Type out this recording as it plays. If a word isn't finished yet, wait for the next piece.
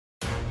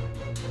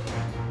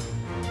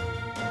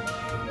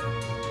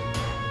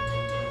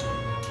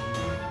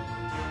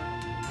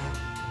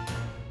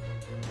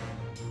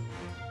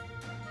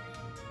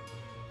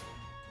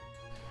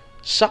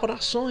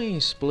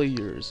Saudações,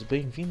 players!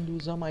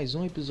 Bem-vindos a mais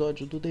um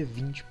episódio do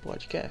D20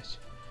 Podcast.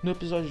 No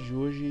episódio de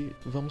hoje,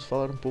 vamos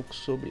falar um pouco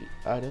sobre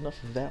Arena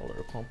of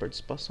Valor, com a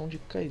participação de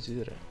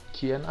Kaizera,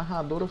 que é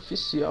narrador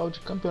oficial de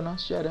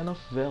campeonatos de Arena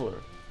of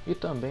Valor e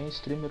também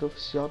streamer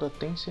oficial da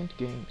Tencent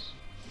Games.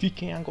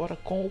 Fiquem agora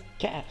com o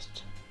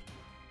cast!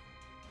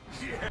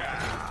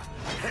 Yeah,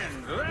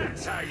 and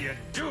that's how you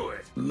do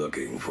it.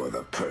 Looking for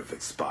the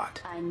perfect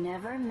spot. I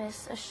never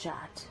miss a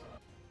shot.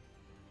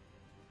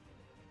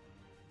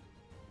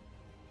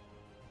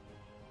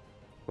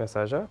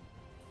 Começar já?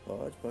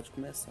 Pode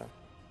começar.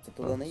 Só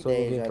tô dando Sou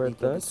ideia ninguém já de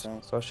importante,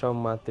 introdução. só chamo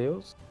o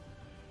Matheus.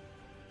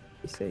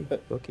 Isso aí,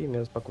 tô aqui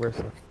mesmo pra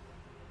conversar.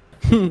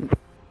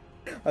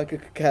 Olha que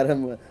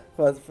caramba,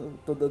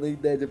 tô dando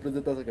ideia de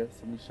apresentação, cara.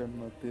 Você me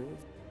chama Matheus.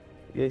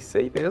 E é isso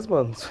aí mesmo,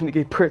 mano. Não sou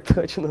ninguém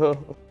importante,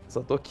 não.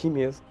 Só tô aqui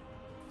mesmo.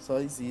 Só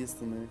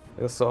existo, né?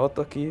 Eu só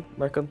tô aqui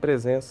marcando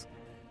presença.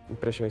 Me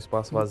preencher um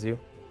espaço vazio.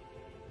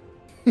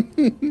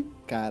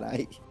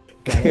 Carai.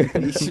 Cara, é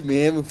triste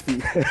mesmo,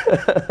 filho.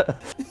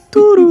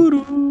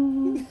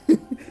 Tururu!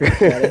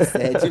 Cara, é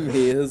sede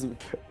mesmo.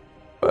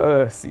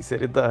 Ah,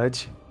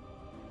 sinceridade.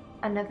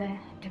 Another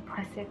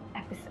depressive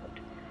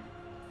episode.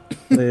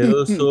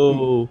 Eu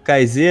sou o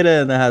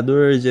Kaizera,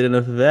 narrador de Arena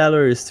of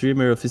Valor,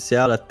 streamer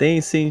oficial da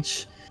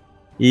Tencent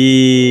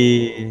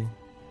e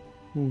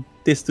um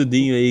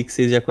textudinho aí que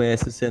vocês já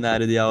conhecem o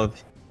cenário de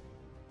Alve.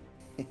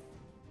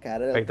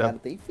 Cara, Aí o tá. cara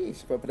tem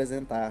ficha pra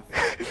apresentar.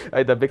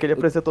 Ainda bem que ele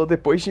apresentou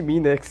depois de mim,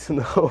 né? Que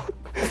senão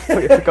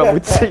eu ia ficar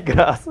muito sem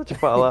graça de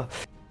falar.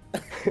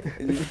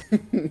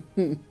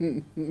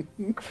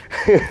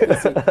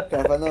 O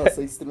cara fala, não, eu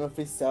sou streamer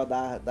oficial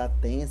da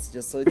Tencent,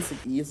 eu sou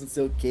isso, não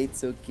sei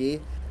o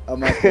que. Ah,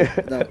 Matheus.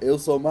 Não, eu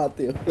sou o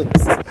Matheus.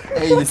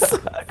 É isso.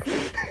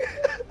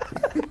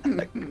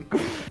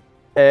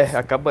 É,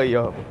 acaba aí,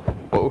 ó.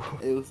 Pô.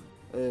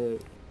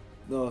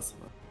 Nossa,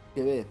 mano.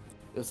 Quer ver?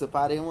 Eu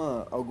separei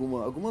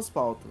algumas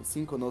pautas,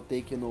 assim, que eu notei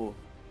aqui no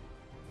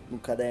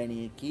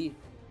caderninho aqui.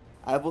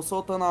 Aí eu vou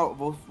soltando,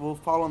 vou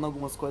falando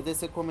algumas coisas, aí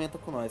você comenta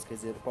com nós, quer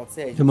dizer, pode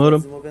ser? A gente Demorou. vai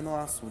desenvolvendo um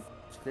assunto,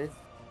 pode crer?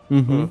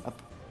 Uhum.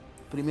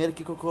 Primeiro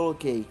aqui que eu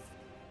coloquei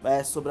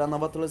é sobre a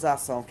nova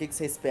atualização. O que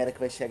você espera que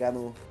vai chegar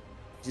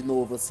de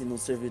novo, assim, no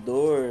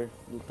servidor,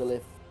 no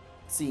telefone?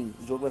 Sim,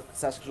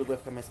 você acha que o jogo vai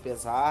ficar mais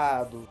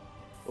pesado?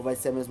 Ou vai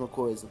ser a mesma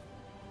coisa?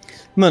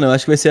 Mano, eu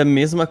acho que vai ser a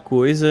mesma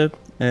coisa.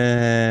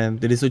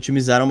 Eles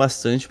otimizaram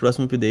bastante o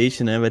próximo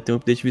update, né? Vai ter um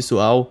update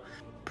visual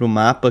pro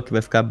mapa que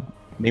vai ficar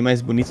bem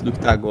mais bonito do que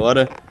tá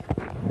agora.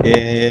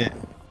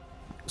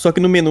 Só que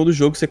no menu do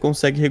jogo você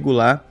consegue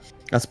regular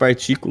as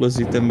partículas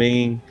e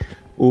também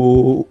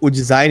o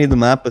design do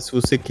mapa, se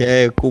você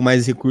quer com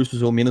mais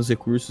recursos ou menos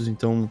recursos.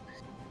 Então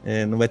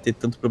não vai ter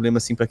tanto problema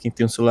assim pra quem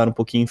tem um celular um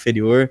pouquinho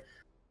inferior.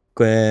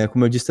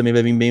 Como eu disse, também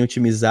vai vir bem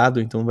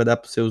otimizado, então vai dar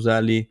pra você usar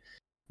ali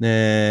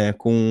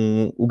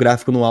com o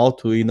gráfico no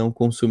alto e não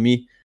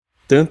consumir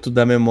tanto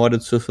da memória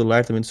do seu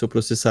celular, também do seu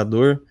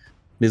processador,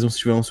 mesmo se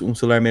tiver um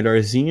celular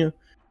melhorzinho.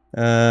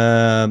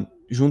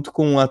 Junto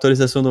com a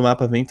atualização do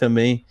mapa vem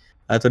também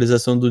a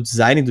atualização do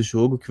design do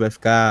jogo, que vai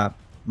ficar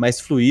mais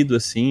fluido,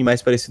 assim,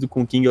 mais parecido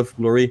com King of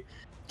Glory,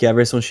 que é a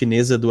versão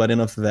chinesa do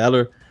Arena of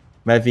Valor.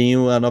 Vai vir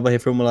a nova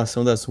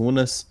reformulação das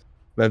runas,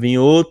 vai vir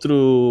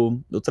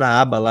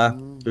outra aba lá,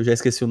 que eu já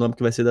esqueci o nome,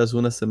 que vai ser das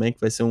runas também, que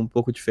vai ser um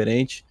pouco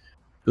diferente,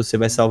 que você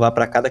vai salvar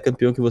para cada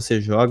campeão que você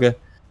joga.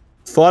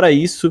 Fora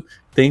isso,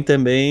 tem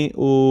também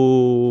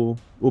o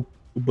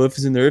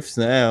Buffs e Nerfs,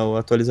 né, a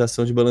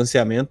atualização de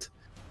balanceamento,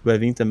 vai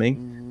vir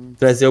também.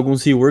 Trazer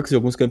alguns reworks de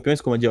alguns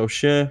campeões, como a de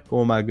Aoshan,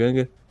 como a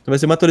Maganga. Então vai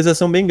ser uma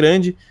atualização bem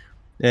grande.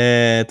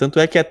 Tanto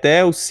é que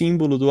até o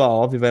símbolo do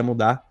AOV vai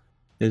mudar.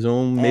 Eles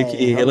vão meio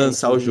que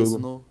relançar o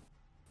jogo.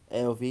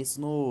 Eu vi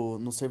isso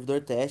no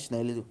servidor teste,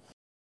 né? Ele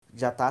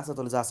já tá essa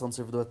atualização do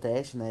servidor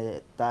teste, né?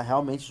 Tá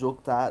realmente o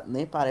jogo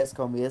nem parece que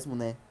é o mesmo,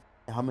 né?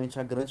 É realmente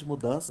uma grande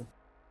mudança.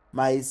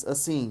 Mas,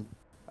 assim,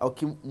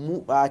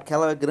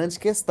 aquela grande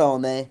questão,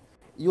 né?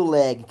 E o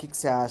lag, o que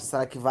você acha?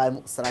 Será que vai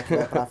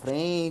pra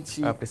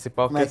frente? A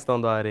principal questão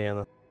da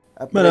arena.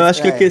 Mano, eu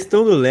acho que a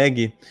questão do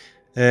lag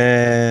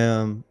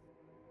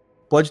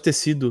pode ter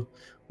sido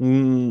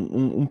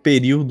um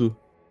período,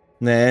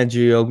 né,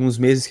 de alguns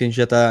meses que a gente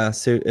já tá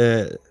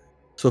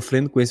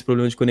sofrendo com esse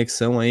problema de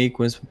conexão aí,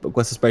 com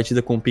essas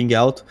partidas com ping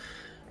alto,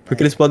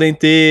 porque eles podem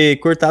ter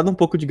cortado um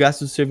pouco de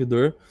gasto do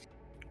servidor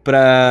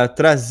para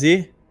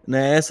trazer,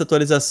 né, essa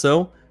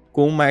atualização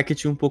com um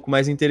marketing um pouco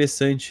mais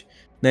interessante,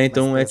 né?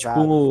 Então é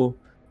tipo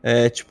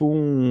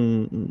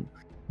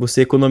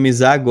você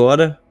economizar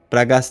agora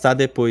para gastar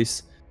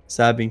depois,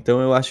 sabe?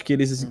 Então eu acho que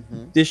eles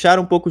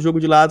deixaram um pouco o jogo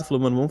de lado,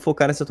 falou, mano, vamos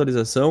focar nessa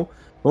atualização,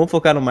 vamos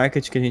focar no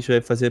marketing que a gente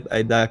vai fazer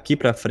aí daqui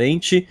para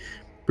frente,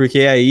 porque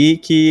é aí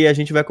que a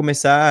gente vai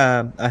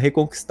começar a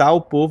reconquistar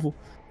o povo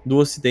do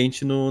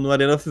Ocidente no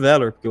Arena of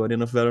Valor, porque o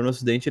Arena of Valor no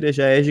Ocidente ele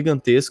já é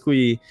gigantesco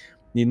e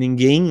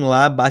ninguém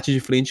lá bate de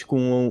frente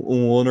com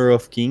um Honor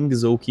of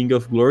Kings ou King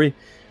of Glory,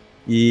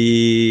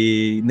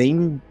 e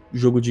nem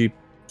jogo de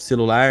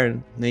celular,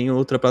 nem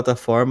outra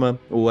plataforma.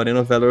 O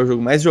Arena of Valor é o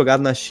jogo mais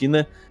jogado na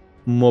China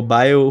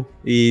mobile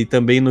e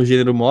também no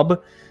gênero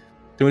MOBA.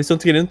 Então eles estão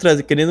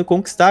querendo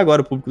conquistar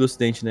agora o público do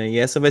Ocidente, né? E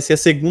essa vai ser a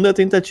segunda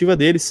tentativa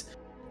deles,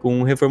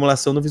 com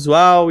reformulação no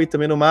visual e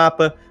também no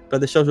mapa, para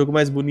deixar o jogo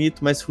mais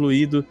bonito, mais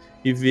fluido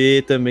e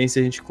ver também se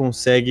a gente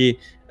consegue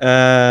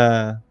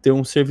ter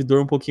um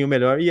servidor um pouquinho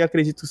melhor. E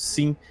acredito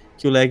sim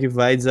que o lag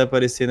vai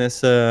desaparecer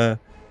nessa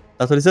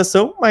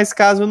atualização, mas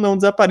caso não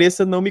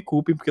desapareça, não me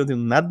culpem, porque eu não tenho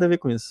nada a ver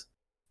com isso.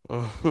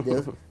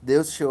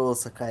 Deus te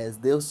ouça, Caio.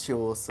 Deus te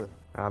ouça.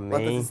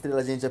 Quantas Amém.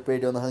 estrelas a gente já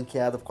perdeu na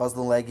ranqueada por causa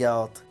de um lag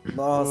alto?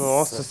 Nossa.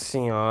 Nossa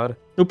senhora.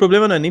 O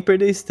problema não é nem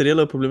perder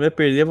estrela, o problema é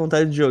perder a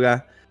vontade de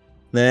jogar.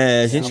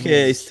 Né? A gente que é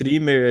Realmente.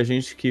 streamer, a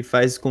gente que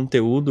faz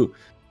conteúdo,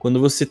 quando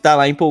você tá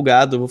lá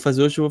empolgado,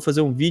 hoje eu vou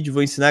fazer um vídeo,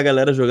 vou ensinar a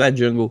galera a jogar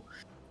jungle.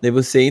 Daí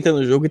você entra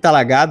no jogo e tá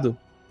lagado,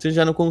 você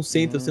já não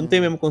concentra, você não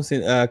tem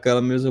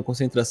aquela mesma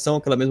concentração,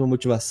 aquela mesma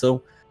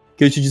motivação,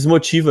 que te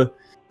desmotiva.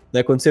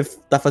 Né? Quando você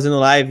tá fazendo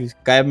live,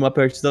 cai uma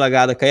partida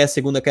lagada, cai a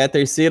segunda, cai a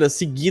terceira,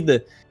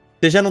 seguida,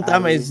 você já não tá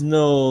Aí, mais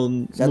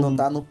no... Já não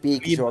tá no pique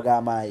de clima.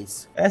 jogar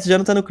mais. Você já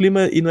não tá no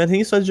clima, e não é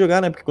nem só de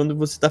jogar, né? Porque quando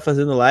você tá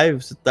fazendo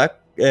live, você tá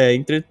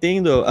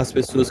entretendo as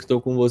pessoas que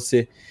estão com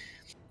você.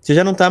 Você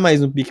já não tá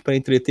mais no pique pra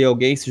entreter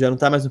alguém, você já não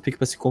tá mais no pique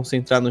pra se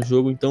concentrar no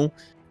jogo, então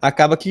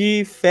acaba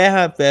que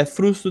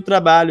frustra o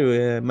trabalho.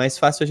 É mais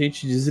fácil a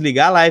gente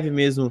desligar a live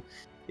mesmo,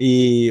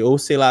 ou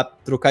sei lá,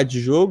 trocar de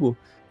jogo,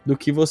 do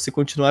que você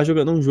continuar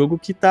jogando um jogo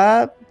que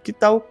tá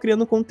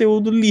criando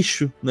conteúdo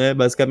lixo, né?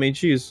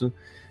 Basicamente isso.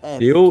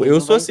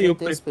 Eu sou assim,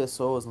 as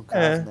pessoas, no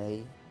caso, né?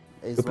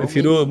 Eu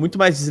prefiro muito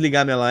mais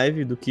desligar minha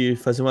live do que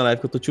fazer uma live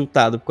que eu tô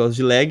tiltado por causa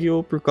de lag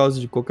ou por causa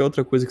de qualquer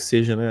outra coisa que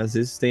seja, né? Às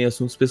vezes tem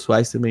assuntos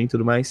pessoais também e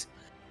tudo mais.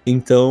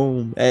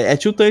 Então, é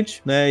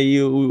tiltante, né?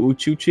 E o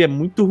tilt é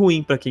muito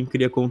ruim pra quem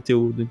cria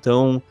conteúdo.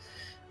 Então,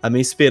 a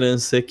minha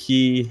esperança é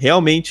que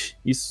realmente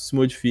isso se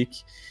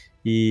modifique.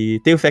 E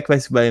tenho fé que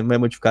vai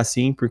modificar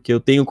sim, porque eu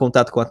tenho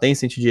contato com a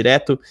Tencent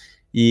direto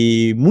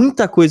e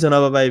muita coisa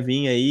nova vai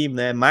vir aí,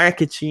 né?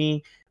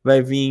 Marketing, vai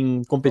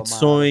vir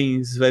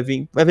competições, vai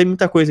vir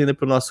muita coisa ainda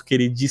pro nosso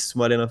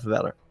queridíssimo Arena of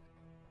Valor.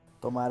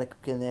 Tomara que,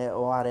 porque né,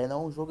 o Arena é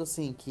um jogo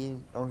assim, que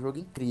é um jogo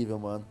incrível,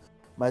 mano.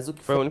 Mas o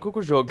que Foi o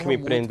único jogo que me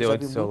prendeu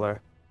de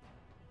celular.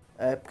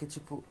 É, porque,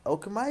 tipo, o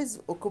que eu mais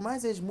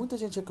vejo muita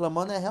gente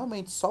reclamando é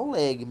realmente só o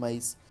lag,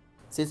 mas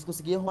se eles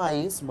conseguirem arrumar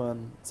isso,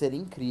 mano, seria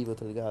incrível,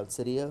 tá ligado?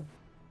 Seria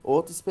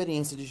outra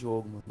experiência de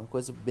jogo, mano. Uma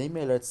coisa bem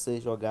melhor de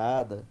ser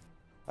jogada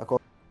a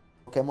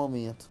qualquer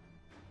momento.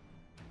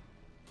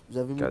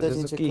 Já vi Porque às muita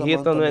vezes gente o que reclamando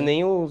irrita não é também.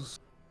 nem os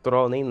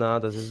troll, nem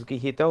nada. Às vezes o que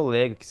irrita é o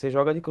lag, que você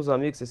joga ali com os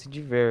amigos, você se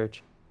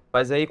diverte.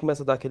 Mas aí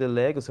começa a dar aquele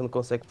lag, você não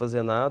consegue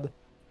fazer nada.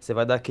 Você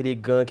vai dar aquele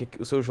gank,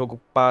 o seu jogo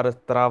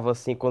trava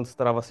assim, quando você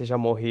trava você já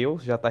morreu,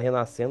 já tá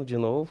renascendo de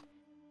novo.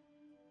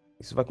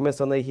 Isso vai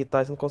começando a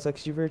irritar e você não consegue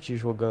se divertir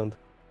jogando.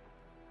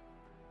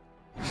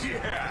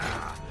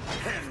 Yeah!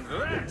 And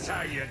that's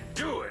how you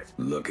do it!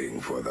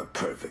 Looking for the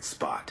perfect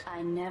spot.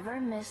 I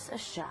never miss a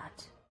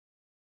shot.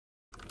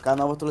 Com a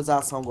nova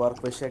atualização agora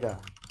que vai chegar.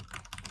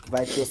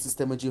 Vai ter o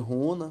sistema de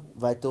runa,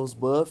 vai ter os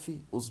buff,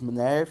 os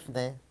nerf,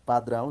 né?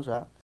 Padrão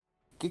já.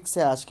 O que você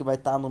acha que vai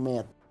estar no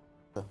meta?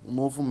 Um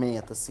novo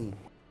meta, assim.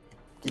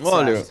 O que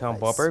Olha, você acha, Essa é uma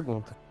boa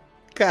pergunta.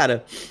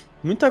 Cara,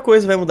 muita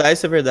coisa vai mudar,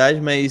 isso é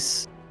verdade,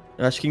 mas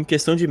eu acho que em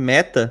questão de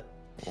meta,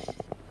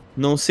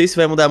 não sei se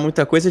vai mudar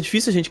muita coisa. É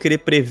difícil a gente querer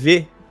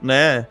prever,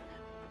 né,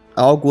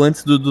 algo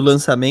antes do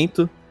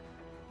lançamento.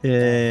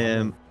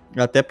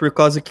 Até por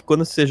causa que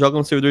quando você joga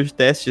um servidor de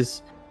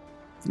testes,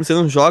 você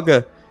não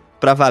joga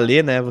pra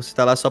valer, né? Você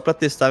tá lá só pra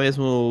testar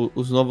mesmo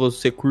os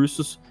novos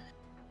recursos.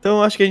 Então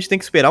eu acho que a gente tem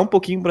que esperar um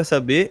pouquinho pra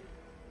saber.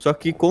 Só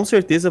que com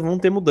certeza vão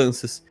ter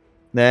mudanças,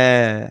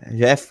 né?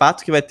 Já é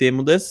fato que vai ter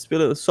mudanças,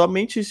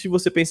 somente se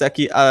você pensar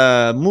que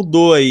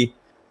mudou aí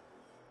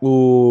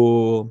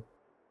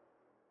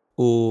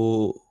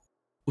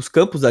os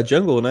campos da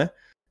jungle, né?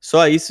 Só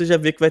aí você já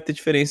vê que vai ter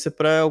diferença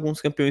pra alguns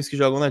campeões que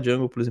jogam na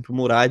jungle. Por exemplo, o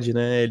Murad,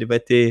 né? Ele vai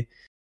ter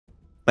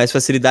mais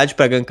facilidade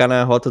pra gankar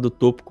na rota do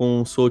topo com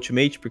o seu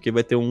ultimate, porque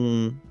vai ter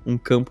um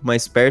campo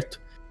mais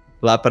perto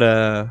lá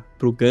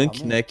pro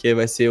gank, né? Que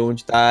vai ser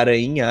onde tá a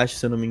Arainha, acho,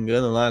 se eu não me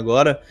engano, lá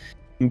agora.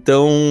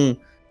 Então,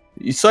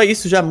 e só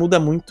isso já muda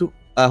muito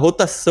a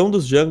rotação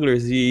dos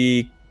junglers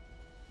e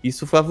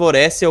isso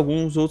favorece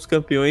alguns outros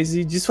campeões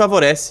e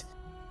desfavorece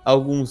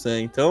alguns, né?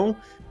 Então,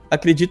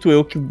 acredito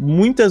eu que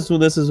muitas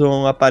mudanças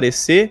vão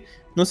aparecer.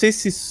 Não sei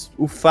se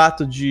o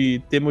fato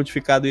de ter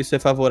modificado isso é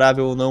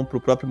favorável ou não pro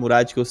próprio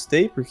Murad que eu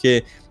citei,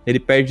 porque ele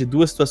perde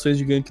 2 situações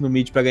de gank no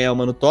mid pra ganhar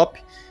uma no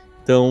top.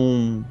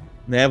 Então,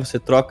 né, você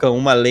troca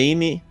uma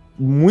lane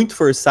muito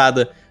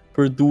forçada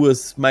por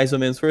 2 mais ou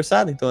menos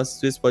forçadas. Então, às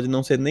vezes pode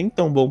não ser nem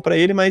tão bom pra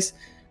ele, mas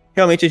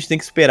realmente a gente tem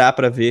que esperar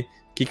pra ver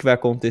o que vai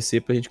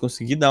acontecer pra gente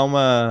conseguir dar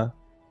uma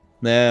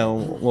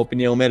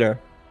opinião melhor.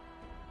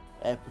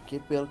 Porque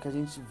pelo que a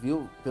gente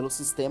viu, pelo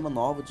sistema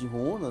novo de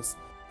runas,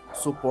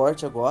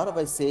 suporte agora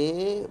vai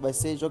ser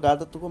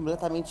jogada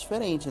completamente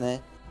diferente, né?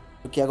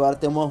 Porque agora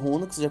tem uma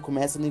runa que você já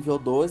começa no nível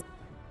 2,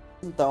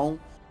 então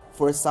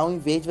forçar o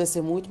invade vai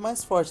ser muito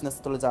mais forte nessa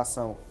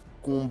atualização.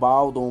 com um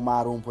Baldo ou um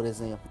Marum, por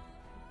exemplo.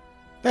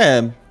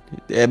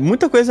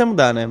 Muita coisa vai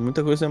mudar, né?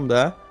 Muita coisa vai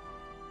mudar.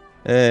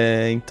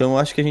 Então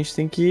acho que a gente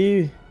tem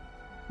que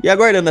ir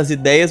aguardando. As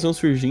ideias vão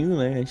surgindo,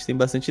 né? A gente tem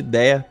bastante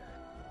ideia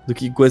do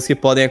que coisas que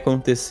podem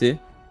acontecer.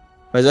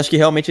 Mas eu acho que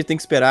realmente tem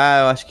que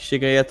esperar. Eu acho que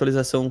chega aí a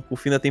atualização pro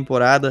fim da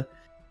temporada.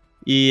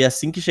 E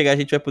assim que chegar, a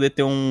gente vai poder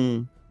ter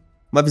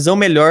uma visão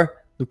melhor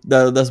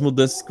das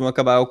mudanças que vão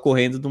acabar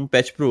ocorrendo de um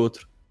patch pro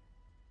outro.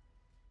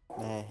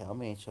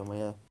 Realmente,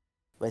 amanhã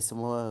vai ser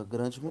uma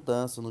grande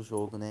mudança no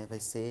jogo, né? Vai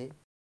ser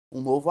um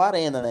novo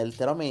Arena, né?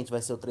 Literalmente,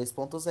 vai ser o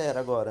 3.0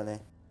 agora, né?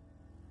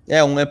 É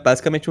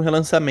basicamente um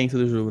relançamento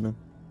do jogo, né?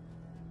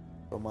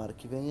 Tomara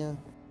que venha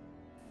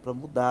pra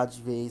mudar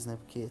de vez, né?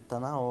 Porque tá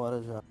na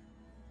hora já.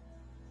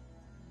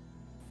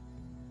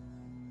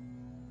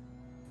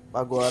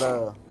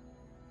 Agora,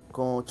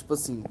 tipo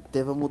assim,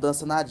 teve a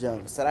mudança na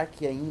jungle. Será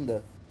que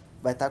ainda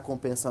vai estar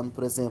compensando,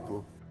 por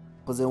exemplo,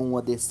 fazer um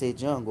ADC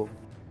jungle?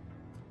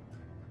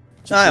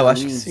 Tipo Eu uma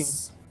acho que sim.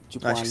 Linds,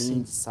 tipo Acho uma que sim.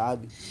 Linds,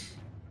 sabe?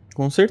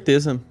 Com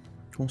certeza.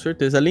 Com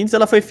certeza. A Linds,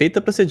 ela foi feita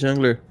pra ser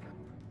jungler.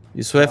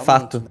 Isso é Realmente,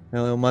 fato. né?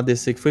 Ela é uma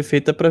ADC que foi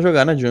feita pra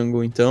jogar na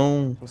jungle.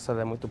 Então, Nossa,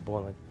 ela é muito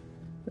boa, né?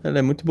 ela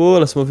é muito boa,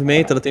 ela se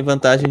movimenta, ela tem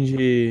vantagem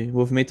de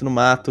movimento no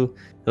mato.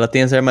 Ela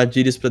tem as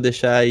armadilhas pra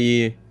deixar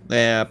aí,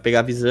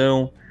 pegar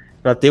visão.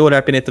 Ela tem o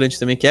olhar penetrante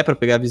também, que é pra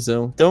pegar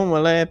visão. Então,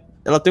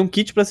 ela tem um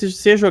kit pra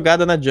ser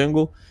jogada na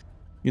jungle.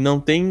 E não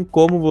tem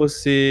como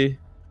você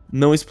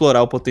não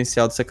explorar o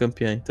potencial dessa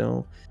campeã.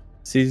 Então,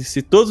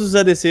 se todos os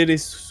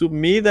ADCs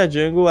sumir da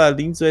jungle, a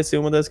Linds vai ser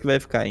uma das que vai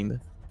ficar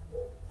ainda.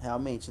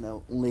 Realmente, né?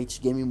 Um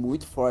late game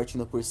muito forte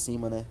ainda por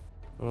cima, né?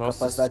 Nossa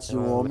Capacidade de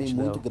um senhora, homem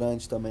lentidão. muito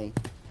grande também.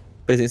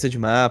 Presença de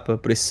mapa,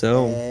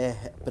 pressão.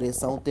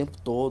 Pressão o tempo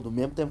todo.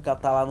 Mesmo tempo que ela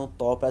tá lá no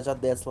top, ela já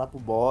desce lá pro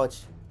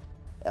bot.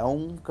 É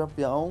um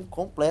campeão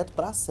completo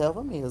pra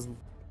selva mesmo.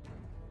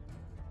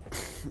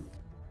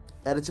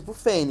 Era tipo o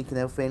Fênix,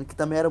 né? O Fênix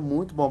também era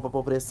muito bom pra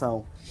pôr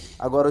pressão.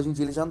 Agora, hoje em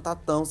dia, ele já não tá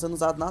tão sendo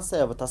usado na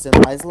selva. Tá sendo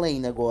mais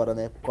lane agora,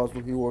 né? Por causa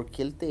do rework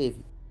que ele teve.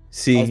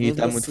 Sim, Mas e mesmo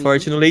tá muito assim,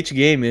 forte no late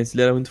game. Antes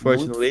ele era muito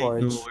forte muito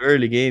no forte.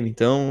 early game.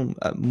 Então,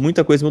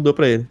 muita coisa mudou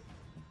pra ele.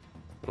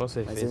 Nossa,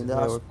 ele Mas fez eu o ainda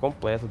rework acho-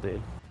 completo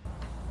dele.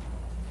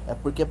 É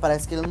porque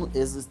parece que ele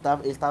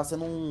tava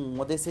sendo um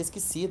ADC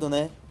esquecido,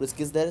 né? Por isso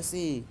que eles deram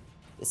esse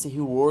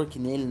rework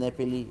nele, né?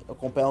 Pra ele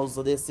acompanhar os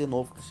ADC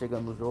novos que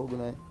chegando no jogo,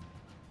 né?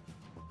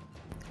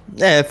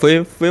 Foi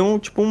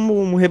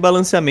um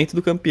rebalanceamento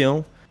do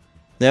campeão.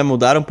 Né?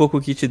 Mudaram um pouco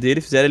o kit dele,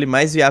 fizeram ele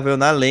mais viável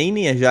na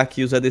lane, já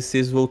que os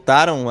ADCs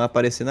voltaram a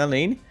aparecer na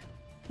lane.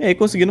 E aí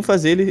conseguindo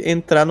fazer ele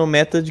entrar no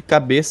meta de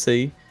cabeça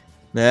aí.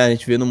 Né? A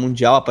gente vê no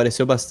Mundial,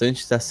 apareceu bastante,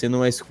 está sendo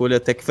uma escolha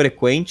até que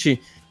frequente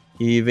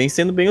e vem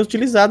sendo bem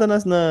utilizada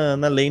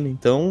na lane.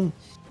 Então,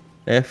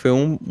 foi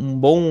um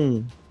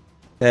bom.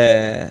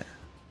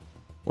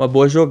 Uma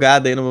boa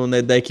jogada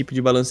aí da equipe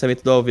de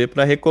balanceamento do AlV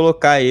para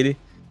recolocar ele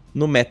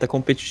no meta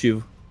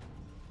competitivo.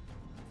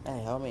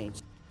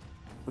 Realmente.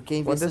 Porque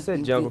em Quando vez esse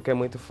de... jungle que é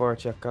muito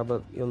forte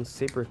acaba, eu não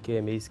sei porque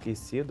é meio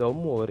esquecido, é o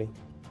Moren.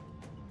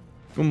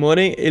 O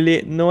Moren,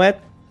 ele não é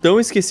tão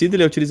esquecido,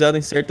 ele é utilizado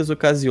em certas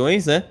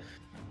ocasiões, né?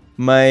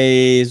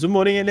 Mas o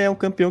Moren, ele é um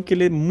campeão que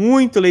ele é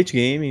muito late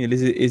game, ele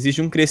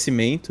exige um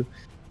crescimento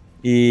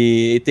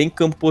e tem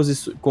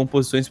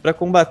composições para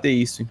combater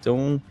isso.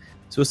 Então,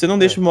 se você não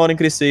deixa o Moren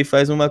crescer e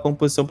faz uma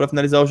composição para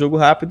finalizar o jogo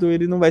rápido,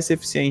 ele não vai ser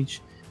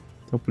eficiente.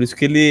 Então, por isso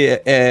que ele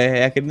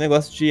é aquele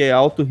negócio de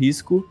alto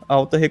risco,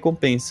 alta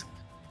recompensa.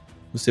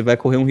 Você vai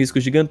correr um risco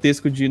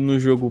gigantesco de no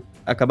jogo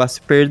acabar se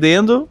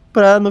perdendo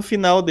para no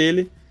final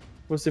dele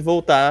você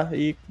voltar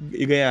e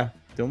ganhar.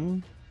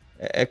 Então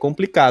é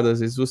complicado.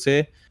 Às vezes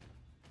você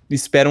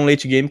espera um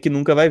late game que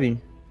nunca vai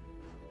vir.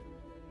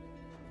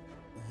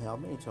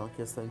 Realmente, é uma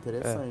questão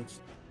interessante.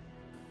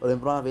 Eu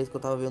lembro uma vez que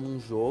eu tava vendo um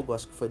jogo,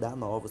 acho que foi da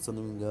Nova, se eu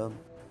não me engano.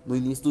 No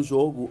início do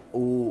jogo,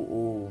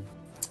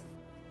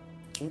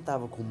 quem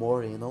tava com o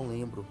Moren, eu não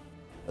lembro.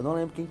 Eu não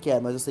lembro quem que é,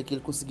 mas eu sei que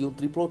ele conseguiu um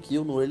triple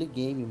kill no early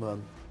game,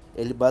 mano.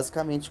 Ele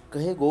basicamente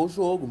carregou o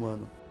jogo,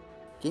 mano.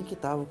 Quem que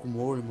tava com o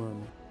Moren,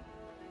 mano?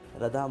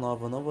 Era da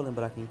Nova, eu não vou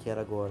lembrar quem que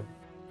era agora.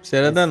 Se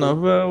era Mas da foi-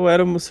 Nova, ou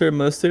era o Sir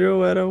Muster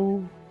ou era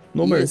o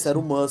No Isso, Mercy. era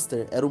o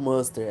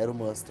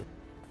Muster.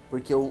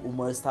 Porque o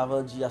Muster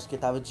tava de, acho que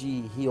ele tava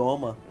de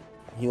Ryoma.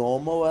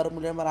 Ryoma ou era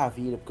Mulher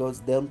Maravilha, porque eles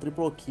deram um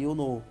triple kill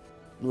no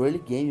early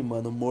game,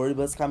 mano. O Mori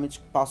basicamente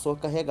passou a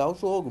carregar o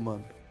jogo,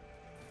 mano.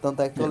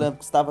 Tanto é que eu lembro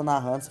que você tava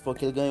narrando, você falou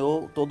que ele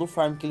ganhou todo o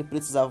farm que ele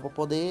precisava pra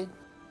poder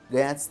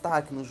ganhar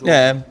destaque no jogo.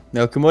 É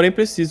o que o Moren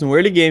precisa. Um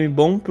early game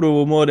bom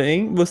pro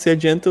Moren, você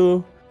adianta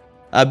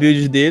a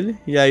build dele,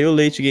 e aí o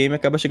late game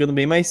acaba chegando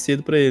bem mais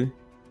cedo pra ele.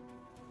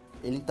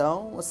 Ele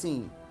então,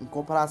 assim, em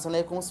comparação, ele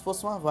é como se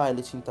fosse uma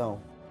Violet, então.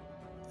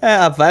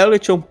 A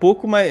Violet é um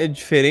pouco mais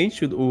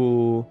diferente,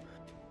 o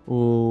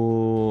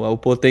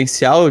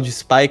potencial de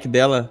spike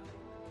dela,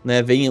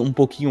 né, vem um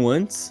pouquinho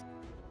antes,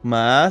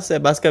 mas é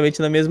basicamente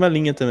na mesma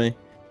linha também.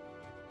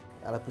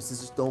 Ela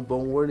precisa de ter um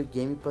bom early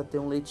game pra ter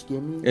um late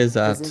game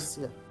Exato.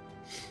 presencial.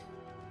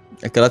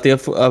 É que ela tem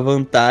a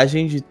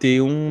vantagem de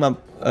ter uma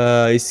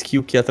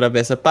skill que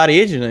atravessa a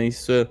parede, né?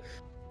 Isso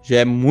já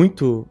é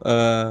muito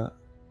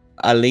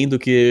além do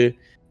que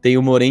tem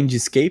o Moren de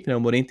escape, né?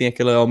 O Moren tem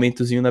aquele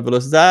aumentozinho na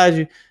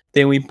velocidade,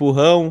 tem o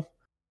empurrão,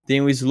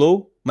 tem o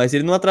slow, mas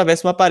ele não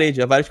atravessa uma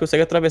parede. A Valor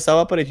consegue atravessar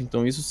uma parede,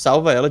 então isso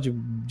salva ela de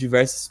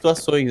diversas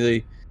situações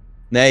aí,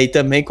 né? E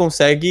também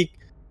consegue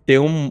ter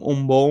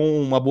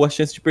uma boa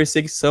chance de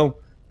perseguição.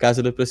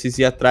 Caso ela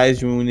precise ir atrás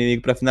de um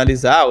inimigo para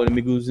finalizar, o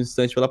inimigo usa um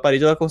instante pela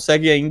parede, ela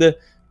consegue ainda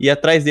ir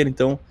atrás dele.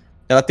 Então,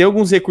 ela tem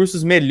alguns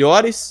recursos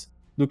melhores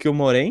do que o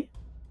Moren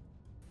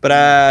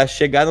pra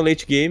chegar no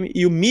late game,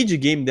 e o mid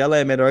game dela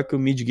é melhor que o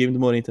mid game do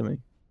Moren também.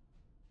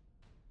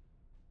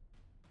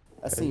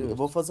 Assim, eu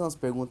vou fazer umas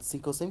perguntas assim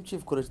que eu sempre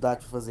tive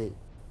curiosidade de fazer.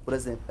 Por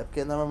exemplo, é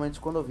porque normalmente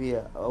quando eu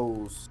via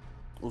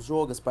os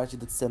jogos, as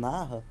partidas que você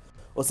narra,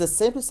 você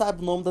sempre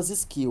sabe o nome das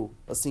skills,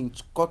 assim,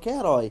 de qualquer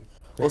herói.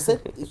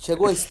 Você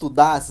chegou a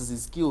estudar essas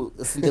skills,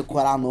 assim,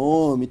 decorar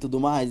nome e tudo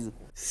mais?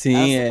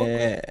 Sim,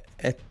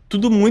 é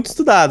tudo muito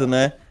estudado,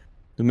 né?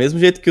 Do mesmo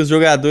jeito que os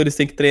jogadores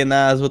têm que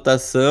treinar as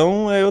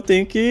rotação, eu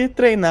tenho que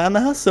treinar a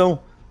narração,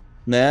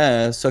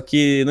 né? Só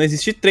que não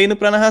existe treino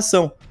para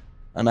narração.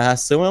 A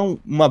narração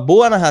uma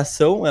boa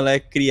narração, ela é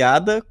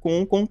criada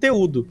com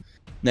conteúdo,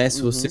 né?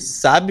 Se você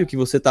sabe o que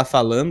você tá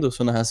falando, a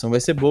sua narração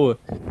vai ser boa,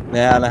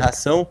 né? A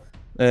narração,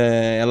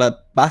 ela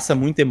passa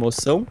muita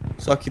emoção,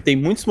 só que tem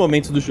muitos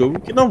momentos do jogo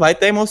que não vai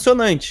estar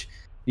emocionante.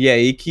 E é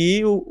aí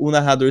que o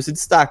narrador se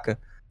destaca,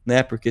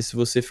 né? Porque se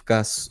você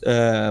ficar...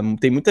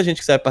 tem muita gente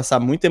que sabe passar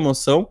muita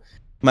emoção,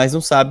 mas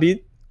não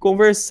sabe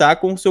conversar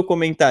com o seu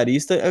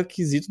comentarista a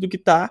quesito do que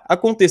tá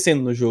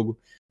acontecendo no jogo,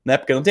 né?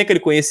 Porque não tem aquele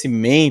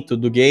conhecimento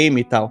do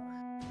game e tal.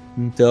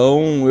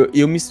 Então,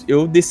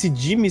 eu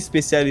decidi me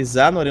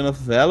especializar no Arena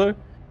of Valor,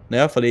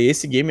 né? Eu falei,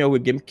 esse game é o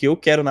game que eu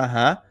quero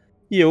narrar,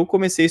 e eu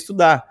comecei a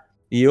estudar.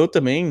 E eu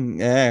também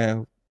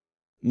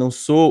não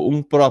sou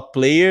um pro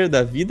player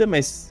da vida,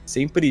 mas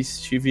sempre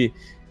estive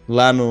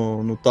lá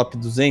no top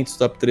 200,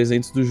 top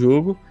 300 do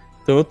jogo.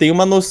 Então eu tenho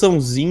uma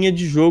noçãozinha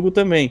de jogo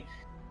também.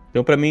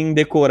 Então, pra mim,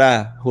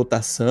 decorar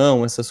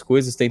rotação, essas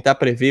coisas, tentar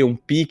prever um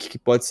pique que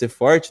pode ser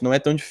forte, não é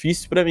tão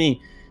difícil pra mim.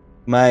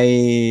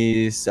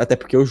 Mas até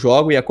porque eu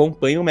jogo e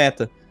acompanho o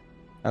meta.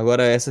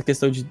 Agora, essa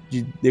questão de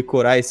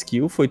decorar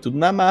skill foi tudo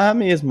na marra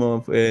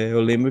mesmo.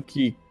 Eu lembro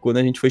que quando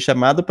a gente foi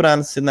chamado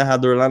pra ser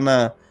narrador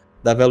lá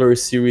da Valor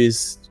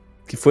Series,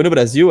 que foi no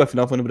Brasil,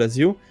 afinal foi no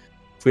Brasil,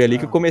 foi ali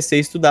que eu comecei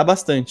a estudar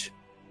bastante.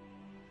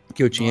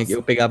 Que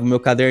eu pegava o meu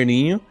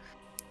caderninho,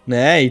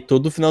 né, e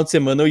todo final de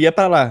semana eu ia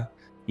pra lá.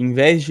 Em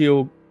vez de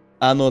eu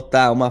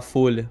anotar uma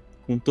folha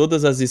com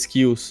todas as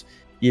skills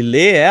e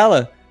ler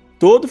ela,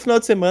 todo final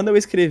de semana eu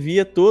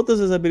escrevia todas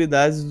as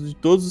habilidades de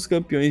todos os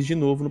campeões de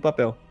novo no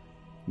papel.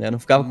 Né? Não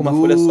ficava com uma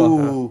folha só.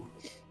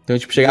 Então,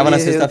 tipo, chegava na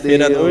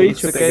sexta-feira à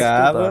noite, eu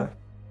pegava,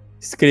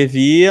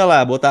 escrevia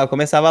lá,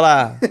 começava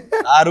lá,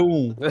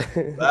 Arum,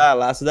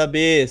 Laço da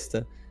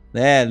Besta,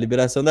 né,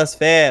 Liberação das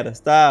Feras,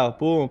 tal,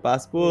 pum,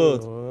 passo pro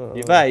outro,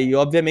 e vai. E,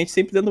 obviamente,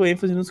 sempre dando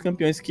ênfase nos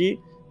campeões que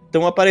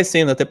estão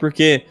aparecendo, até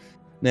porque,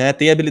 né,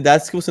 tem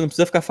habilidades que você não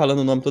precisa ficar falando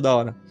o nome toda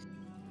hora.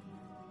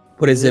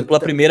 Por exemplo, a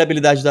primeira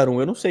habilidade da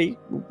Arum. Eu não sei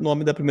o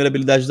nome da primeira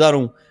habilidade da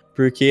Arum,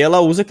 porque ela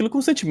usa aquilo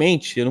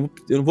constantemente. Eu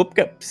não vou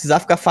precisar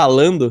ficar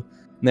falando,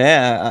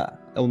 né,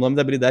 o nome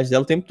da habilidade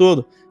dela o tempo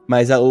todo.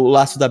 Mas o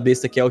Laço da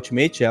Besta, que é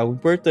Ultimate, é algo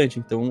importante.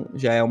 Então,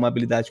 já é uma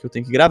habilidade que eu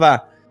tenho que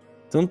gravar.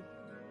 Então,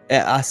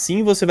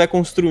 assim você vai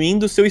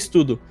construindo o seu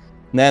estudo.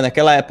 Né?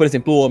 Por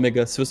exemplo, o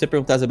Ômega. Se você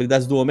perguntar as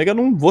habilidades do Ômega, eu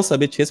não vou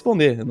saber te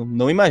responder. Eu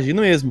não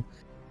imagino mesmo.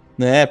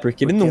 Né?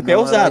 Porque ele nunca é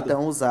usado.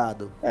 Tão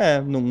usado.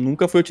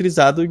 Nunca foi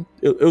utilizado.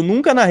 Eu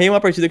nunca narrei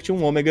uma partida que tinha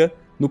um Ômega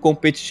no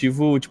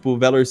competitivo, tipo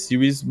Valor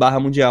Series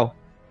 /Mundial.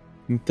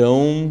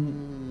 Então,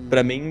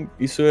 pra mim,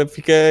 isso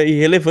fica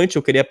irrelevante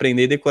eu querer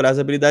aprender e decorar as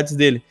habilidades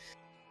dele.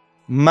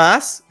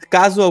 Mas,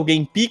 caso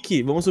alguém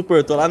pique, vamos supor,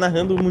 eu tô lá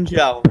narrando o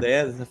Mundial,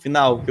 né? A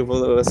semifinal que eu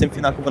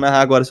vou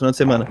narrar agora, esse final de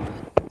semana.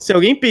 Se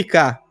alguém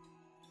picar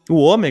o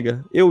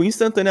Ômega, eu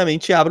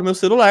instantaneamente abro meu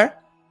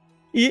celular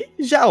e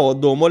já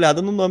dou uma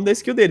olhada no nome da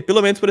skill dele.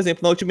 Pelo menos, por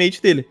exemplo, na ultimate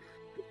dele.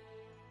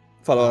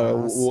 Fala,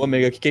 o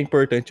Ômega, o que é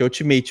importante? É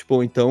ultimate,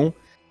 pô, então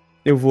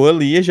eu vou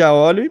ali, já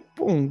olho e,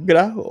 pum,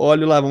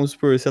 olho lá, vamos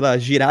supor, sei lá,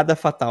 girada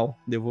fatal.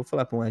 Eu vou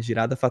falar, pô, a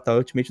girada fatal é o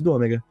ultimate do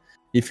Ômega.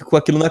 E ficou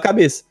aquilo na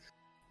cabeça.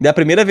 Daí a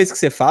primeira vez que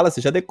você fala,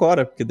 você já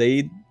decora, porque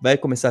daí vai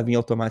começar a vir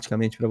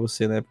automaticamente pra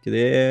você, né? Porque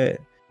daí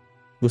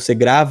você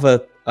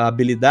grava a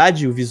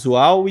habilidade, o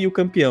visual e o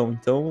campeão.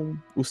 Então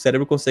o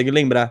cérebro consegue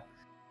lembrar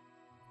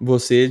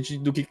você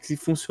do que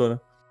funciona.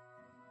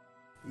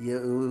 E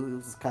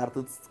os caras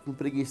todos com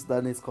preguiça de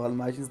estudar na escola,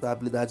 imagina da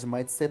habilidade de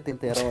mais de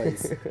 70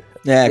 heróis.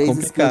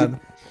 Complicado.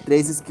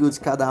 3 skills de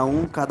cada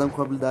um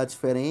com habilidade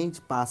diferente,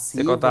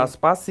 passiva. Você contar as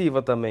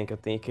passivas também, que eu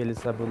tenho que ele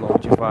sabe o nome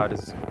de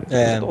vários.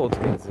 De todos,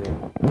 quer dizer.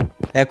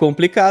 É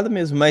complicado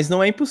mesmo, mas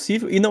não é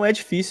impossível e não é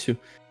difícil,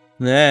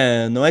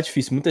 né? Não é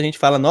difícil. Muita gente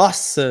fala,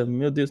 nossa,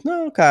 meu Deus.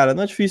 Não, cara,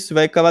 não é difícil. Você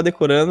vai acabar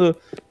decorando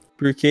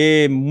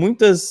porque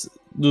muitos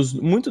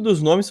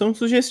dos nomes são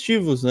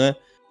sugestivos, né?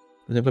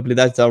 Por exemplo, a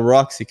habilidade da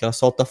Roxy, que ela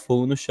solta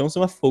fogo no chão,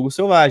 chama fogo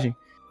selvagem.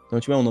 Então,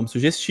 tipo, é um nome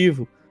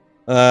sugestivo.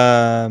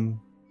 Ah,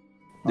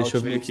 deixa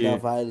eu ver Ultimate da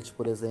aqui. Violet,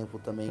 por exemplo,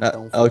 também, que tá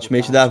um A fogo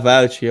Ultimate da tático.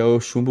 Violet é o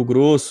chumbo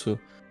grosso,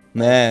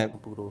 né?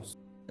 Chumbo grosso.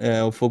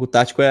 O fogo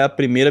tático é a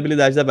primeira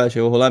habilidade da Violet,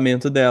 é o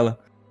rolamento dela.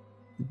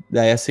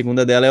 Daí a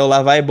segunda dela é o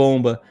lá vai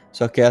bomba.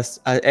 Só que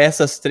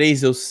essas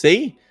 3 eu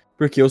sei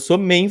porque eu sou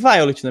main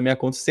Violet. Na minha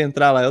conta, se você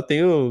entrar lá, eu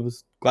tenho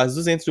quase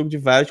 200 jogos de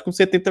Violet com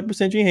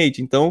 70% de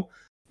rate. Então,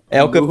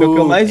 é o campeão que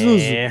eu mais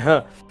uso.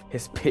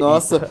 Respeita.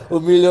 Nossa,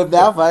 humilhou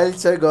minha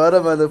Violet agora,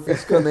 mano. Eu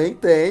fiz que eu nem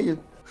tenho.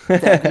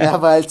 Pego minha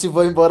Violet e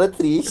vou embora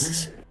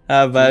triste.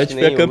 A Violet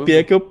foi a nem campeã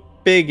usa. que eu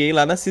peguei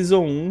lá na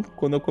Season 1,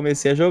 quando eu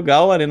comecei a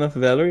jogar o Arena of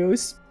Valor, eu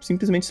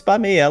simplesmente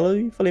spamei ela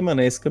e falei,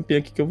 mano, é esse campeão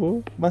aqui que eu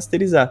vou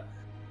masterizar.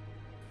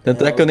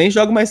 Tanto é que eu nem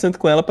jogo mais tanto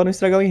com ela pra não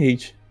estragar o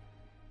enrate.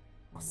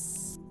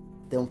 Nossa,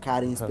 tem um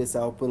carinho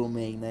especial pelo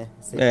main, né?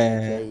 Não sei É.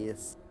 como que é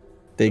esse.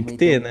 Tem que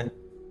ter, né?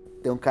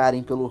 Tem um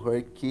carinho pelo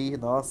Hurk que,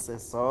 nossa, é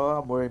só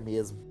amor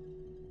mesmo.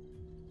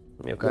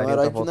 Meu E é um carinho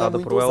herói tá que não é voltado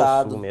muito pro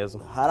usado. Elsu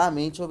mesmo.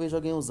 Raramente eu vejo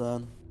alguém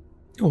usando.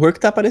 O Rourke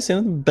tá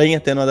aparecendo bem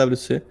até no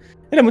AWC.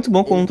 Ele é muito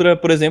bom contra,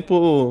 por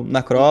exemplo,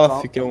 na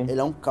Croft, que é um... Ele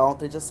é um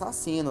counter de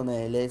assassino,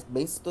 né? Ele é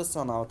bem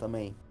situacional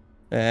também.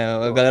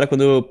 A galera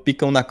quando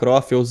picam na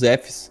Croft ou os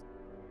Fs,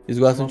 eles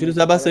gostam de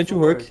usar bastante o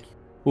Rourke.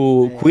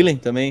 O Quillen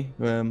também,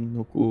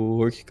 o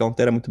Rourke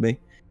countera muito bem.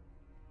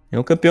 É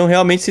um campeão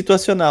realmente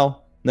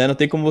situacional, né? Não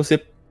tem como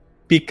você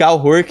picar o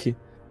Rourke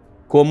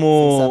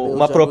como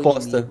uma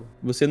proposta.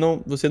 Você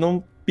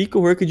não pica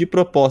o Rourke de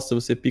proposta,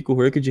 você pica o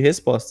Rourke de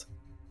resposta.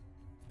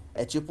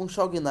 É tipo um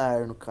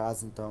Shognar, no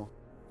caso, então.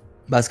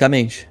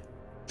 Basicamente.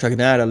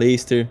 Shagnar,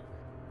 Leicester.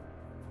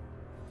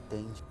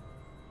 Entendi.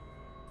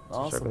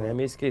 Nossa, Nossa, Shognar é mano.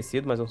 meio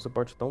esquecido, mas é um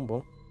suporte tão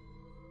bom.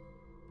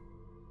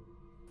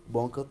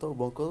 Bom que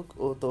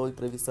eu tô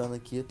entrevistando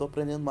aqui, eu tô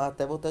aprendendo mais,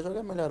 até voltar a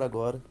jogar melhor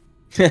agora.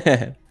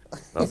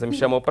 Nossa, você me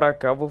chamou pra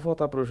cá, eu vou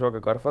voltar pro jogo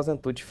agora, fazendo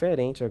tudo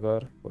diferente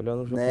agora.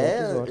 Olhando o jogo com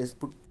outros Né? olhos.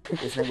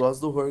 Esse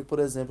negócio do Hurk, por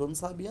exemplo, eu não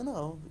sabia,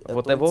 não. Eu vou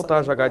até voltar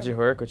a jogar de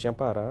Hurk, eu tinha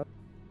parado.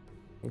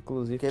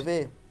 Inclusive. Quer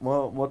ver? Uma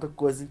outra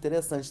coisa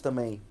interessante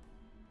também.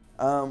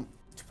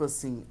 Tipo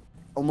assim,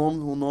 o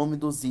nome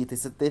dos itens,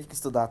 você teve que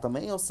estudar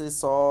também ou você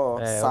só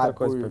sabe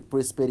por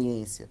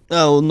experiência?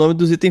 O nome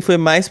dos itens foi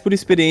mais por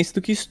experiência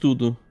do que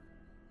estudo.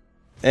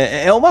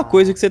 É uma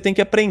coisa que você tem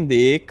que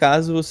aprender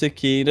caso você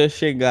queira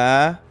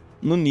chegar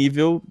no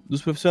nível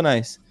dos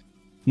profissionais.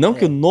 Não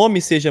que o nome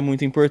seja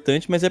muito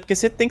importante, mas é porque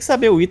você tem que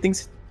saber o item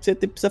que você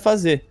precisa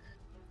fazer.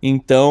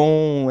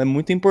 Então, é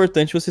muito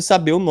importante você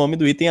saber o nome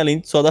do item,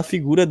 além só da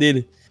figura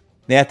dele.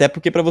 Né? Até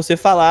porque para você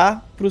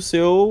falar pro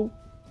seu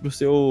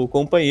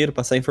companheiro,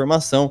 passar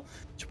informação.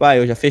 Tipo,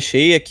 eu já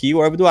fechei aqui o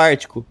Orbe do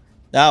Ártico.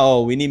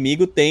 O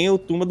inimigo tem o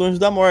Tumba do Anjo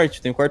da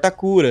Morte, tem o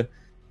Corta-Cura.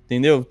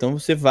 Entendeu? Então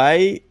você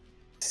vai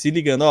se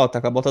ligando,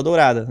 tá com a bota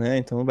dourada, né?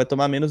 Então vai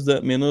tomar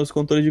menos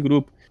controle de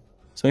grupo.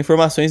 São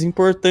informações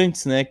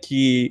importantes, né?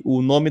 Que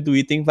o nome do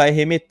item vai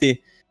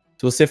remeter.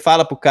 Se você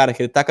fala pro cara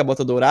que ele tá com a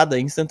bota dourada,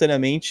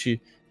 instantaneamente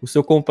o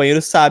seu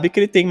companheiro sabe que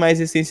ele tem mais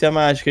essência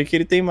mágica, que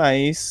ele tem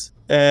mais...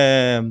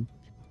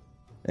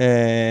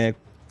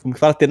 como que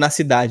fala?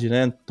 Tenacidade,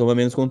 né? Toma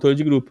menos controle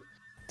de grupo.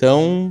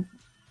 Então,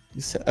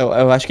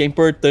 eu acho que é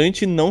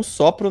importante não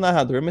só pro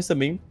narrador, mas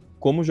também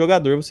como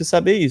jogador você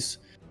saber isso.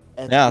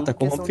 Tá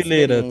com uma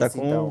fileira, tá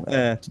com... Então.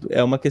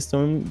 É uma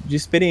questão de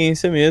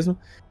experiência mesmo.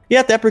 E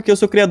até porque eu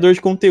sou criador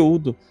de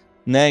conteúdo,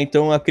 né?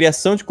 Então a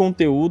criação de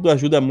conteúdo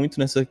ajuda muito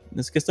nessa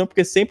questão,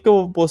 porque sempre que eu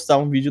vou postar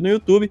um vídeo no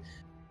YouTube,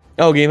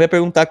 alguém vai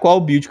perguntar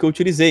qual build que eu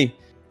utilizei.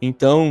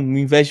 Então, ao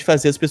invés de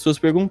fazer as pessoas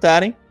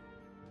perguntarem,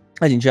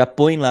 a gente já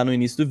põe lá no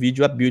início do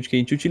vídeo a build que a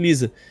gente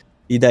utiliza.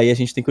 E daí a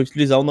gente tem que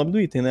utilizar o nome do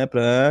item, né?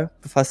 Pra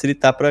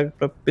facilitar para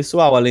o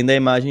pessoal. Além da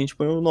imagem, a gente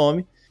põe o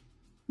nome.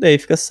 Daí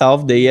fica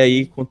salvo. Daí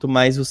aí, quanto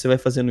mais você vai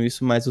fazendo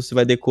isso, mais você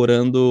vai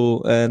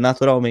decorando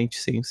naturalmente,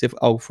 sem ser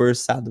algo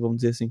forçado, vamos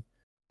dizer assim.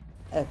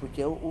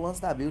 Porque o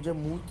lance da build é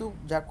muito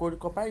de acordo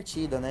com a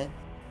partida, né?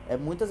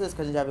 Muitas vezes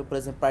que a gente já viu, por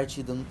exemplo,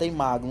 partida, não tem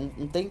mago,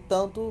 não tem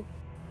tanto...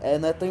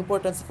 não é tão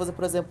importante você fazer,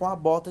 por exemplo, uma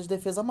bota de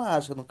defesa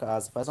mágica, no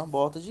caso. Você faz uma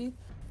bota de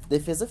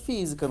defesa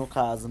física, no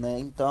caso, né?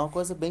 Então é uma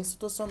coisa bem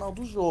situacional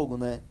do jogo,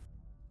 né?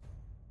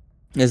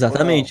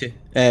 Exatamente.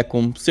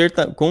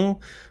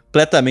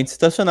 Completamente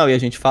situacional. E a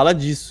gente fala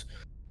disso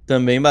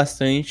também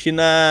bastante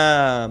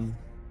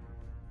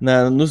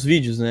nos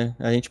vídeos, né?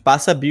 A gente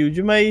passa a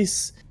build,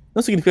 mas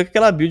não significa que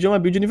aquela build é uma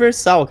build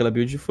universal. Aquela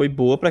build foi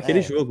boa para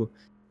aquele jogo.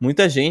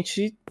 Muita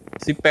gente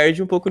se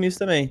perde um pouco nisso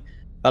também.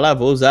 Fala,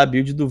 vou usar a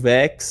build do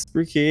Vex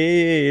porque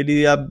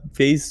ele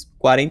fez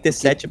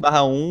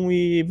 47/1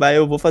 e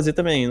eu vou fazer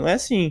também. Não é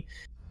assim.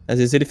 Às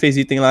vezes ele fez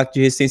item lá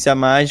de resistência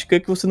mágica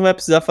que você não vai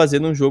precisar fazer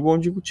num jogo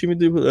onde o time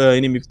do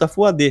inimigo tá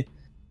full AD.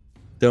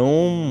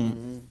 Então,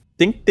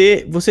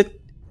 você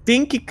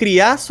tem que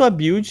criar sua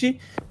build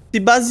se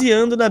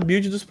baseando na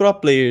build dos pro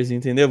players,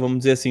 entendeu? Vamos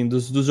dizer assim,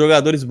 dos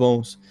jogadores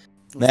bons.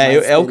 Né?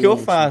 É o que eu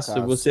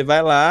faço. Você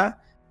vai lá,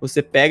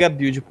 você pega a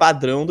build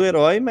padrão do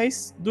herói,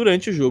 mas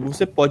durante o jogo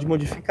você pode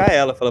modificar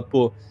ela. Fala,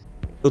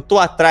 eu tô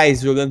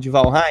atrás jogando de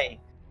Valheim,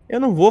 eu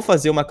não vou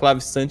fazer uma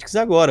clave Stantix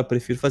agora, eu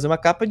prefiro fazer uma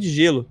capa de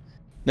gelo.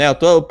 Né?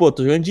 Tô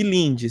jogando de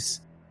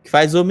Lindes, que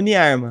faz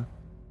Omni-Arma.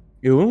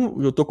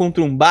 Eu tô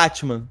contra um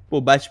Batman,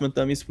 o Batman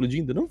tá me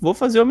explodindo, eu não vou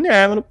fazer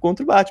Omni-Arma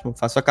contra o Batman,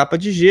 faço a capa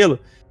de gelo,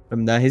 pra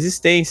me dar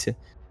resistência.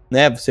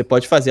 Né? Você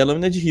pode fazer a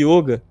lâmina de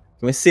Ryoga,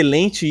 que é um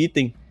excelente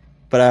item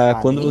pra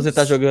quando você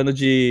tá jogando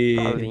de...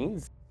 Pra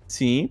Linds?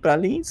 Sim, pra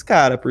Linds,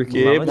 cara,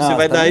 porque Lâmina de você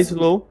vai dar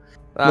slow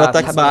no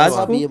ataque tá básico.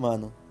 Não sabia,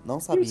 mano. Não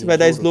sabia. Você vai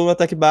dar juro. slow no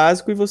ataque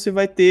básico e você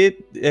vai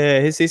ter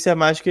resistência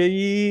mágica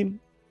e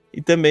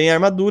também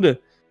armadura.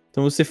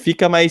 Então você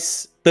fica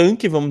mais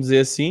tanque, vamos dizer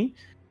assim,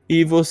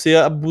 e você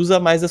abusa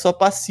mais da sua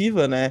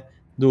passiva, né?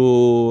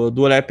 Do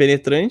olhar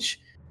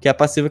penetrante, que é a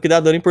passiva que dá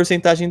dano em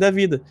porcentagem da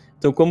vida.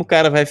 Então como o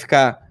cara vai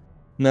ficar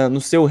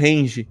no seu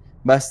range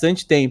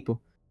bastante tempo,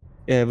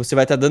 você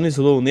vai estar dando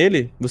slow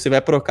nele, você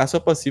vai procar sua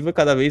passiva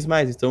cada vez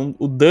mais. Então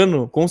o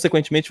dano,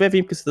 consequentemente, vai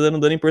vir, porque você está dando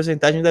dano em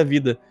porcentagem da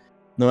vida.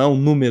 Não é um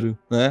número,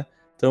 né?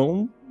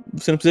 Então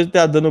você não precisa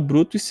ter dano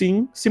bruto e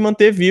sim se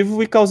manter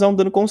vivo e causar um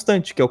dano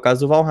constante, que é o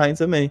caso do Valheim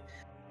também.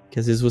 Que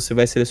às vezes você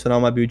vai selecionar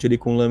uma build ali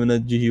com lâmina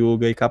de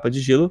Ryoga e capa de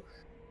gelo.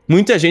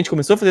 Muita gente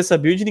começou a fazer essa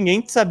build e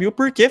ninguém sabia o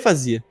porquê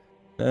fazia,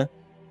 né?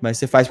 Mas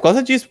você faz por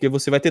causa disso, porque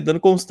você vai ter dano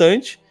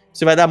constante,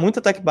 você vai dar muito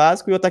ataque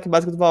básico, e o ataque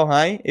básico do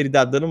Valheim, ele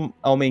dá dano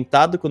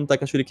aumentado quando tá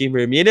com a Shuriken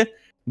vermelha,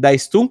 dá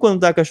stun quando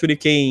tá com a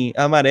Shuriken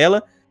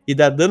amarela, e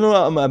dá dano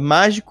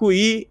mágico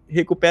e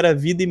recupera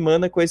vida e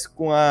mana com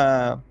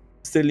a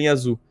estrelinha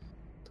azul.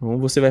 Então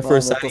você vai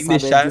forçar em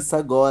deixar... Disso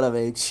agora,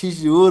 velho. Te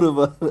juro,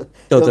 mano.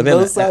 Então, eu tá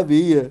vendo? não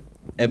sabia.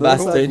 É Não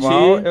bastante...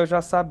 Mal, eu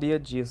já sabia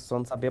disso, só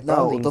não sabia pra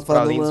Não, Linds. eu tô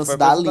falando do Linds lance foi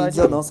da curiosidade Linds,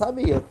 eu minha. não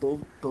sabia.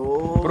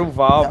 Pro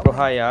Val, pro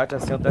Hayat,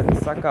 assim, eu até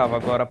sacava.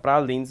 Agora, pra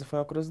Lindsay foi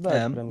uma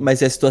curiosidade pra mim.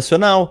 Mas é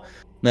situacional,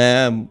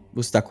 né?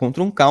 Você tá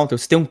contra um counter,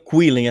 você tem um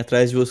Quillen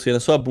atrás de você na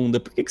sua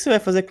bunda. Por que você vai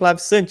fazer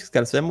clave Santis,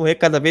 cara? Você vai morrer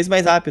cada vez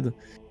mais rápido.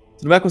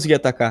 Você não vai conseguir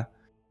atacar.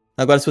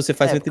 Agora, se você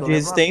faz item de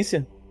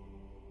resistência...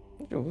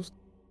 Justo.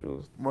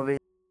 Uma vez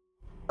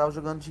eu tava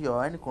jogando de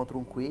Yorn contra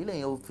um Quillen,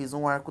 eu fiz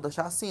um arco da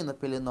chacina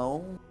pra ele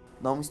não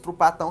me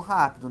estrupar tão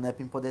rápido, né?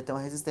 Pra ele poder ter uma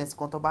resistência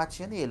enquanto eu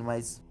batia nele,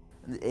 mas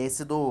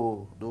esse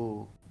do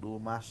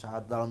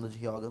machado da lâmina de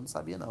Ryoga eu não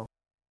sabia, não.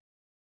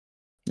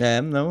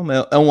 Não,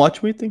 é um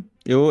ótimo item.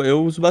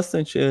 Eu uso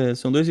bastante.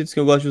 São dois itens que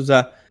eu gosto de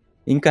usar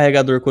em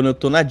carregador quando eu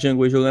tô na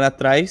jungle e jogando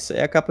atrás,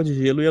 é a capa de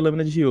gelo e a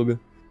lâmina de Ryoga.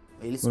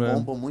 Eles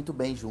combam muito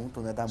bem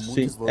junto, né? Dá muito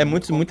Sim, slow,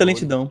 muita controle.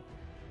 lentidão.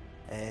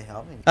 É,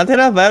 realmente. Até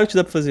na Valor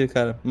dá pra fazer,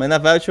 cara. Mas na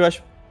Valor eu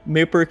acho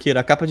meio porqueira.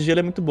 A capa de gelo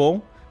é muito bom,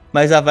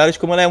 mas a Valor,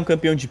 como ela é um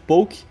campeão de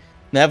poke,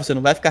 né? Você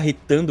não vai ficar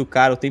hitando o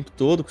cara o tempo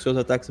todo com seus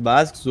ataques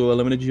básicos, ou a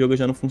lâmina de Ryoga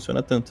já não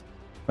funciona tanto.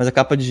 Mas a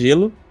capa de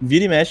gelo,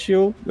 vira e mexe,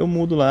 eu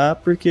mudo lá,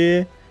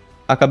 porque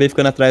acabei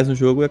ficando atrás no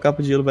jogo e a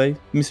capa de gelo vai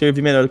me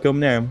servir melhor do que a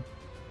Omni-Arma.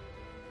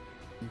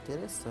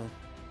 Interessante.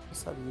 Não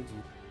sabia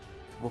disso.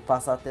 Vou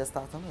passar a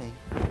testar também.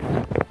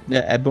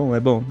 É bom.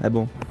 Eu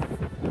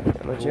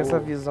não tinha essa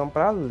visão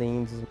pra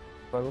Lindsay.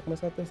 Agora eu vou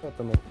começar a testar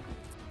também.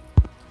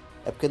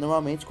 É porque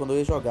normalmente quando eu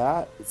ia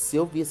jogar, se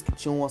eu visse que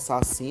tinha um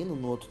assassino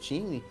no outro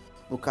time,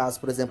 no caso,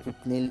 por exemplo,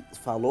 que ele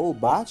falou, o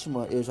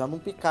Batman, eu já não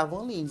picava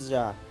uma Lindsay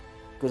já.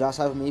 Porque eu já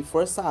achava meio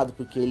forçado,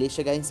 porque ele ia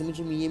chegar em cima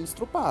de mim e ia me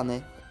estrupar,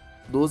 né?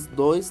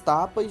 Dois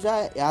tapas e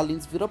já a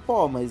Lindsay vira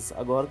pó, mas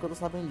agora que eu tô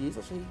sabendo disso,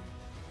 achei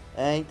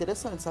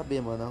interessante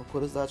saber, mano. É uma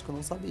curiosidade que eu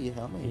não sabia,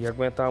 realmente. E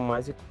aguentar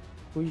mais e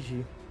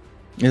fugir.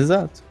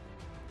 Exato.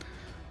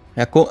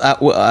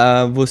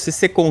 Você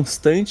ser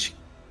constante.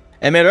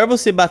 É melhor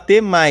você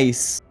bater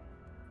mais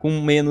com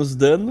menos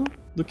dano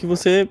do que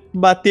você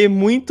bater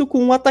muito com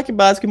um ataque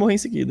básico e morrer em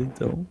seguida.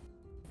 Então.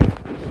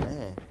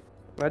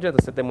 Não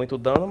adianta você ter muito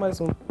dano, mas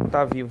não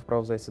tá vivo pra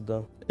usar esse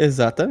dano.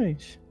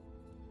 Exatamente.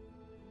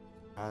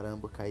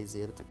 Caramba,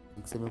 Kaizeiro, tem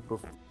que ser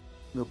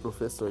meu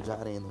professor de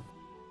arena.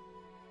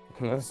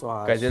 Só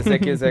acho. Kaizeiro, se você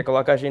quiser,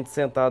 coloca a gente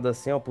sentado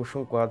assim, ó, puxa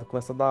um quadro,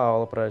 começa a dar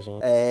aula pra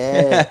gente.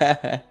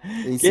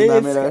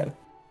 Ensinar melhor.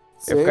 Cara?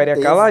 Eu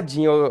ficaria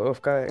caladinho, eu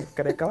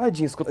ficaria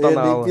caladinho escutando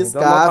a aula.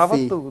 Piscar, eu anotava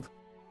tudo.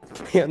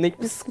 Eu nem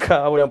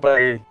piscar olhando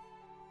pra ele.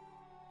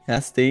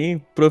 Mas tem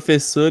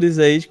professores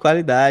aí de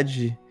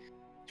qualidade.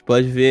 A gente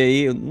pode ver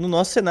aí, no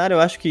nosso cenário, eu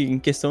acho que em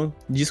questão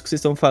disso que vocês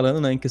estão falando,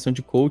 né, em questão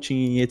de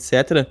coaching e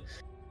etc.,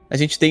 a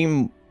gente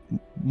tem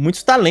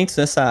muitos talentos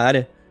nessa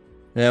área.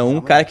 Um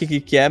cara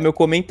que é meu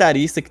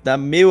comentarista, que tá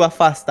meio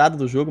afastado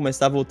do jogo, mas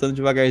tá voltando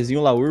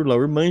devagarzinho, o Laur. O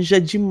Laur manja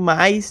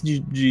demais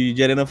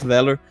de Arena of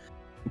Valor.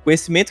 O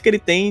conhecimento que ele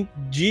tem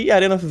de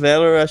Arena of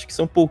Valor, acho que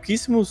são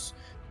pouquíssimos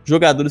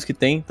jogadores que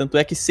tem. Tanto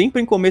é que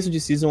sempre em começo de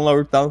season o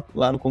Laur tá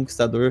lá no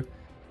Conquistador.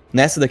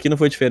 Nessa daqui não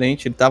foi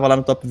diferente, ele tava lá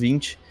no top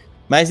 20.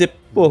 Mas,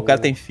 o cara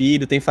tem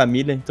filho, tem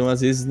família, então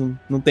às vezes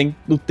não tem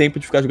o tempo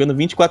de ficar jogando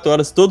 24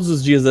 horas todos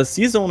os dias da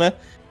season, né?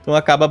 Então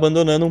acaba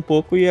abandonando um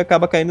pouco e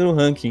acaba caindo no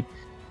ranking.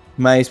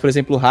 Mas, por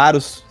exemplo, o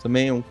Harus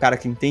também é um cara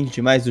que entende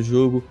demais do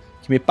jogo,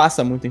 que me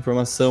passa muita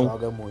informação.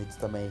 Joga muito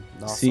também.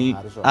 Nossa, sim,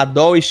 Harus joga.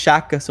 Adol e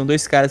Shaka são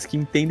dois caras que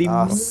entendem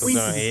muito Nossa, do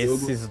jogo.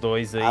 Esses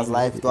dois aí. As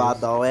lives do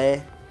Adol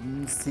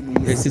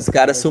Sinistro. Esses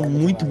caras são Joga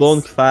muito demais. bons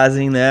no que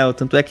fazem, né?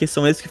 Tanto é que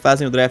são eles que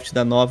fazem o draft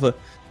da nova.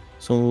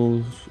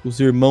 São os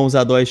irmãos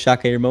Adó e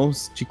Chaka,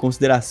 irmãos de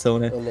consideração,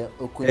 né? Eu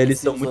Eles conheci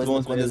são os muito dois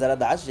bons quando eles mesmo. eram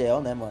da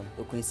Gel, né, mano?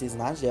 Eu conheci eles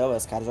na Gel.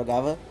 Os caras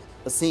jogavam.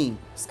 Assim,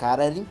 os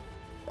caras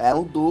eram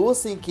um duo,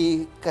 assim,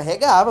 que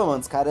carregava, mano.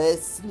 Os caras é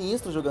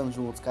sinistro jogando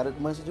juntos. Os caras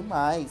manjam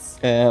demais.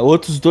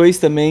 Outros dois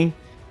também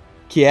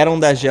que eram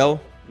da Gel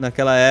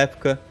naquela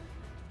época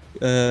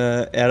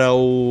era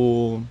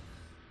o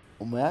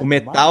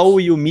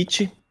Metal e o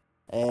Mitch.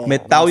 O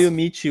Metal e o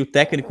Mitch, o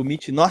técnico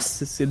Mitch.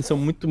 Nossa, eles são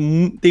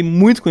tem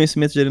muito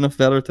conhecimento de Arena of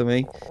Valor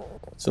também.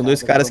 São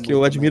dois caras que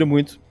eu admiro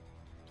muito.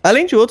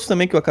 Além de outros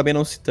também que eu acabei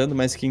não citando,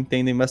 mas que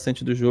entendem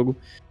bastante do jogo.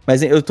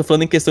 Mas eu tô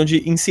falando em questão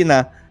de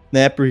ensinar,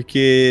 né?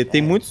 Porque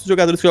tem muitos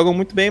jogadores que jogam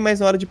muito bem, mas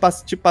na hora de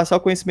te passar o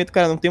conhecimento,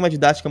 cara, não tem uma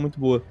didática muito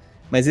boa.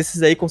 Mas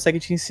esses aí conseguem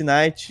te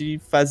ensinar e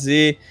te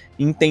fazer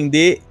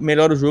entender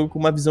melhor o jogo com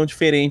uma visão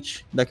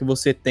diferente da que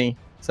você tem,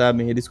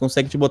 sabe? Eles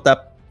conseguem te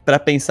botar pra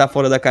pensar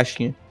fora da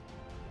caixinha.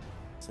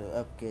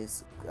 É porque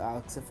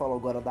a que você falou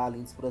agora da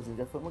Lindsay, por exemplo,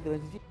 já foi uma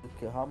grande dica,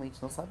 porque eu realmente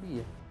não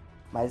sabia.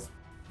 Mas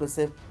pra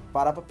você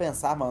parar pra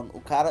pensar, mano, o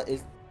cara,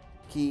 ele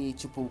que,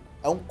 tipo,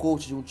 é um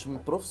coach de um time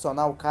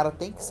profissional, o cara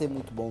tem que ser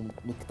muito bom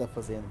no que tá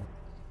fazendo.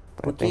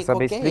 Tem Porque que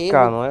saber qualquer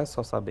explicar, erro. não é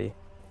só saber.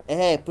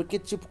 Porque,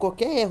 tipo,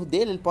 qualquer erro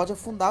dele, ele pode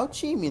afundar o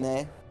time,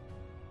 né?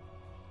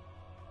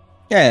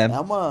 É, É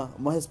uma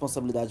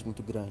responsabilidade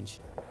muito grande.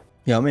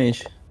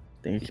 realmente.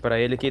 Tem E que... pra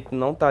ele que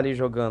não tá ali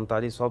jogando, tá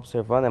ali só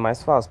observando, é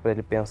mais fácil pra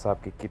ele pensar.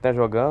 Porque quem tá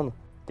jogando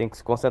tem que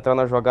se concentrar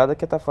na jogada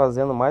que tá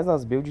fazendo, mais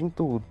nas builds em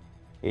tudo.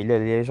 Ele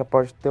ali já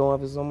pode ter uma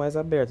visão mais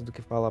aberta do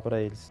que falar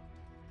pra eles.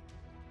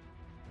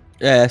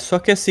 Só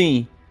que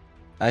assim,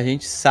 a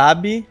gente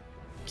sabe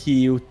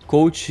que o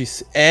coach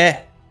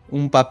é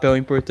um papel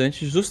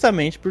importante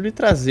justamente por lhe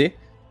trazer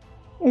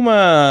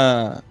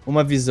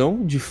uma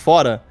visão de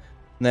fora,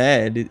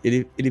 né?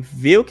 Ele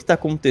vê o que está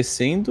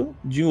acontecendo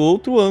de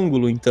outro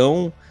ângulo.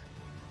 Então,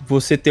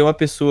 você tem uma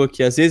pessoa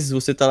que às vezes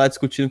você tá lá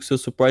discutindo com o seu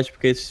suporte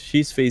porque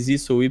X fez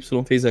isso ou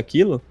Y fez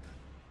aquilo,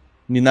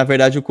 e na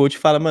verdade o coach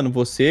fala, mano,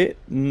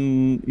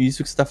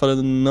 isso que você tá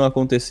falando não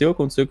aconteceu,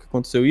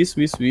 aconteceu isso,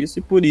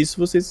 e por isso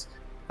vocês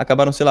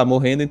acabaram, sei lá,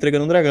 morrendo e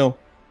entregando um dragão.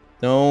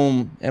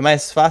 Então, é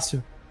mais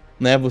fácil,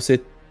 né, você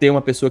ter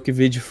uma pessoa que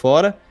vê de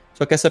fora,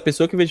 só que essa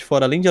pessoa que vê de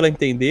fora, além de ela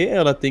entender,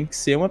 ela tem que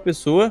ser uma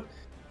pessoa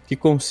que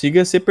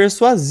consiga ser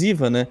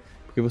persuasiva, né?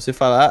 Porque você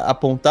falar,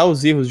 apontar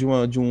os erros de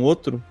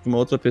uma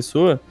outra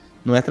pessoa,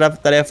 não é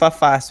tarefa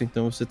fácil.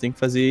 Então você tem que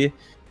fazer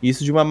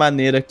isso de uma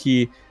maneira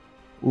que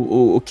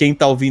quem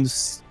tá ouvindo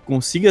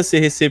consiga ser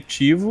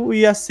receptivo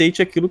e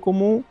aceite aquilo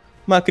como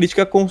uma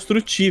crítica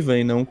construtiva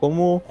e não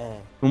como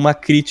uma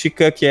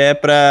crítica que é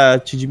pra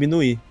te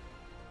diminuir.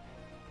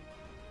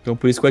 Então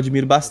por isso que eu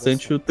admiro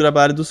bastante o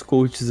trabalho dos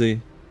coaches aí.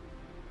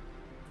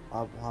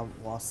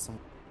 Nossa,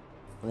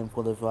 eu lembro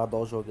quando eu vi o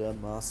Adol jogando,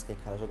 nossa, que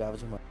cara jogava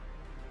demais.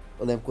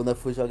 Eu lembro quando eu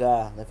fui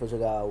jogar,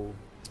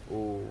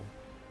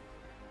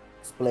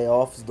 os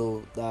playoffs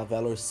da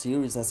Valor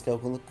Series, né, que é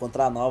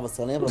contra a Nova,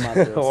 você lembra,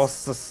 Matheus?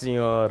 Nossa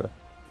senhora.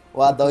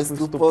 O Adol Eu fui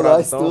estuprou estuprado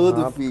nós tão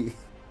tudo, rápido. fi.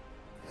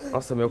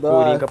 Nossa, meu Nossa,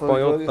 Coringa foi um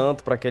apanhou jogo-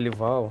 tanto pra aquele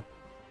Val.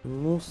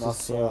 Nossa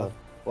senhora.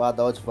 o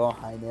Adol de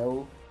Valheim é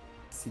o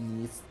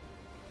sinistro.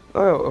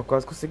 Não, eu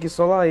quase consegui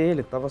solar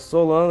ele. Tava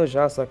solando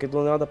já, só que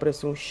do nada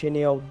apareceu um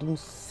Xeniel. Não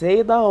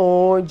sei da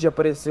onde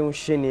apareceu um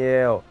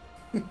Xeniel.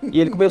 E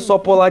ele começou a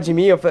pular de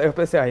mim. Eu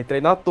pensei, entrei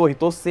na torre,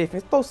 tô safe.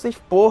 Mas tô safe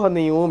porra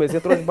nenhuma. Eles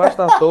entrou debaixo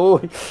da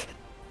torre.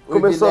 O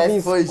Começou a vir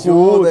Ibinef foi escuro.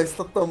 junto, aí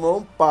você tomou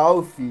um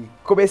pau, fi.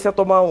 Comecei a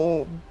tomar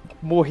um.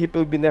 Morri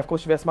pelo Binef como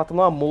se estivesse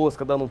matando uma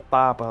mosca, dando um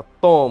tapa.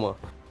 Toma.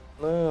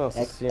 Nossa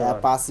É a senhora.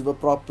 passiva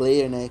pro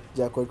player, né?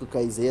 De acordo com o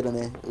Kaizeira,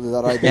 né? Os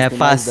heróis É deles têm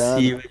mais dano.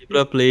 passiva de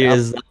pro player,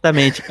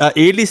 exatamente.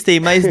 Eles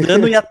têm mais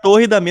dano e a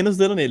torre dá menos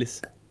dano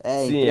neles.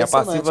 É Sim, é a impressionante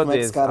passiva como é que os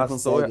deles. caras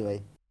As torres. conseguem,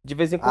 velho. De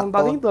vez em A quando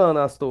dá nem torre- dano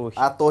as torres.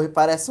 A torre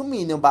parece um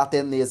Minion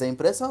batendo neles, é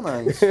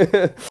impressionante.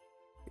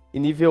 E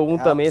nível 1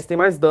 É também eles têm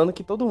mais dano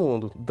que todo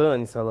mundo.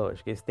 Dane-se a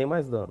lógica, eles têm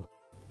mais dano.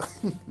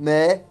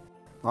 Né?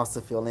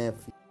 Nossa, filho, eu lembro,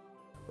 filho.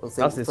 Eu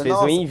sei Nossa, que eles foi, fez um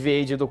nossa,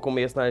 invade do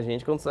começo na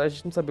gente, quando a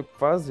gente não sabia o que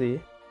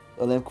fazer.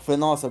 eu lembro que foi,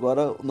 nossa,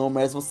 agora no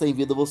Mercy vou sem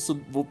vida, eu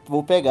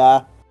vou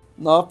pegar.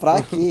 Não,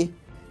 pra quê?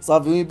 Só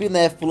vi um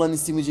Ibinef pulando em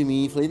cima de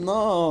mim. Falei,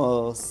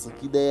 nossa,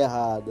 que ideia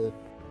errada.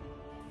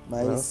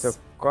 Nossa, eu Mas,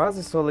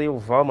 quase solei o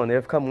Val, mano. Eu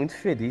ia ficar muito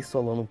feliz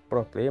solando um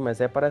pro player, mas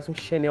aí parece um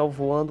Xenel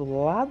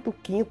voando lá do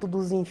quinto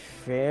dos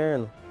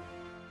infernos.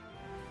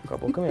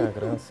 Acabou com a minha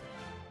graça.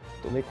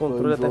 Tomei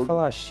controle até jogo.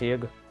 falar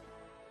chega.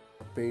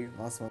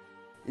 Nossa, mano.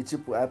 E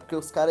tipo, é porque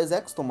os caras é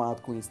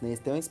acostumados com isso, né? Eles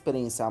têm uma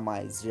experiência a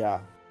mais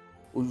já.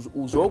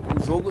 O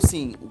jogo,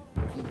 assim,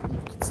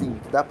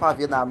 dá pra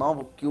ver na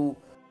nova que o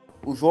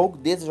jogo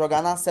deles é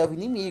jogar na selva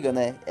inimiga,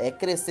 né? É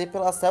crescer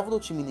pela selva do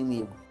time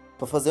inimigo.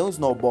 Pra fazer um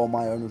snowball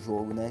maior no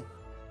jogo, né?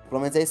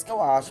 Pelo menos é isso que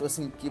eu acho,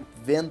 assim, que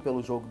vendo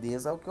pelo jogo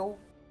deles é o que eu...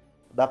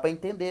 Dá pra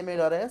entender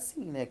melhor, é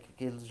assim, né?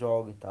 Que eles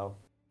jogam e tal.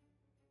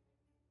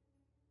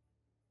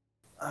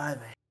 Ai,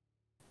 velho.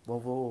 Bom,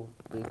 vou...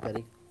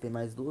 Peraí, tem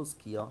mais duas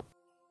aqui, ó.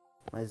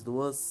 mais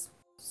duas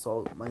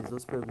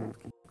perguntas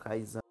que o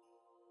Kaizan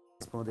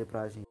responder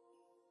pra gente.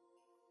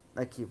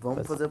 Aqui,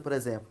 vamos fazer, por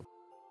exemplo.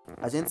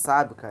 A gente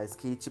sabe, Kais,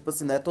 que, tipo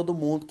assim, não é todo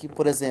mundo que,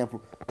 por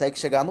exemplo, tem que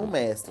chegar num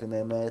mestre,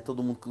 né? Não é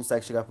todo mundo que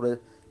consegue chegar,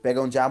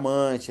 pegar um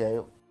diamante.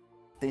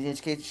 Tem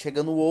gente que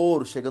chega no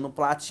ouro, chega no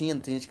platina.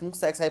 Tem gente que não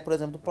consegue sair, por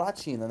exemplo, do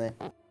platina, né?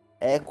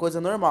 É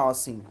coisa normal,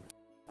 assim.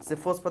 Se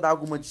fosse pra dar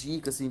alguma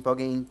dica, assim, pra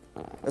alguém,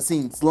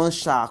 assim,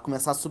 deslanchar,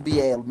 começar a subir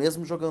elo,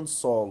 mesmo jogando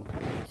solo,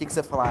 o que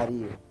você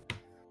falaria?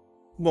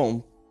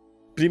 Bom,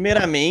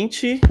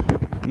 primeiramente,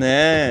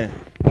 né,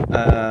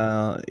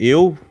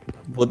 eu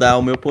vou dar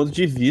o meu ponto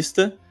de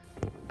vista,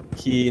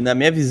 que na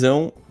minha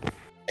visão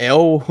é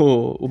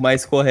o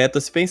mais correto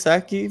a se pensar,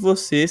 que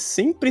você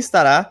sempre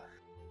estará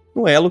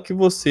no elo que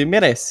você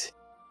merece.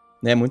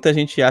 Né? Muita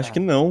gente acha que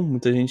não,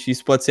 muita gente,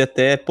 isso pode ser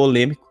até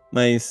polêmico,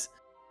 mas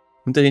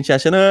muita gente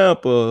acha, não,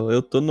 pô,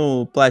 eu tô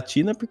no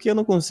platina porque eu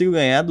não consigo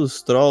ganhar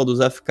dos trolls,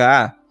 dos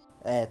AFK.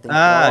 Tem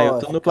Eu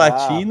tô no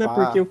platina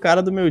porque o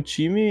cara do meu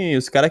time,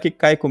 os caras que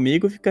caem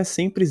comigo, fica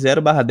sempre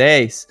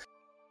 0/10.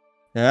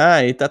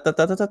 E tá.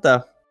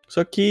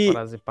 Só que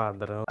Frase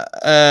padrão.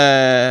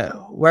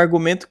 o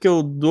argumento que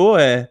eu dou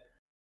é,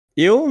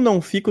 eu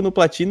não fico no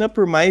platina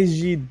por mais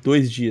de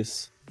 2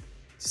 dias.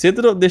 Se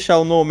você deixar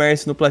o No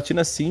Mercy no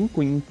platina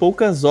 5, em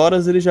poucas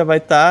horas ele já vai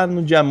estar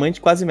no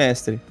diamante quase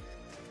mestre.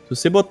 Se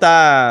você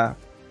botar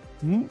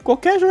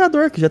qualquer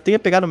jogador que já tenha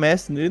pegado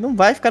mestre, ele não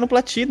vai ficar no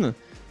platina.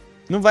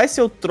 Não vai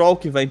ser o troll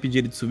que vai impedir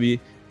ele de subir.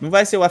 Não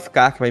vai ser o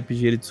AFK que vai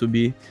impedir ele de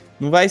subir.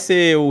 Não vai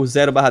ser o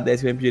 0/10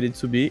 que vai impedir ele de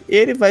subir.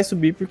 Ele vai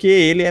subir porque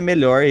ele é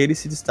melhor, ele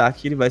se destaca,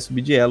 ele vai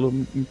subir de elo.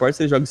 Não importa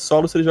se ele joga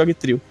solo ou se ele joga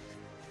trio.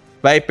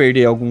 Vai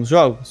perder alguns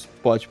jogos?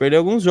 Pode perder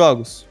alguns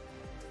jogos.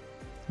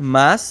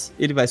 Mas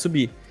ele vai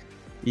subir.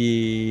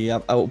 E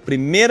a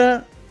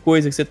primeira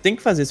coisa que você tem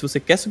que fazer se você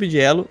quer subir de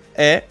elo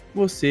é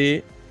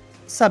você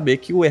saber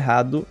que o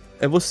errado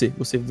é você.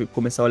 Você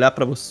começar a olhar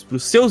para os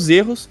seus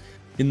erros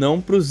e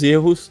não pros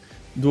erros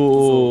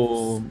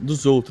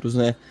dos outros,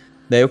 né?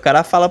 Daí o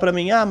cara fala pra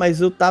mim, mas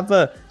eu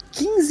tava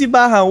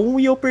 15/1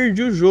 e eu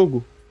perdi o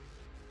jogo.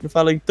 Eu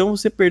falo, então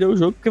você perdeu o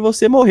jogo porque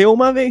você morreu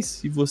uma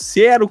vez. E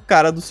você era o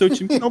cara do seu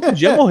time que não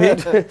podia morrer.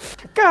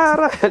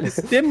 Caralho.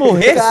 Se você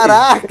morresse,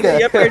 você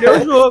ia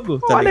perder o jogo,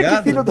 tá Olha ligado?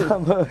 que filho da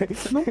mãe.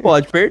 Você não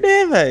pode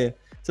perder, velho.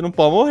 Você não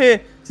pode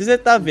morrer. Se você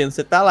tá vendo,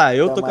 você tá lá,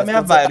 eu tô com a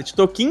minha Violet,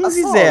 tô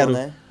 15-0.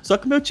 né? Só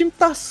que meu time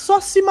tá só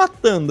se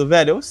matando,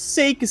 velho. Eu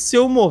sei que se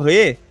eu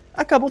morrer,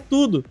 acabou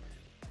tudo.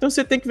 Então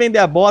você tem que vender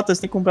a bota,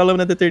 você tem que comprar a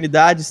lâmina da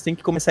eternidade, você tem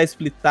que começar a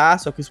splitar,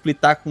 só que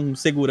splitar com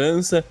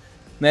segurança,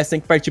 né? Você tem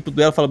que partir pro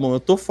duelo e falar, bom, eu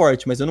tô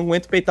forte, mas eu não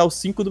aguento peitar os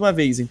 5 de uma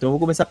vez, então eu vou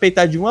começar a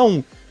peitar de 1 a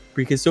 1.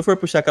 Porque se eu for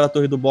puxar aquela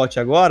torre do bot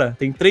agora,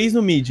 tem 3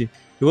 no mid.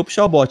 Eu vou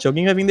puxar o bot,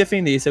 alguém vai vir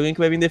defender. Se alguém que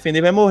vai vir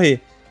defender vai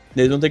morrer.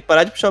 Daí eles vão ter que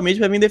parar de puxar o mid e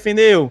vai vir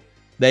defender eu.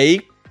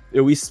 Daí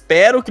eu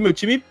espero que meu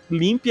time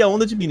limpe a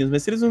onda de minions,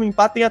 mas se eles não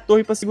limpar, tem a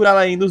torre pra segurar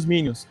lá ainda os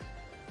minions.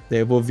 Daí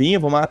eu vou vir, eu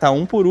vou matar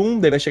um por um,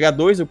 daí vai chegar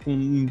 2, eu com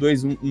um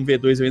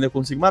V2 eu ainda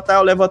consigo matar,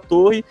 eu levo a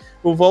torre,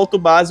 eu volto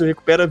base, eu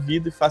recupero a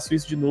vida e faço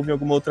isso de novo em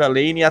alguma outra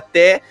lane,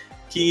 até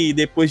que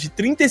depois de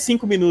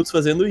 35 minutos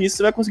fazendo isso,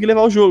 você vai conseguir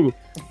levar o jogo.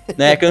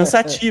 Né? É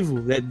cansativo,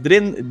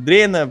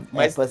 drena,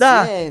 mas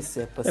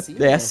paciência, dá.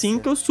 paciência. É assim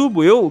que eu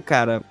subo.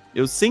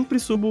 Eu sempre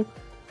subo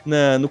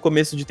no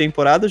começo de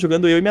temporada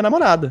jogando eu e minha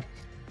namorada.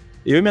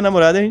 Eu e minha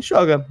namorada a gente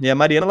joga. E a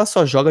Mariana, ela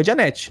só joga de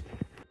Anete.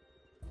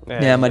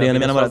 A Mariana,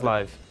 minha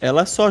namorada,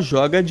 ela só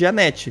joga de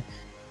Anete.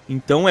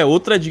 Então é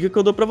outra dica que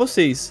eu dou pra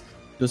vocês.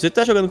 Se você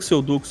tá jogando com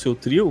seu duo, com seu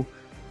trio,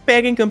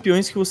 peguem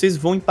campeões que vocês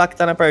vão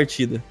impactar na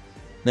partida.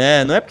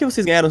 Né? Não é porque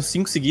vocês ganharam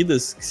 5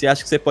 seguidas que você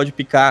acha que você pode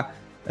picar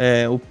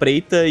o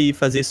Preita e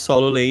fazer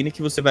solo lane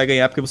que você vai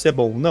ganhar porque você é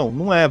bom. Não,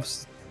 não é.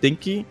 Você tem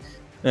que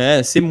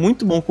ser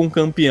muito bom com o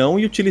campeão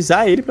e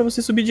utilizar ele pra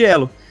você subir de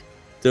elo.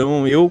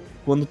 Então eu,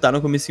 quando tá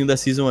no comecinho da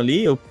season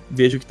ali, eu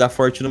vejo que tá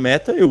forte no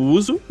meta, eu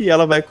uso e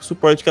ela vai com o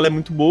suporte que ela é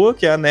muito boa,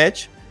 que é a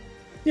Net,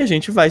 e a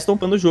gente vai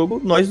estompando o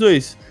jogo, nós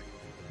dois.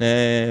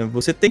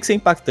 Você tem que ser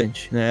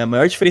impactante, né? A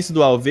maior diferença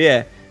do AoV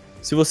é,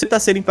 se você tá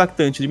sendo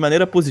impactante de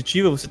maneira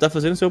positiva, você tá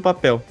fazendo o seu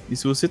papel. E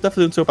se você tá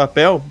fazendo o seu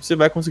papel, você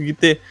vai conseguir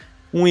ter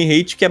um win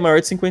rate que é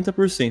maior de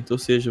 50%, ou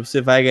seja,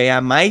 você vai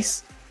ganhar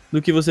mais do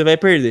que você vai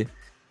perder.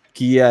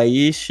 Que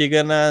aí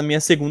chega na minha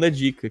segunda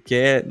dica, que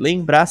é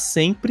lembrar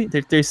sempre,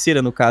 terceira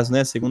no caso,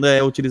 né? A segunda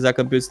é utilizar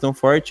campeões tão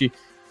forte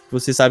que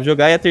você sabe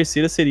jogar, e a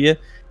terceira seria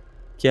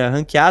que a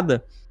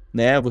ranqueada,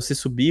 né? Você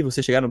subir,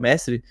 você chegar no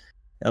mestre,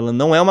 ela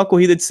não é uma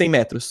corrida de 100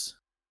 metros,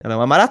 ela é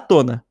uma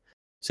maratona.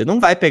 Você não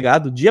vai pegar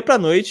do dia pra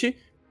noite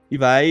e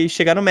vai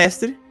chegar no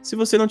mestre se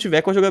você não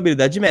tiver com a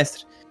jogabilidade de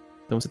mestre.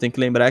 Então você tem que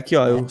lembrar que,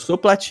 eu sou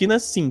platina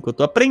 5, eu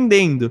tô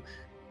aprendendo.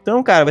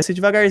 Então, cara, vai ser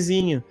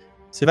devagarzinho.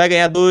 Você vai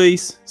ganhar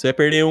 2, você vai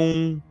perder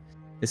 1,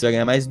 aí você vai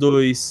ganhar mais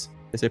 2,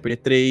 aí você vai perder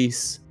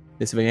 3,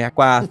 aí você vai ganhar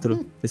 4,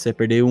 aí você vai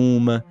perder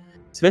 1.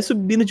 Você vai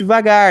subindo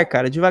devagar,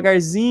 cara,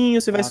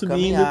 devagarzinho você vai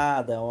subindo.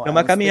 É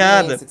uma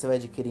caminhada que você vai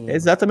adquirindo.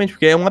 Exatamente,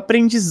 porque é um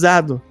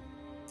aprendizado.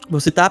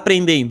 Você tá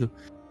aprendendo.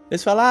 Aí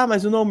você fala,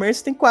 mas o No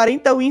Mercy tem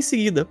 40 wins em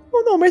seguida.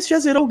 O O Mercy já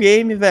zerou o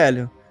game,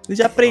 velho. Ele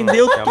já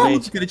aprendeu Realmente.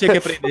 tudo que ele tinha que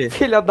aprender.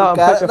 Filha da O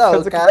cara, mãe, não, faz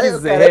o o que cara é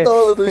quiser.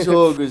 dono do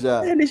jogo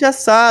já. Ele já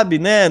sabe,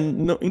 né?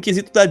 Em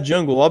quesito da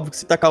jungle, óbvio que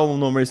se tacar o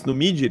No Mercy no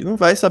mid, ele não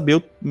vai saber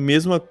o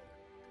mesmo.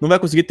 Não vai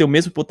conseguir ter o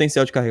mesmo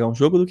potencial de carregar um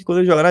jogo do que quando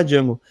ele joga na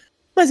jungle.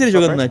 Mas ele Só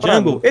jogando na perde pra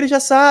jungle, mim. ele já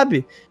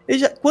sabe.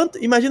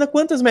 Imagina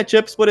quantas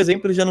matchups, por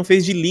exemplo, ele já não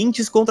fez de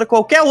Lynx contra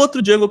qualquer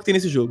outro jungle que tem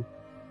nesse jogo.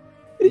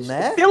 Ele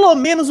Né? pelo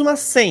menos uma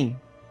 100.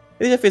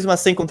 Ele já fez uma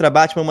 100 contra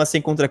Batman, uma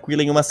 100 contra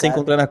Quillen, uma 100 Cara.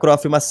 contra Ana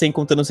Croft, uma 100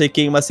 contra não sei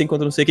quem, uma 100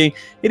 contra não sei quem.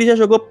 Ele já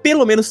jogou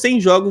pelo menos 100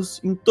 jogos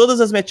em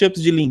todas as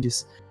matchups de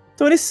Lynx.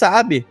 Então ele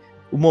sabe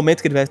o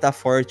momento que ele vai estar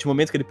forte, o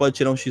momento que ele pode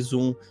tirar um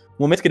X1, o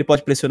momento que ele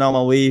pode pressionar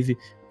uma wave,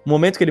 o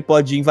momento que ele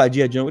pode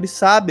invadir a jungle. Ele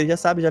sabe,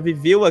 já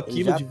viveu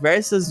aquilo já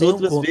diversas Tem um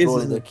outras controle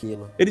vezes. Né?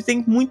 daquilo. Ele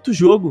tem muito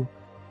jogo.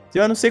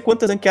 Eu não sei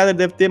quantas ranqueadas ele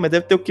deve ter, mas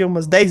deve ter o quê?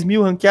 Umas 10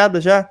 mil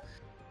ranqueadas já.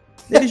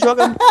 Ele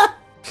joga...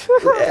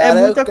 Cara,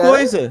 muita o cara-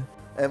 coisa.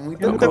 É É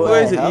muita muita coisa.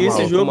 coisa. E realmente.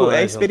 esse Não, jogo manja, é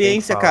não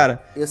experiência, tem o que falar.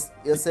 cara.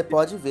 E você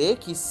pode ver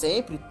que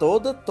sempre,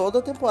 toda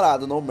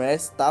temporada, o No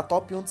Mercy tá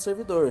top 1 do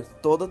servidor.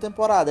 Toda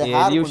temporada. É Ele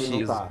raro e o quando ele não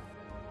X. tá.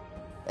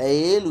 É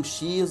ele, o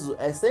X,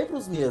 é sempre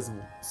os mesmos.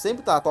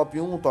 Sempre tá top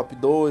 1, top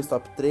 2,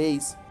 top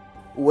 3.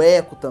 O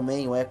Echo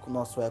também,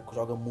 nosso Echo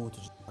joga muito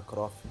de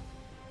Croft.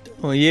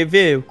 E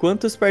vê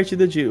quantas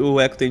partidas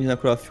o Echo tem de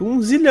Nacroft?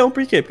 1 zilhão,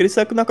 por quê? Porque ele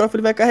sabe que o Nacroft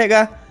ele vai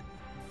carregar.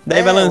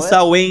 Daí vai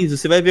lançar o Enzo,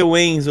 você vai ver o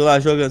Enzo lá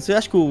jogando. Você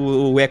acha que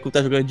o Echo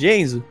tá jogando de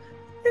Enzo?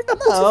 Ele tá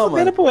pouco se Não,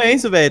 fudendo mano. pro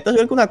Enzo, velho. Tá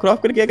jogando com o Nacroft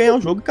porque ele quer ganhar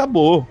o jogo e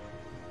acabou.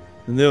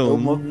 Entendeu?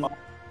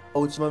 A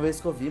última vez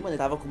que eu vi, mano, ele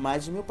tava com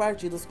mais de 1000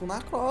 partidas com o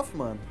Nacroft,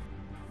 mano.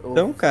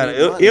 Então, cara,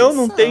 falei, mano, eu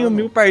não insano. tenho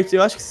 1000 partidas.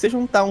 Eu acho que se você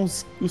juntar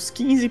os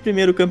 15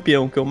 primeiro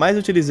campeão que eu mais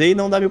utilizei,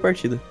 não dá 1000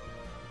 partidas.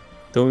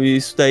 Então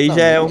isso daí Não,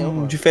 já é nem eu, um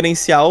mano.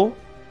 diferencial,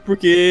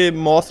 porque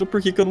mostra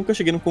por que eu nunca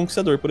cheguei no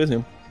Conquistador, por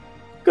exemplo.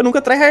 Porque eu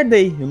nunca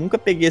tryhardei, eu nunca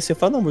peguei assim, eu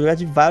falo, não, vou jogar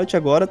de Valor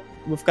agora,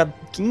 vou ficar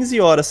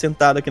 15 horas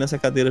sentado aqui nessa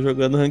cadeira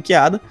jogando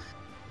ranqueada,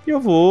 e eu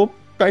vou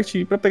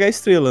partir pra pegar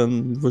estrela,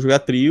 vou jogar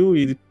trio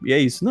e é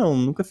isso. Não,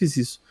 nunca fiz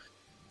isso.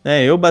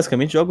 Eu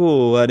basicamente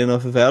jogo Arena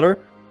of Valor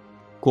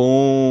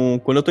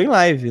quando eu tô em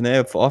live,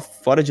 né?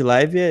 Fora de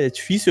live é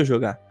difícil eu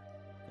jogar.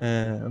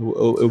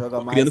 Eu Joga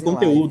tô mais criando em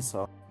conteúdo, live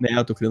só. né?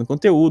 Eu tô criando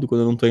conteúdo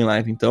quando eu não tô em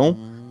live, então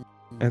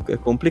é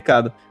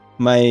complicado.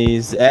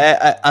 Mas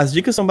as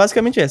dicas são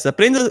basicamente essas.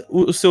 Aprenda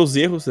os seus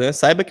erros, né?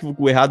 Saiba que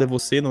o errado é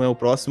você, não é o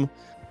próximo.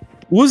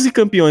 Use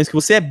campeões que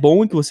você é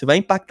bom e que você vai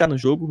impactar no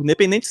jogo,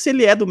 independente se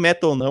ele é do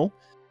meta ou não.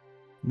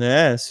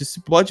 Né? Se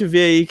pode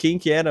ver aí quem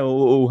que era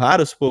o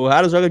Haros. Pô, o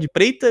Haros joga de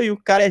preta e o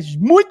cara é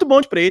muito bom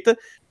de preta.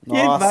 E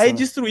ele Nossa, vai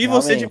destruir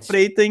você de realmente.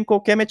 preta em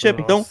qualquer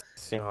matchup. Então, Nossa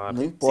senhora.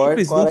 Não importa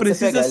simples, qual não hora que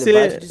você precisa pegar, ele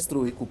vai te ser...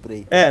 destruir com o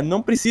Prey.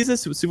 não precisa,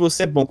 se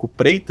você é bom com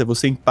preta,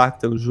 você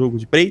impacta no jogo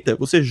de preta,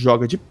 você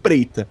joga de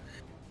preta.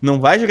 Não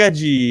vai jogar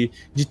de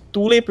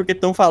Tullen porque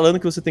estão falando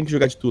que você tem que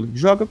jogar de Tullen.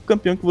 Joga com o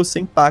campeão que você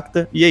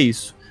impacta e é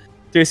isso.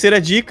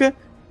 Terceira dica,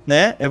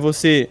 né, é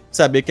você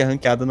saber que a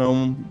ranqueada não é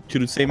um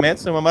tiro de 100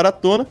 metros, é uma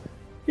maratona.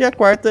 E a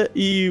quarta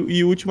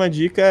e última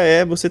dica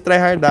é você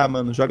tryhardar,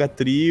 mano. Joga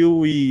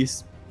trio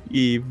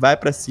e vai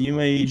pra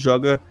cima e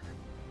joga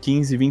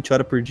 15, 20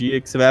 horas por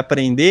dia que você vai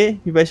aprender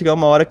e vai chegar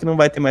uma hora que não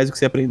vai ter mais o que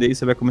você aprender e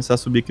você vai começar a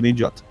subir que nem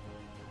idiota.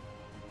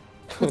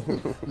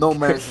 No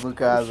Mercy, no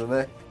caso,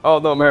 né? Oh,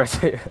 não,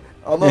 Mercy.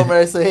 Ó o No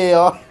Mercy aí,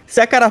 ó.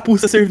 Se a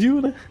carapuça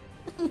serviu, né?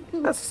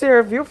 Se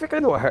serviu, fica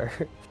aí no ar.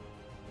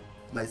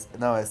 Mas,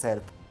 não, é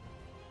sério.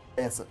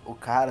 O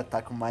cara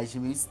tá com mais de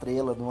 1000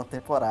 estrelas numa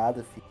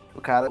temporada, filho.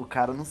 O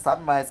cara não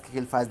sabe mais o que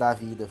ele faz da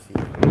vida,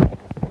 filho.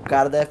 O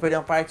cara deve perder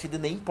uma partida e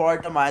nem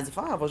importa mais. E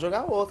fala, vou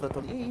jogar outra,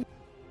 tô nem aí.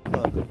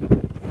 Mano.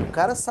 O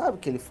cara sabe o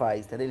que ele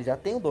faz, entendeu? Ele já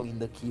tem o domínio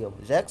daquilo,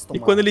 já é E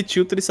acostumado. quando ele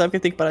tilta, ele sabe que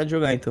ele tem que parar de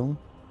jogar, então...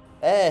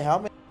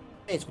 Realmente,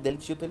 quando ele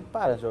tilta, ele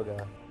para de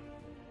jogar.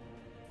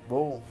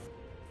 Bom,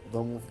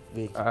 vamos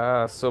ver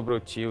aqui. Sobre o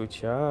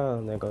tilt,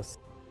 negócio.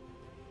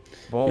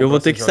 Bom eu vou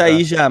pra ter se que jogar.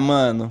 sair já,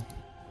 mano.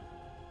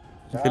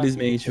 Já?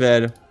 Infelizmente,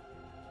 velho.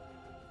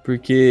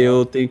 Porque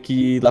eu tenho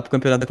que ir lá pro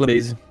campeonato da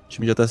Clanbase. O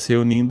time já tá se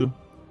reunindo.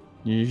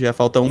 E já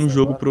falta um Isso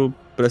jogo agora?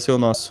 pra ser o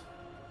nosso.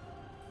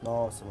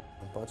 Nossa,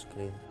 não pode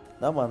crer.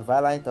 Não, mano,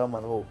 vai lá então,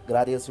 mano. Ô,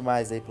 agradeço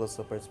demais aí pela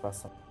sua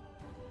participação.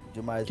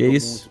 Demais. Que jogou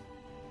isso. muito.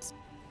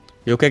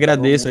 Eu que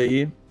agradeço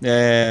aí.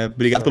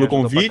 Obrigado pelo Me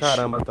ajudou convite. Pra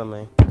caramba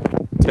também.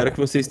 Espero que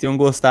vocês tenham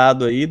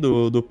gostado aí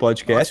do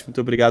podcast.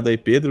 Muito obrigado aí,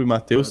 Pedro e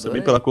Matheus, Adorei.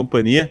 também pela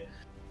companhia.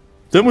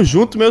 Tamo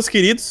junto, meus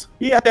queridos.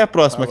 E até a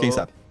próxima, Falou. quem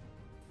sabe.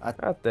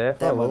 Até, Até,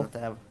 falou. mano.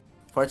 Até.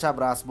 Forte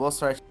abraço. Boa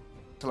sorte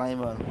lá, hein,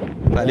 mano.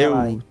 Valeu.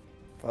 Até lá, hein.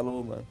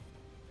 Falou, mano.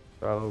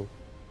 Falou.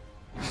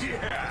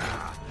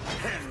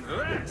 And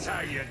that's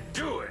how you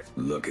do it.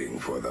 Looking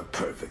for the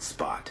perfect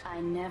spot.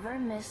 I never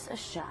miss a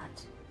shot.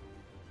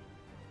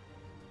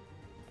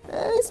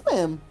 É isso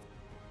mesmo.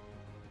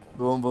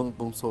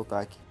 Vamos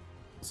soltar aqui.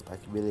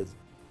 Beleza.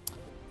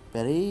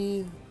 Pera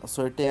aí. A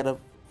sorteio era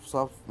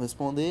só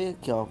responder.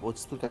 Aqui, ó. Vou te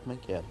explicar como é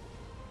que era.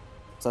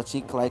 Só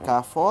tinha que clicar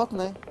a foto,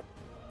 né?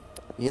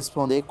 E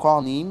responder qual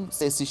anime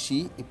você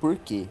assistir e por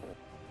quê.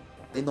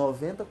 Tem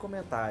 90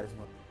 comentários,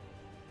 mano.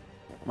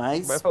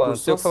 Mas, Vai falando,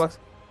 se eu falar.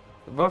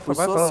 Vai por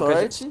vai sua falando que a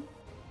sorte, gente...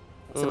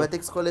 você vai ter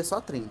que escolher só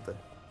 30.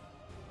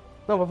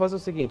 Não, vou fazer o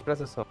seguinte,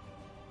 presta atenção.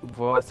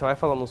 Você vai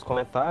falando nos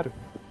comentários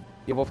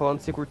e eu vou falando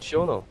se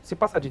curtiu ou não. Se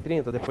passar de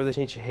 30, depois a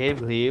gente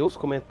relê os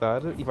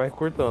comentários e vai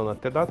cortando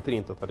até dar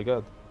 30, tá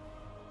ligado?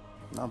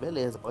 Não,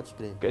 beleza, pode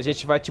crer. Porque a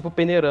gente vai, tipo,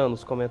 peneirando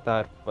os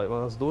comentários. Vai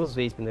umas 2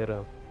 vezes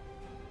peneirando.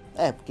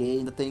 Porque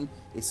ainda tem.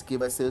 Esse aqui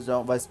vai ser já.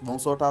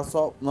 Vamos soltar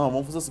só. Não,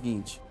 vamos fazer o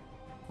seguinte.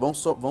 Vamos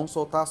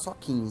soltar só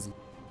 15.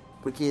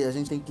 Porque a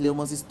gente tem que ler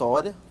umas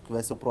histórias, que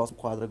vai ser o próximo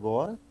quadro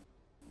agora.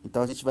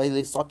 Então a gente vai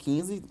ler só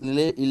 15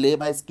 e ler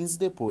mais 15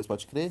 depois,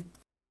 pode crer?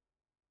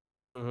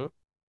 Uhum.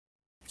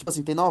 Tipo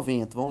assim, tem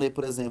 90. Vamos ler,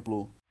 por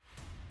exemplo,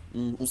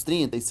 uns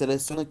 30 e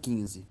seleciona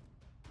 15.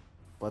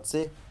 Pode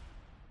ser?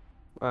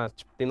 Ah,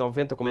 tipo, tem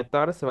 90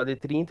 comentários, você vai ler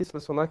 30 e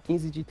selecionar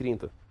 15 de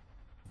 30.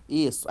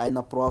 Isso. Aí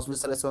na próxima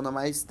seleciona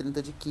mais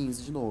 30 de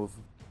 15 de novo.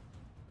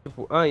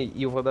 Tipo,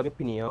 e eu vou dar minha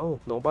opinião,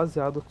 não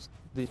baseado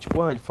de,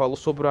 tipo, ele falou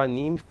sobre o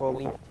anime,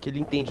 falou que ele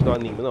entende do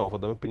anime. Não, eu vou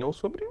dar minha opinião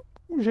sobre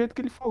o jeito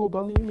que ele falou do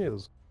anime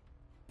mesmo.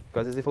 Porque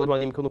às vezes ele falou de um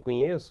anime que eu não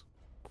conheço.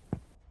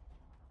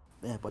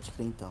 Pode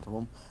crer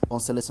então.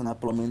 Vamos selecionar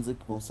pelo menos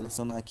aqui. Vamos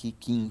selecionar aqui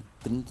 15,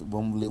 30.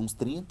 Vamos ler uns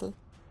 30.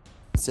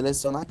 E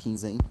selecionar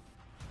 15, hein?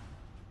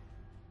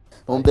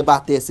 Vamos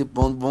debater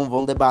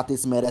vamos debater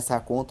se merece a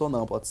conta ou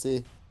não, pode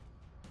ser?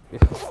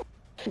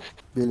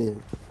 Beleza.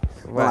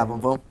 Vai.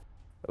 Vamos lá, vamos.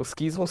 Os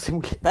 15 vão ser...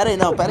 Pera aí.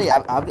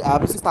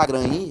 Abre o seu Instagram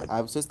aí.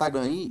 Abre o seu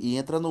Instagram aí e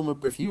entra no meu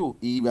perfil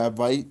e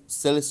vai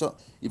selecionar.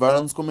 E vai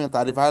olhando nos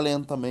comentários e vai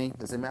lendo também.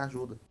 Você me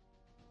ajuda.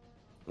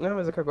 Não,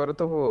 mas é que agora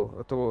que eu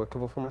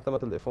vou formatar meu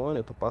telefone,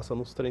 eu tô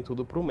passando os trem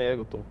tudo pro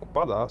Mega, eu tô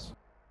ocupadaço.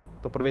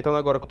 Tô aproveitando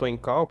agora que eu tô em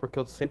cal, porque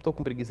eu sempre tô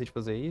com preguiça de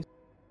fazer isso.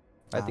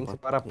 Aí tem que pode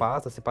separar crer.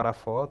 pasta, separar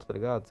foto, tá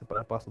ligado?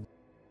 Separar pasta.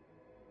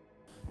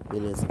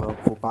 Beleza,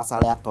 vou passar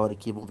aleatório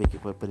aqui, vamos ver o que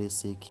vai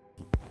aparecer aqui.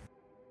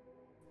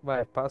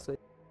 Vai, passa aí.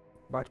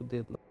 Bate o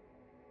dedo.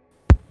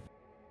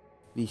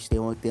 Vixe,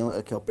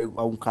 aqui,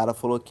 ó, um cara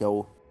falou aqui, é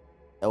o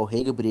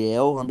Rei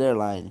Gabriel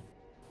Underline.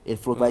 Ele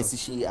falou que vai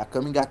assistir a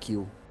Coming ga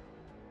Kill.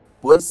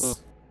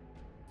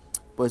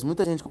 Pois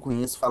muita gente que eu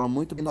conheço fala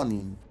muito bem do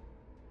anime.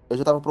 Eu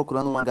já tava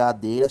procurando um mangá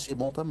dele, achei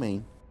bom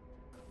também.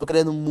 Tô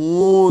querendo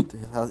muito,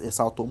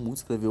 ressaltou muito,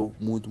 escreveu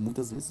muito,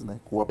 muitas vezes, né?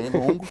 Com bem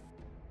longo.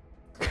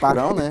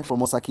 Parão, né? Pra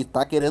mostrar que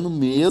tá querendo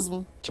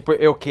mesmo. Tipo,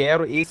 eu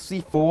quero, e se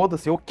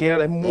foda-se, eu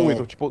quero, é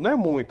muito. Tipo, não é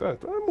muito, é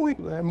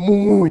muito, é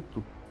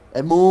muito.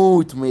 É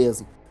muito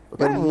mesmo. Eu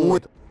quero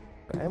muito.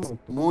 É muito.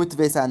 Muito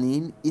ver esse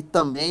anime. E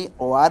também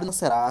o Ari no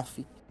Seraph.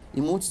 E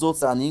muitos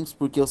outros animes,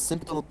 porque eu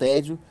sempre tô no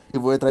tédio e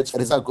vou entrar de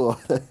férias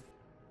agora.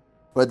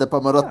 Vai dar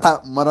pra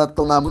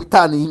maratonar muito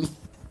anime.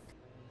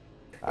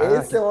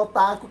 Esse é o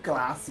otaku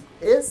clássico.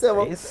 Esse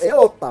é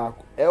o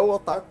otaku. É o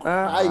otaku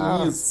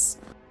raiz.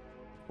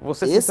 Vou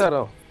ser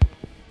sincerão.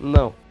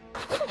 Não.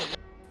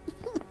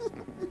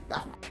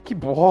 Que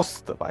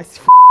bosta. Vai se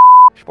f...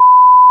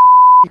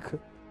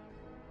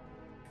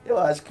 Eu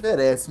acho que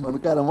merece, mano. O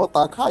cara é um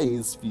otaku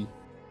raiz, fi.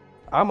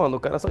 Ah, mano, o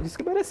cara só disse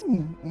que merece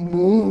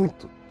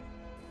muito.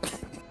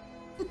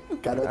 O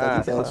cara vai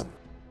estar com TED.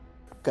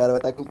 O cara vai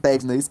estar com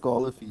TED na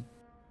escola, fi.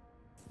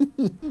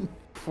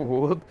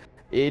 Foda.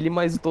 Ele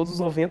mais todos os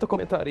 90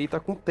 comentários tá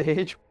com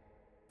tédio.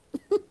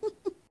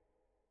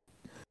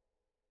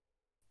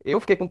 Eu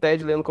fiquei com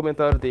tédio lendo o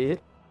comentário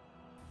dele.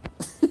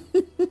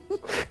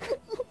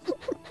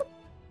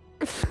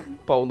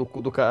 Pau no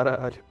cu do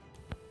caralho.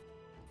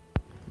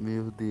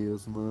 Meu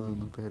Deus,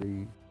 mano,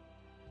 peraí.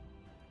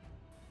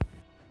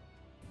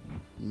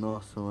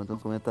 Nossa, mano, tem um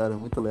comentário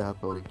muito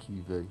aleatório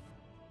aqui, velho.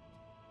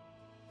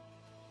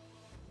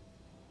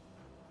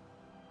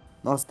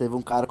 Nossa, teve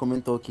um cara que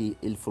comentou aqui,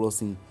 ele falou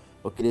assim: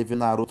 eu queria ver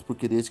Naruto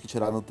porque desde que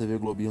tiraram na TV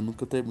Globinho eu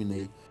nunca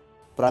terminei.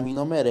 Pra mim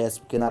não merece,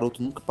 porque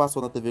Naruto nunca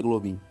passou na TV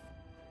Globinho.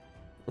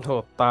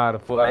 Otário,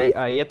 pô,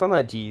 aí tá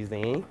na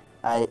Disney, hein?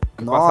 Aí,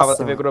 Que nossa, passava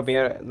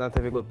na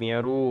TV Globinho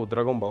era o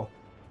Dragon Ball.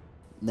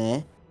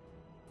 né?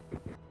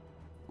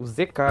 O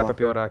ZK pra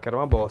piorar, que era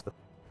uma bosta.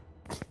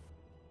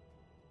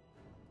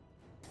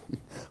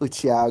 O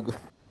Thiago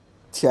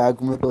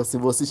comentou assim: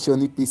 vou assistir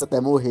One Piece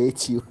até morrer,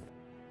 tio.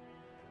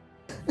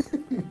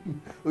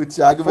 O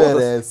Thiago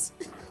merece.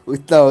 O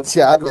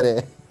Thiago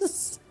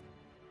merece.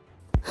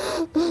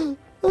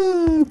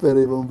 Pera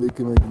aí, vamos ver o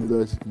que mais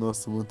eu acho.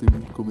 Nossa, mano, tem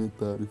muito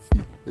comentário,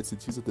 filho. Esse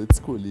difícil até de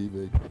escolher,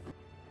 velho.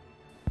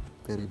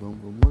 Pera aí,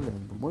 vamos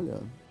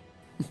olhando.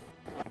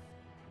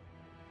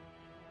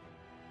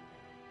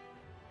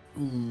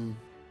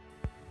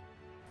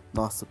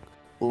 Nossa,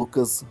 o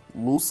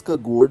Lusca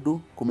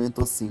Gordo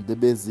comentou assim: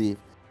 DBZ,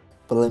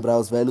 pra lembrar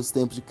os velhos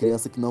tempos de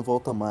criança que não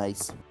volta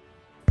mais.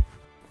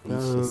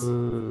 Vixe,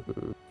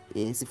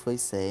 esse foi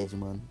sad,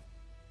 mano.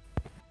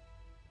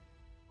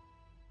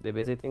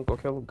 DBZ tem em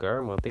qualquer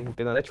lugar, mano. Tem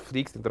na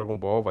Netflix, tem Dragon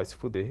Ball, vai se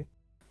fuder.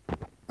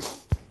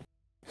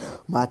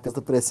 Matheus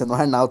tá parecendo o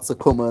Arnaldo, seu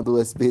comando do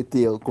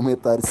SBT, o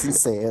comentário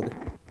sincero.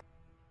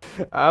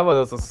 Ah,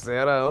 mano, eu sou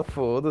sincero,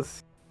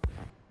 foda-se.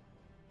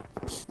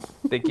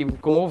 Tem que me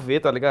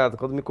comover, tá ligado?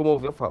 Quando me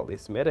comover, eu falo,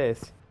 esse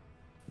merece.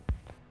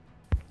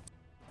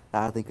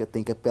 Ah,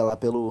 tem que apelar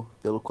pelo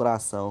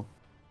coração.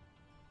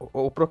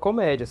 Ou pra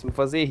comédia, se me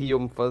fazer rir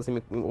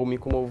ou me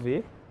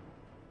comover.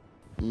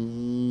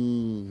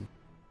 Hum,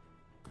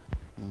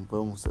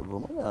 vamos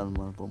olhando,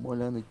 mano. Vamos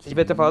olhando Você aqui.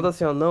 devia ter falado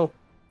assim, ó, não.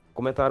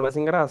 Comentário mais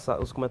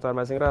engraçado, os comentários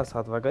mais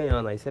engraçados vai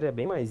ganhando, aí seria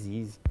bem mais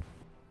easy.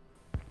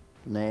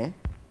 Né?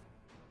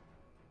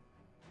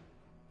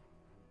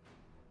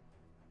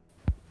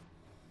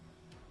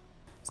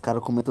 Os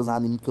caras comentam os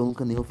animes que eu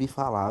nunca nem ouvi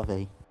falar,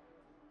 velho.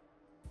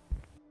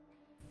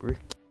 Por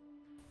quê?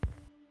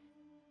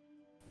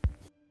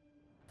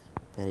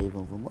 Pera aí,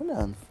 vamos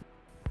olhando.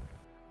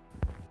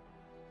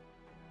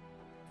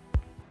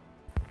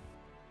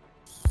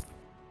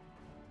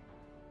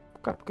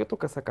 Cara, por que eu tô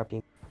com essa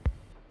capinha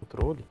de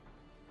controle?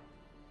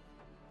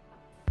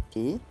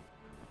 Que?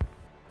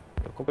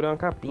 Eu comprei uma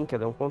capinha que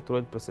é um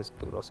controle pra você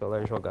segurar o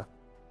celular e jogar.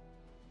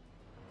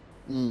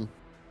 Hum.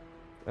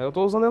 Aí eu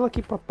tô usando ela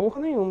aqui pra porra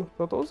nenhuma,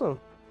 eu tô usando.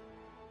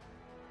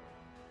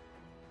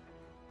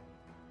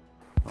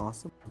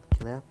 Nossa,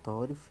 que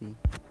aleatório, fi.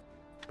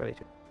 Peraí,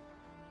 deixa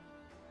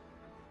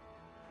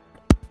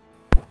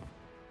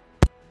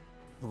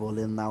Eu vou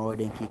lendo na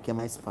ordem aqui que é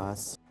mais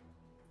fácil.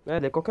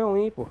 lê qualquer um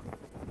aí, pô.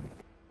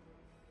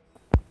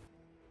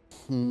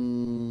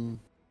 Hum.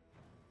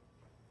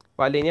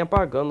 Vai ler nem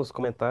apagando os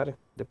comentários.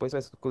 Depois vai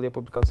escolher a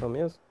publicação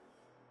mesmo.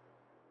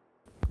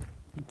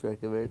 Pior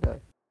que é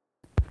verdade.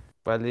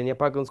 Vai ler nem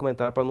apagando os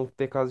comentários pra não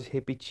ter caso de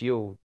repetir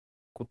ou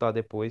escutar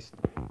depois.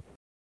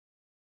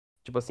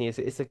 Tipo assim,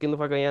 esse aqui não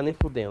vai ganhar nem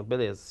fudendo.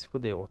 Beleza, se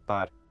fudeu,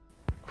 otário.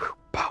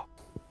 Pau.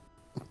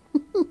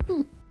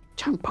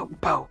 Tchau, pau,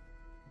 pau.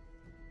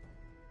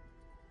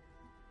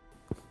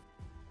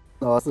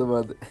 Nossa,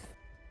 mano.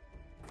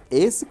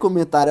 Esse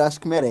comentário eu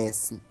acho que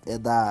merece. É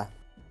da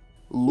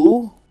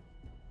Luna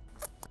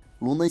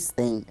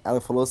Sten. Ela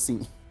falou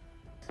assim: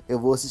 eu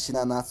vou assistir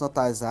Nanatsu no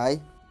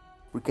Taizai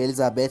porque a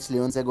Elizabeth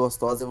Leones é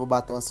gostosa e eu vou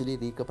bater uma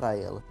siririca pra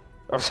ela.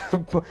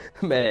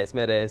 Merece,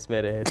 merece,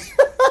 merece.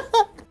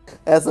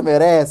 Essa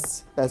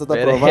merece? Essa tá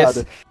Merece.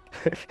 aprovada?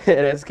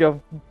 Merece que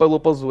eu falou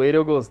pra zoeira e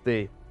eu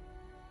gostei.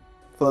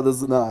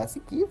 Foda-se, não. Essa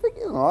aqui foi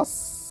que.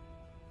 Nossa.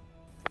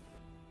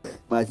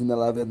 Imagina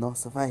lá, velho.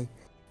 Nossa, vai.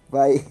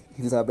 Vai,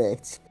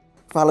 Elizabeth.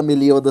 Fala,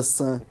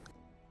 Melioda-san.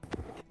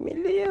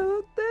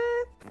 Melioda.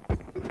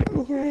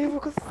 Eu vou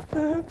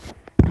gostar.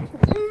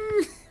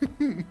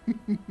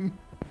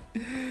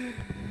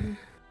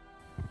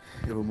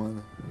 Eu,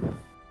 mano.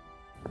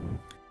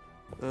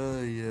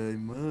 Ai, ai,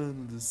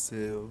 mano do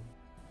céu.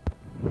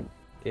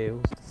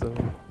 Eu sou.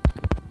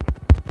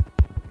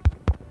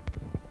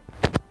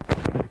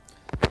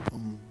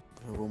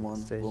 Eu vou, mano.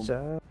 Você Vamos.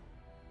 já.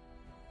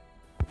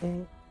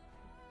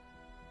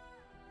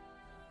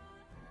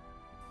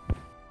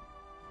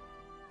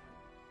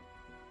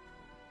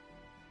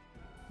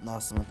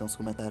 Nossa, mano, tem uns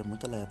comentários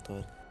muito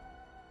aleatórios.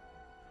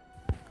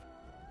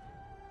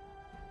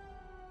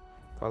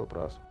 Fala o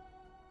próximo.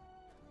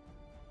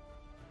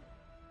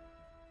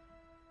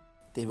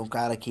 Teve um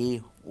cara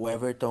aqui, o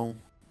Everton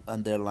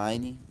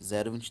Underline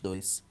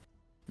 022.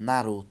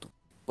 Naruto.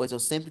 Pois eu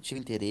sempre tive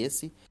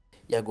interesse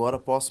e agora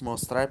posso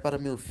mostrar para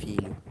meu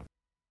filho.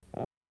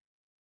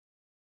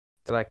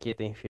 Será que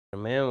tem filho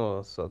mesmo?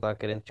 Ou só tá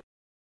querendo tipo.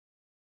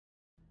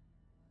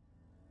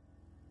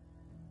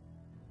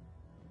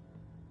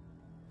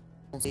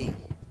 Não sei.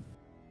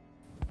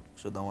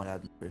 Deixa eu dar uma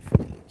olhada no perfil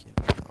dele aqui.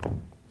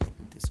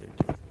 Não tenho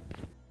certeza.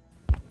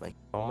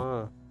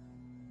 Uma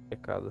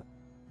pecado.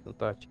 Não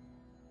tá tipo,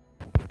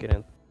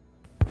 querendo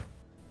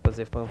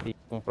fazer fanfic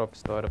com a própria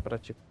história pra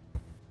tipo.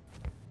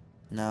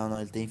 Não,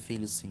 ele tem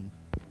filho sim.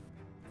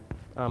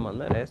 Ah, mano,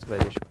 merece,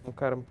 velho. Deixa um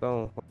cara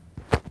então.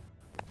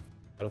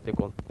 Eu não tenho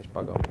conta de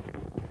pagar.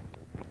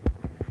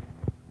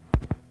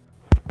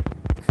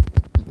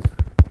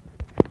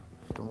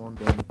 Tô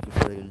mandando aqui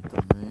pra ele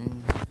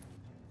também.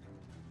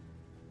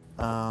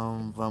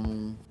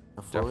 Vamos.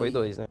 Já foi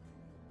 2, né?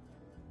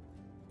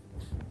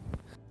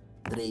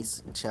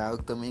 3. O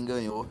Thiago também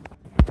ganhou.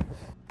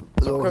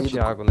 Só porque é o ri do-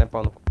 Thiago, né,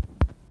 pau no cu.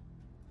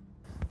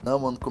 Não,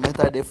 mano, o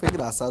comentário dele foi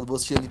engraçado. Vou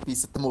assistir a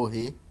Lipícia até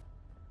morrer.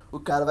 O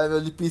cara vai ver o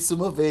Lipícia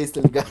uma vez,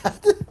 tá ligado?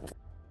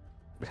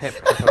 É,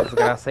 porque essa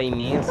desgraça é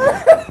imensa.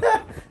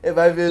 Ele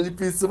vai ver o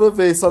Lipícia uma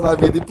vez só na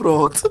vida e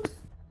pronto.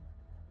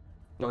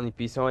 One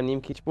Piece é um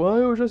anime que, tipo,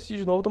 eu já assisti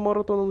de novo, tô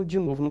maratonando de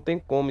novo. Não tem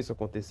como isso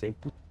acontecer, é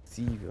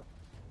impossível.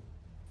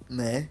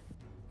 Né?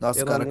 Nossa,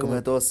 Eu o cara não-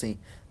 comentou assim: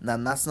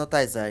 Nanatsu no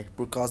Taizai,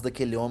 por causa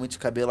daquele homem de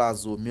cabelo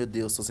azul. Meu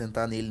Deus, se eu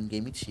sentar nele, ninguém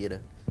me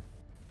tira.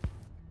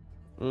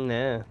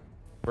 Né?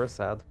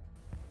 Forçado.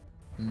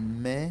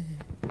 Né?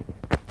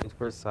 Muito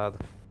forçado.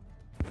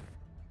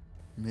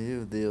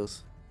 Meu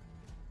Deus.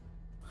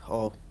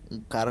 Ó,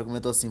 um cara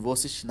comentou assim: vou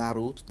assistir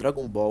Naruto,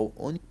 Dragon Ball,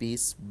 One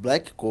Piece,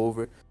 Black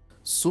Clover,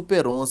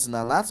 Super 11,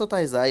 Nanatsu no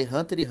Taizai,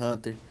 Hunter x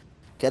Hunter.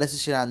 Quero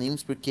assistir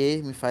animes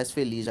porque me faz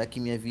feliz, já que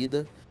minha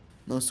vida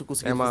não estou É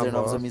conseguindo uma fazer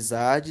novas bosta.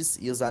 amizades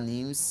e os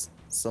animes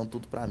são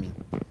tudo pra mim.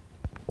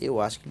 Eu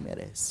acho que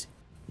merece.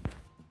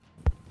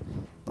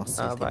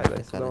 Nossa, Ah, ele tem vai, muita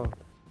vai. Isso cara.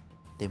 não.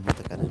 Tem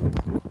muita cara de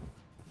otaku.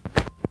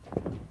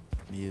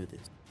 Meu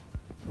Deus.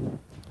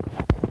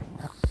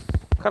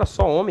 Cara,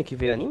 só homem que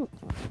vê anime?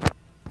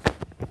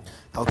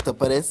 É o que tá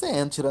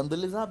parecendo, tirando da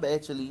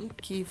Elizabeth ali,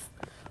 que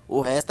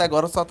o resto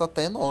agora só tá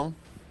tendo homem.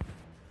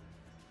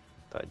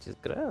 Tá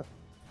desgraça.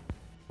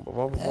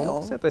 Vamos É,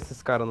 homem. sentar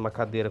esses caras numa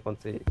cadeira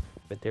quando você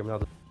vai terminar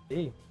do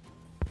e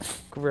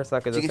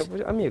conversar com eles.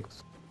 Diga-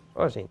 Amigos,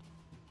 ó, gente.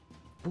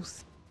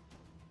 Putz.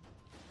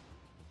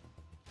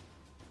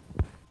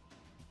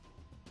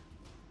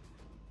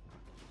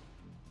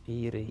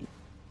 Vira aí.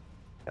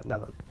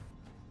 Não.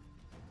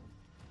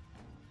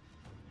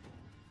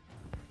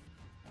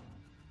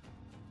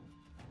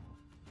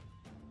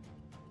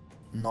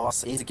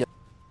 Nossa, esse aqui é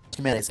o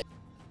que merece.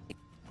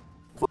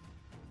 Vou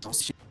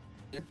assistir.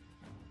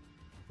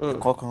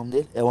 Qual que é o nome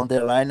dele? É o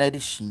Underline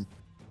Arishin.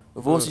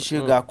 Eu vou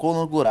assistir Gakkou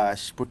no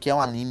Gurashi, porque é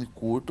um anime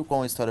curto, com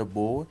uma história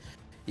boa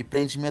e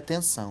prende minha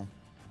atenção.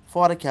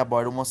 Fora que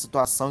aborda uma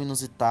situação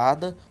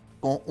inusitada,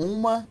 com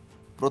uma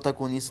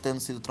protagonista tendo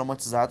sido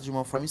traumatizada de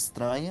uma forma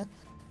estranha,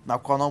 na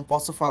qual não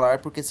posso falar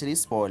porque seria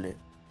spoiler.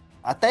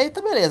 Até aí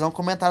tá beleza, é um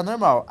comentário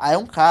normal. Aí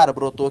um cara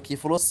brotou aqui e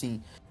falou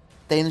assim: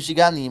 tem no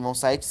Giganima, um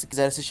site, se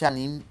quiser assistir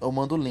anime, eu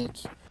mando o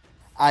link.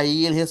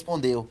 Aí ele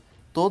respondeu: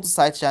 todos os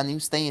sites de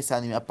animes têm esse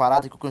anime. A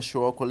parada é que o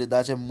Crunchyroll, a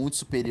qualidade é muito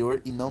superior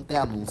e não tem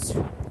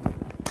anúncio.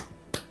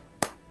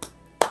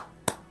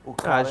 O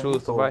cara Justo,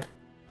 mitou. vai.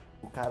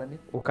 O cara me.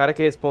 O cara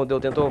que respondeu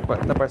tá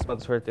participando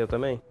do sorteio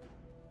também?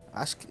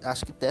 Acho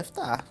que deve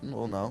estar,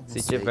 ou não. Não Se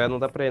sei. tiver, não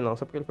dá pra ir não,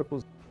 só porque ele foi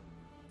cozinha.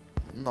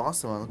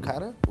 Nossa, mano, o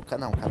cara.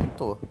 Não, o cara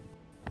mitou.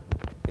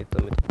 Ele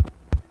também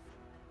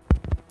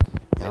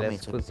merece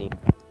Realmente. cozinha.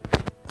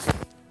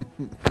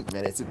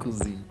 Merece o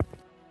cozinho.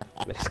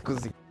 Merece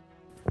cozinha.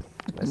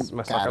 Mas só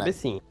a Cara,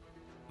 cabecinha.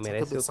 Não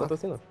merece o cabeça- tanto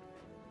assim, não.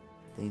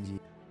 Entendi.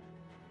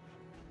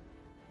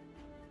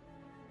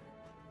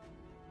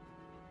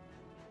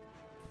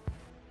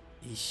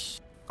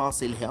 Ixi.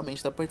 Nossa, ele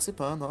realmente tá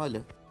participando,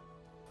 olha.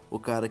 O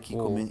cara que,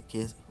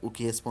 o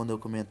que respondeu o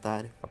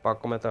comentário. Apaga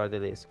o comentário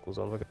dele esse,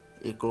 cuzão. Não vai...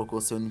 Ele colocou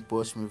seu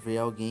imposto me ver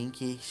alguém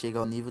que chega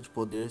ao nível de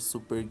poder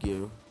Super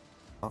Girl.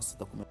 Nossa,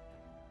 tá com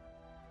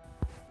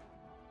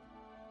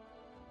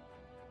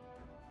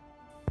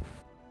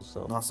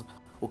Cuzão. Nossa,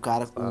 o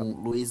cara com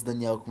o Luiz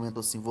Daniel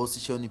comentou assim: vou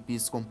assistir One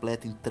Piece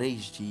completo em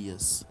 3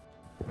 dias.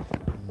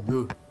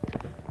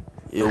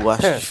 Eu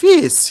acho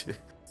difícil.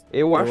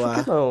 Eu acho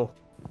acho. que não.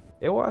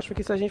 Eu acho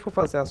que se a gente for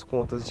fazer as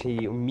contas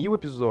de 1000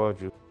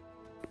 episódios,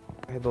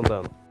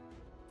 arredondando,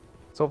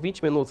 são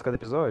 20 minutos cada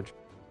episódio?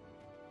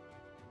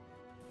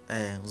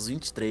 É, uns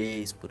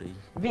 23 por aí.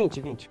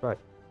 20, vai.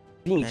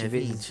 20 É,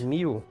 vezes 20.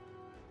 1000.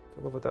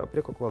 Eu vou botar a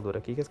calculadora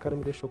aqui que esse cara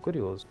me deixou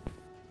curioso.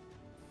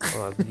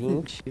 Ó,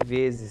 20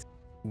 vezes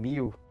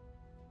 1000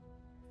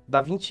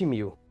 dá 20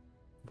 mil.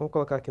 Vamos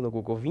colocar aqui no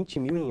Google 20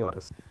 mil em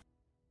horas.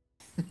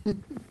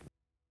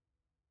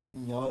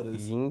 Em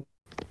horas?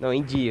 Não,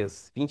 em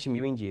dias. 20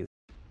 mil em dias.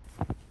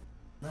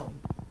 Não.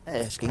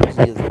 É, acho que é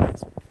em dias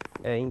mesmo.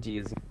 É, em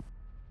dias.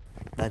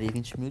 Daria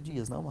 20 mil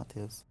dias, não,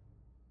 Matheus?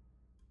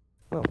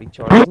 Não,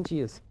 20 horas em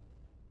dias.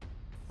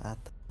 Ah,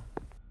 tá.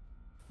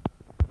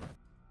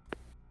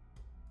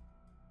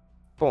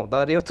 Bom,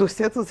 daria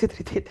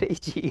 833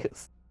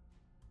 dias.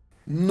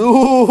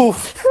 No!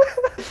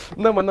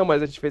 Não,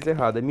 mas a gente fez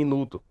errado. É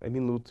minuto. É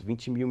minuto.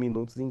 20 mil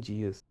minutos em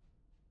dias.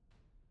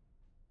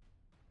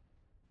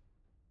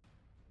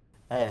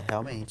 É,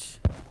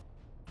 realmente.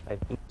 É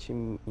 20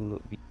 mil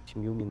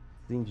minutos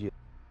em dias.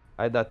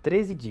 Aí dá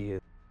 13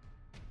 dias.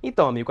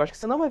 Então, amigo, acho que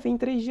você não vai ver em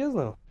 3 dias,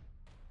 não.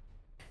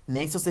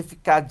 Nem se você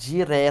ficar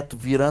direto,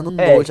 virando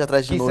É, noite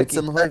atrás de que isso noite, aqui,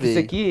 você não vai que isso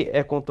ver. aqui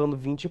é contando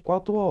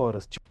 24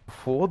 horas. Tipo,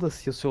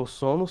 foda-se o seu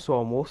sono, o seu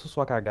almoço,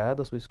 sua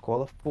cagada, sua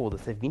escola,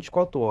 foda-se. É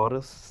 24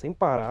 horas, sem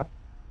parar.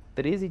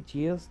 13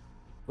 dias,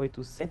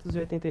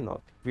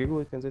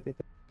 889,889.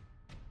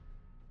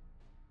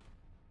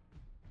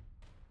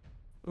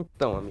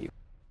 Então, amigo,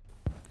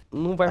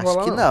 não vai Acho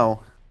rolar, que não.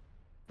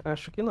 não.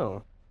 Acho que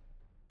não.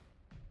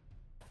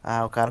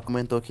 Ah, o cara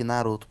comentou aqui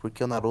Naruto,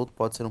 porque o Naruto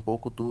pode ser um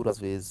pouco duro às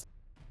vezes.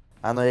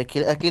 Ah, não, é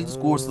aquele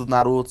discurso do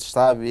Naruto,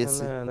 sabe?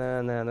 Esse.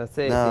 Não. Não,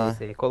 Sei.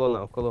 Colou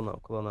não.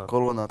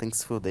 colou não, tem que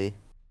se fuder.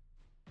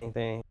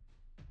 Tem.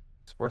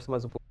 Esforça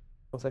mais um pouco.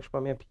 Consegue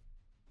chupar minha pica.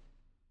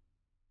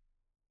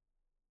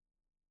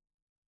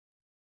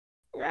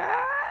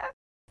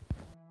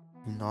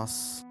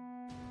 Nossa.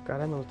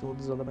 Caramba, eu tô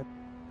usando a...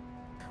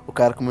 O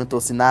cara comentou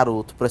assim,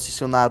 Naruto, pra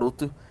assistir o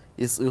Naruto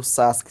e o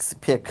Sasuke se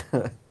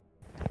pegando.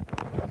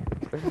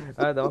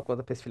 Ah, dá uma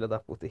conta pra esse filho da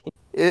puta aí.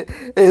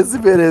 Esse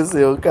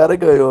mereceu, o cara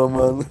ganhou,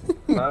 mano.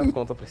 Dá uma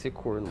conta pra esse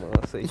corno, mano.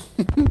 Isso aí.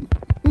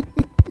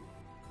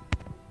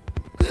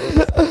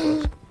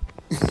 Nossa,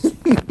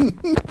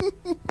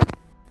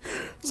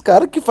 Os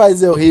caras que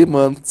faz eu rir,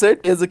 mano,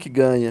 certeza que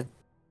ganha.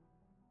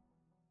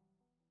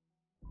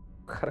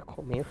 o cara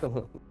comenta,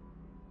 mano.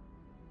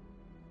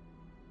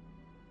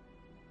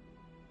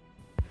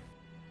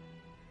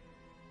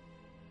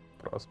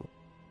 Próximo.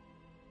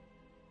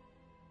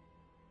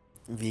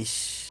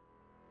 Vixe.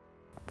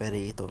 Pera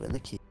aí, tô vendo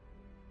aqui.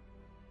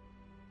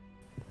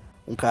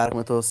 Um cara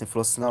comentou assim,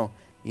 falou assim, não,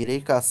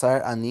 irei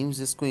caçar animes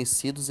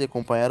desconhecidos e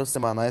acompanhar os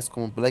semanais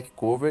como Black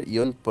Clover e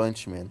One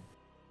Punch Man.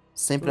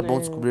 Sempre é bom Né?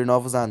 descobrir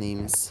novos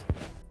animes.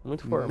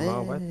 Muito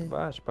formal, vai Né?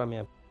 baixo pra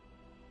minha.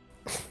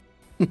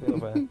 Não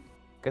vai.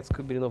 Quer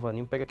descobrir novo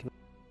anime? Pega aqui no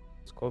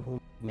descobre um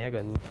mega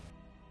anime.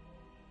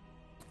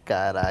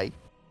 Carai.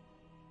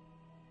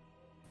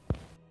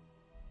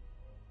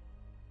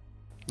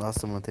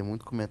 Nossa, mano, tem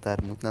muito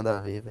comentário, muito nada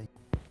a ver, velho.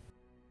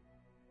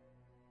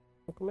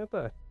 Vou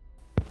comentar.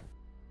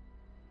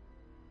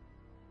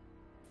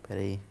 Pera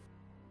aí.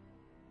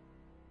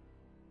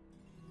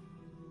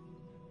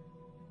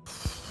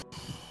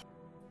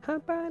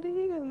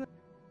 Rapariga, né?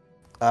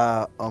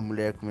 A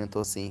mulher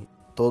comentou assim,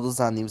 todos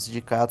os animes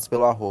indicados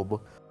pelo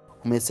arroba.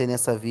 Comecei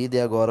nessa vida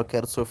e agora eu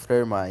quero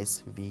sofrer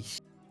mais.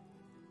 Vixe.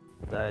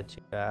 Tá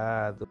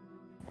tigado.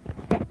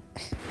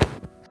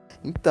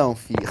 Então,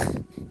 filho.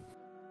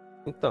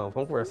 Então,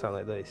 vamos conversar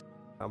nós dois.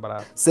 Um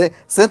abraço.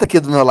 Senta aqui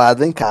do meu lado,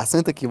 vem cá,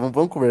 senta aqui,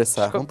 vamos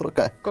conversar, vamos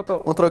trocar.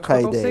 Vamos trocar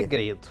um ideia.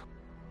 segredo.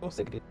 Um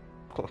segredo.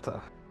 Vou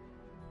contar.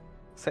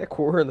 Você é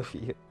corno,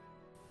 filho.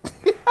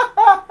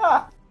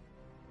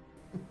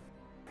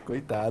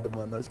 Coitado,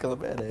 mano, acho que ela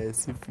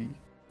merece, filho.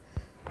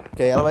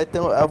 Porque aí ela vai ter.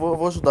 Eu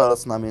vou ajudar o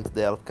relacionamento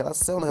dela. Porque ela,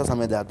 se o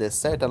relacionamento dela der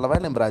certo, ela vai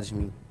lembrar de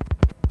mim.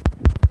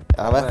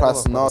 Ela vai falar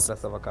assim, nossa.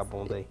 Essa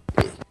vagabunda aí.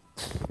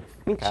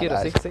 Mentira,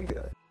 Caralho.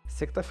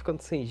 você que tá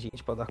ficando sem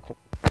gente pra dar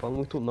falando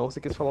muito não, você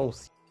quis falar um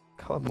sim.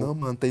 Cala a boca. Não,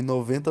 mano, tem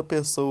 90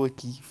 pessoas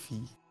aqui,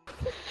 fi.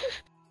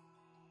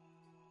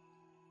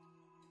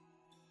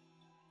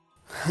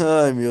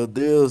 Ai, meu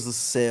Deus do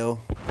céu.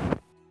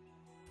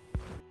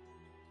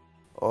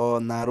 Ó,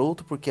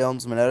 Naruto, porque é um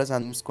dos melhores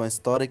animes com a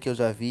história que eu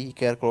já vi e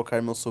quero colocar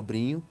meu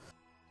sobrinho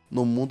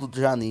no mundo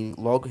de anime.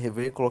 Logo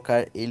rever e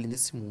colocar ele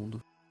nesse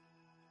mundo.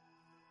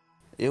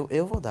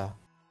 Eu vou dar.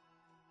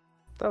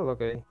 Tá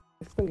louco aí.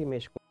 Se ninguém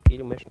mexe com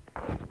filho, mexe com.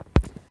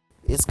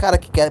 Esse cara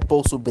que quer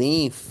pôr o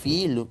sobrinho,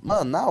 filho,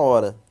 mano, na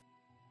hora.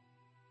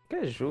 Que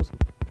é justo,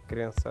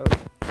 criançada.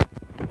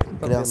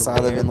 Tá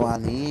Criançada vendo vendo um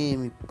merda.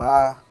 anime,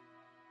 pá.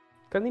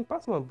 O cara nem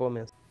passa uma boa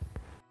mensagem.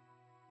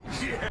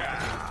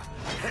 Yeah!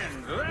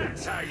 And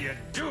that's how you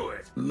do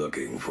it!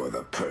 Looking for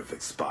the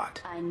perfect spot.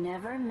 I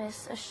never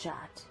miss a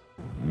shot.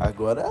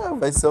 Agora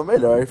vai ser o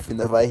melhor,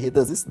 filho. Vai rir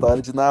das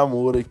histórias de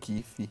namoro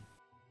aqui, fi.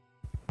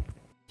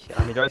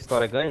 A melhor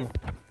história ganha?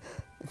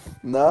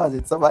 Não, a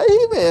gente só vai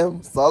rir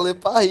mesmo. Só ler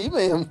pra rir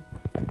mesmo.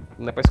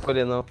 Não é pra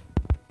escolher, não.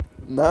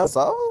 Não,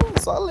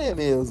 só ler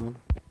mesmo.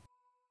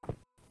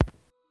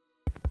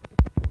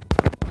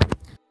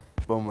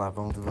 Vamos lá,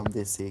 vamos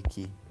descer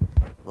aqui.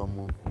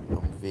 Vamos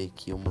ver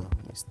aqui uma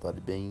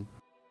história bem.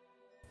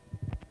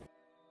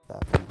 Tá,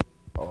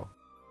 ó.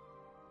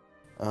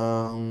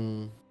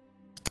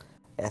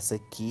 Essa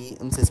aqui,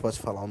 eu não sei se pode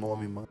falar o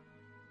nome, mano.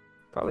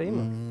 Fala aí,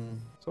 mano.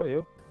 Sou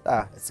eu.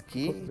 Tá, essa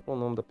aqui. Qual o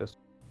nome da pessoa?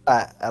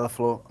 Ah, ela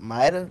falou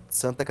Mayra,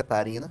 Santa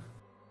Catarina,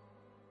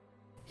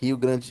 Rio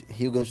Grande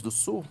do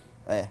Sul.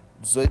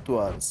 18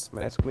 anos.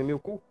 Merece comer meu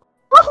cu.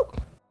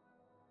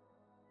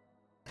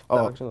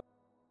 Ó, Continua.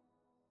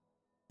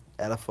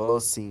 ela falou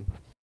assim: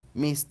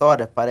 minha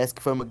história parece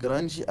que foi uma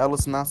grande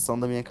alucinação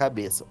da minha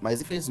cabeça,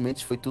 mas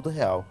infelizmente foi tudo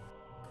real.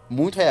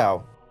 Muito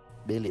real.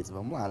 Beleza,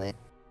 vamos lá, né?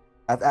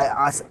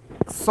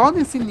 Só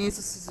nesse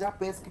início você já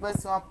pensa que vai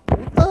ser uma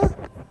puta,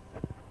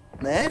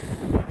 né?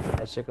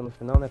 Aí chega no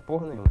final, não é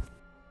porra nenhuma.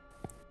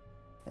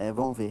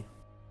 Vamos ver.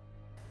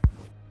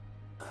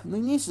 No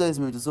início de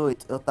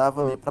 2018, eu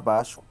tava meio pra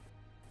baixo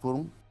por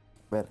um.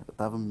 Eu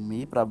tava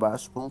meio pra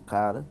baixo por um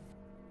cara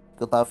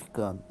que eu tava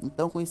ficando.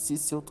 Então conheci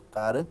esse outro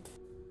cara,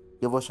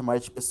 que eu vou chamar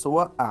de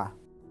pessoa A.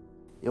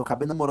 Eu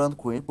acabei namorando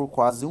com ele por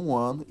quase um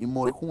ano e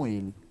morei com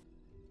ele.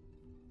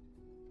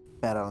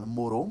 Pera, ela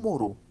namorou ou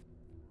morou?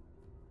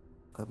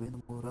 Acabei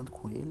namorando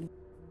com ele.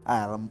 Ah,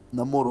 ela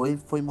namorou e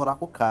foi morar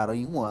com o cara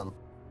em um ano.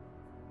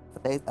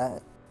 É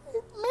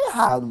meio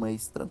errado,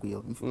 mas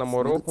tranquilo. Enfim,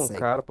 Namorou vida que com um segue.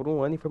 cara por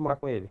um ano e foi morar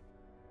com ele.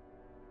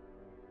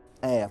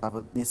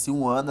 Tava nesse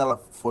um ano ela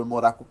foi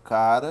morar com o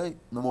cara,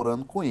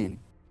 namorando com ele.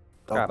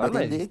 Então Caralho,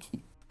 vai entender mas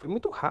aqui. foi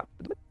muito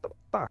rápido.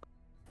 Tá.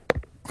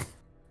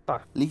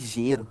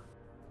 Ligeiro.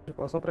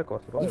 Ejaculação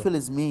precoce. Valeu.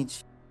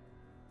 Infelizmente.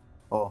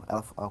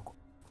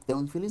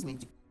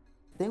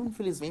 Tem um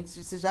infelizmente.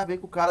 Você já vê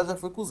que o cara já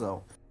foi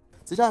cuzão.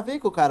 Você já vê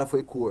que o cara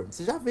foi corno.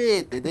 Você já vê,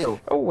 entendeu?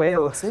 Ou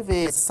ela. Você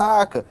vê,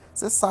 saca?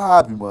 Você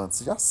sabe, mano.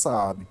 Você já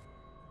sabe.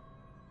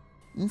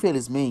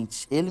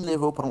 Infelizmente, ele me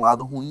levou para um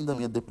lado ruim da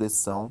minha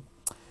depressão.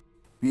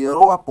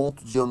 Piorou a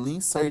ponto de eu nem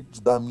sair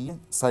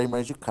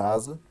mais de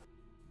casa.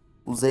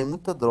 Usei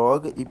muita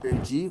droga e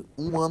perdi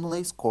um ano na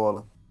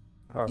escola.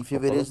 Em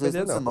fevereiro de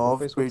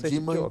 2019, perdi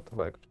meu...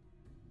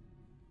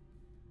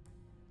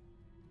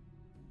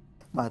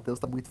 Matheus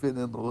tá muito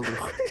venenoso.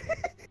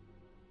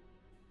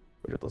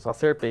 Hoje eu tô só Em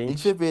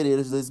serpente.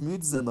 fevereiro de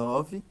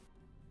 2019...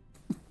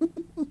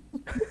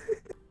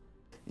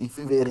 Em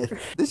fevereiro...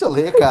 Deixa eu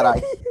ler,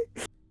 caralho.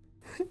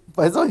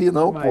 Faz eu rir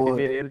não, Vai, porra.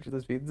 fevereiro de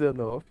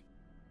 2019.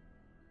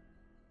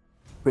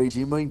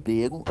 Perdi meu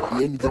emprego e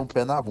ele me deu um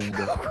pé na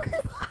bunda.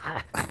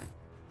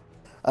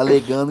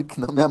 alegando que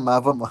não me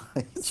amava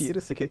mais. Tira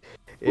esse aqui.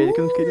 Ele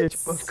que não queria te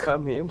bancar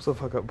mesmo, seu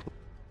vagabundo.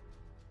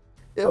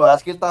 Eu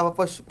acho que ele tava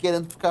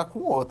querendo ficar com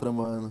outra,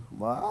 mano.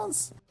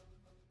 Mas,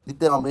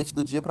 literalmente,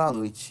 do dia pra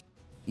noite.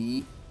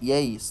 E é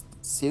isso.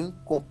 Se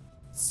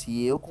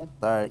eu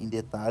contar em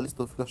detalhes,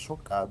 tu fica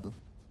chocado.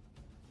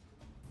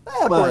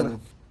 Mano.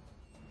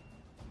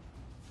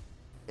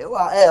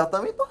 Eu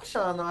também tô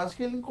achando. Eu acho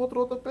que ele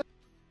encontrou outra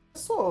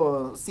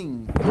pessoa.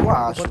 Sim, eu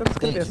acho. Enquanto eu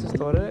escrevi Entende? essa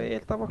história, ele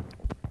tava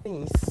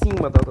em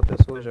cima da outra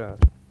pessoa já.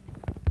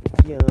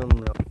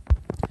 Guiando.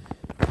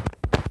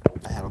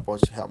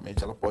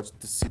 Ela pode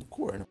ter sido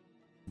corno.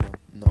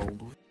 Não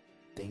duvido.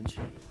 Entende?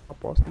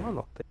 Aposto uma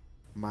nota.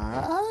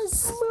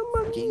 Mas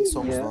quem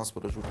somos nós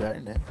para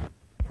julgar, né?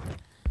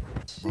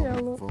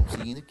 Vamos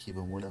seguindo aqui,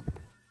 vamos olhar.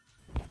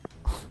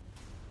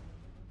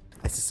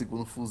 Esse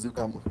segundo fuzil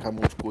com a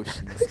mão de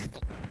coxinha, assim.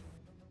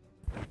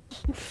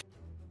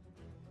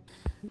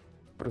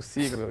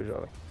 Prossiga, meu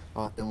jovem.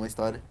 Ó, tem uma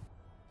história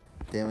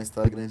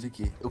grande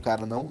aqui. O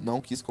cara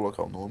não quis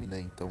colocar o nome, né?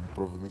 Então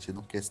provavelmente ele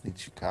não quer se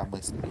identificar,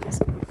 mas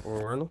beleza.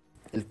 Corno.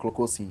 Ele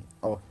colocou assim,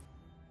 ó.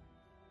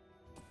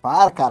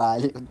 Para,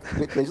 caralho.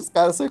 Deixa os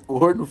caras ser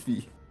corno,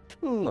 fi.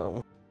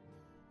 Não.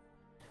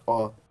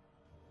 Ó.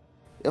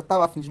 Eu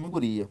tava afim de uma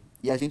guria.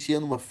 E a gente ia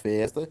numa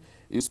festa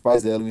e os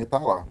pais dela iam estar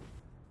lá.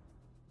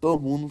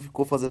 Todo mundo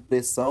ficou fazendo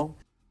pressão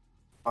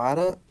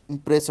para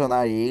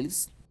impressionar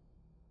eles.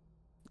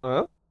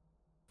 Hã?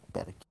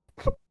 Pera aqui.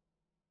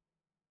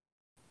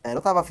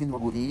 Ela tava afim de uma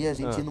guria e a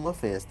gente ia numa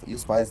festa. E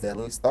os pais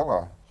dela iam estar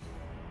lá.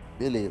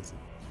 Beleza.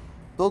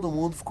 Todo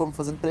mundo ficou me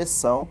fazendo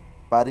pressão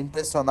para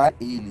impressionar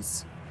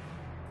eles.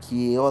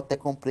 Que eu até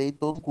comprei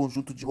todo um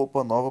conjunto de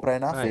roupa nova pra ir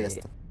na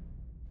festa.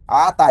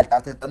 Ah, tá. Ele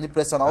tava tentando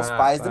impressionar os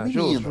pais da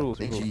menina.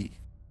 Entendi.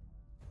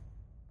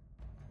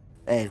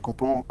 Ele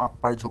comprou uma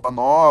parte de roupa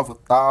nova e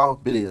tal.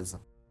 Beleza.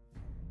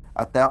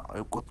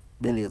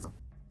 Beleza.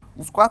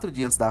 Uns 4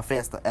 dias antes da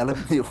festa, ela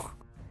me deu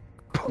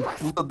um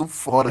puta do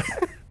fora.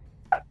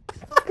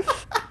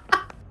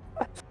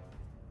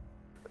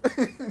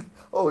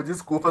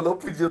 Desculpa, não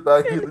podia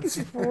estar rindo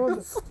de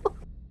foda.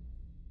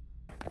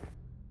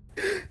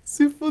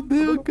 Se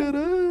fudeu,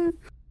 caralho.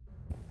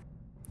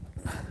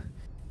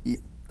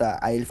 Tá,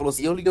 aí ele falou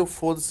assim, eu liguei o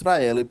foda-se pra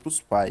ela e pros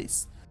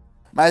pais.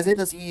 Mas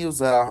ainda assim ia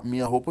usar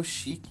minha roupa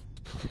chique.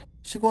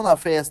 Chegou na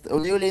festa, eu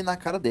nem olhei na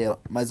cara dela,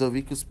 mas eu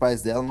vi que os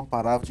pais dela não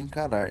paravam de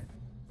encarar.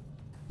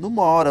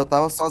 Numa hora eu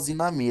tava sozinho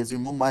na mesa, o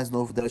irmão mais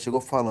novo dela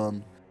chegou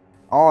falando.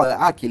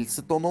 Olha, que ele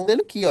citou o nome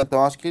dele aqui, ó.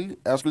 Então acho que ele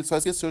só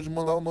esqueceu de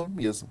mandar o nome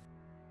mesmo.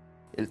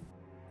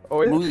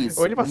 Luiz,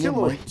 ou ele minha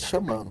vacilou. mãe te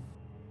chamando.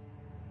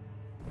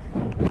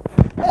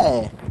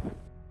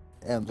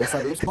 Não já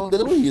sabemos que o nome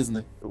dele é Luiz,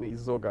 né?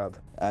 Luiz Zogado.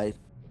 Aí,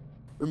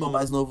 o irmão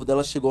mais novo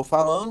dela chegou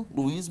falando,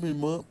 Luiz,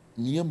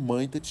 minha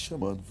mãe tá te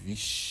chamando.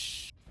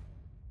 Vixe.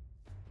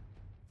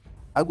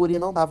 A guria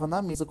não dava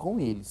na mesa com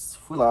eles.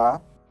 Fui lá,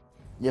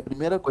 e a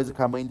primeira coisa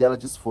que a mãe dela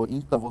disse foi,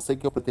 então, você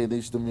que é o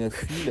pretendente da minha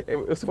filha...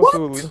 Eu se fosse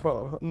o Luiz, eu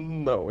falava,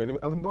 não,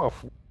 ela me deu uma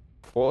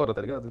fora,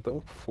 tá ligado?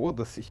 Então,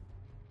 foda-se.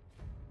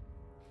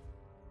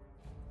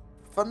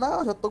 Falei,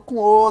 não, já tô com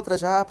outra,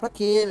 já, pra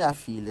quê, minha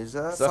filha?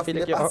 Já, sua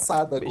filha é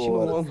passada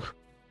agora.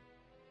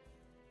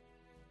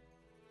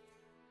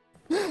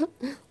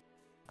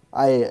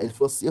 Aí ele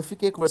falou assim, eu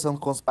fiquei conversando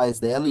com os pais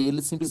dela e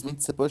eles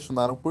simplesmente se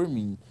apaixonaram por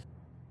mim.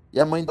 E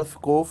a mãe dela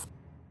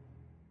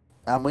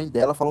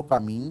falou pra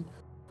mim,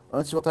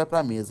 antes de voltar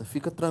pra mesa,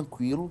 fica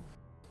tranquilo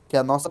que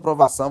a nossa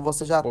aprovação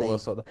você já tem.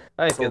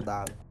 Aí,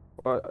 soldado.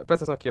 Presta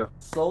atenção aqui, ó.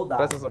 Soldado.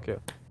 Presta atenção aqui, ó.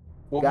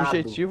 O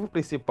objetivo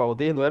principal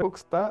dele não era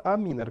conquistar a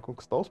mina, era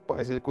conquistar os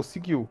pais. Ele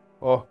conseguiu,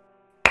 ó.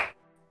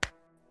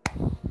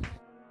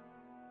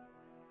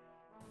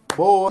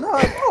 Boa, não,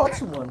 é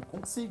ótimo, mano.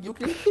 Conseguiu o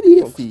que ele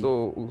queria,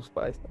 Conquistou os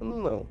pais?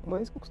 Não,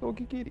 mas conquistou o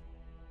que queria.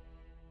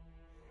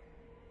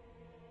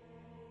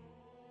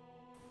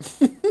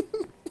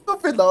 No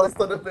final a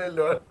história é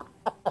melhor.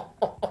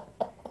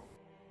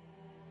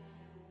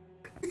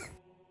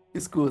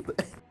 Escuta.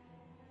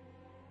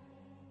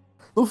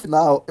 No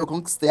final, eu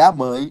conquistei a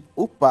mãe,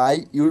 o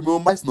pai e o irmão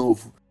mais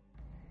novo.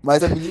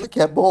 Mas a menina que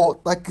é bom,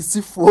 tá que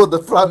se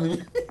foda pra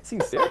mim.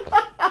 Sincero?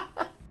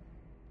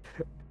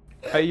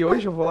 Aí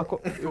hoje eu vou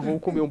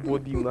comer um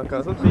bolinho na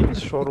casa deles,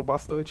 choro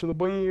bastante no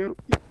banheiro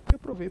e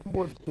aproveito um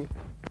bolinho.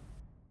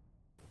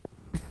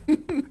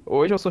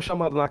 Hoje eu sou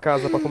chamado na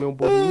casa pra comer um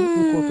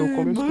bolinho, enquanto eu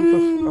como eu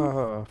escuto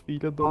a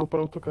filha dando pra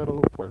outro cara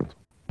no quarto.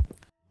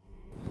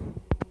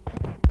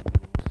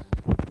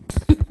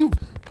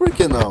 Por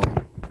que não?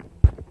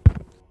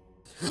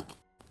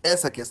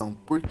 Essa questão,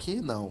 por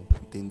que não?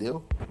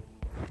 Entendeu?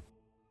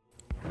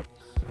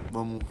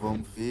 Vamos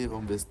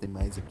ver se tem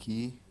mais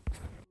aqui.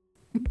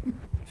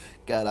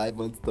 Caralho,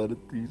 mano, história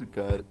triste,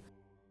 cara.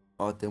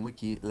 Ó, tem uma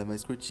aqui, ela é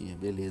mais curtinha,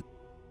 beleza.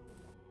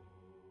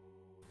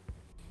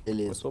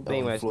 Eu sou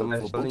bem, mas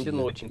tá de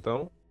noite,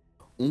 então.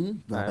 Um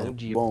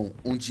dia. Bom,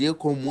 um dia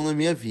comum na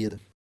minha vida.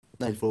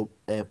 Aí ele falou,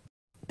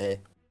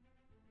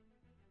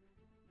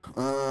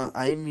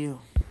 aí meu.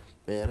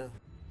 Pera.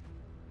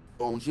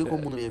 Um dia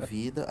comum na minha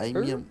vida, aí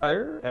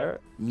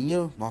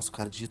nossa, o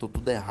cara digitou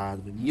tudo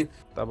errado, velho.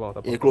 Tá bom.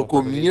 Ele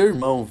colocou minha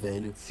irmão,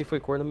 velho. Se foi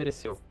corno,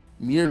 mereceu.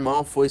 Minha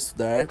irmã foi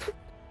estudar,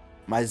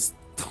 mas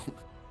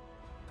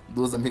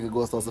duas amigas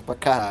gostosas pra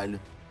caralho.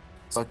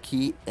 Só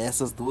que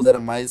essas duas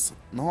eram mais...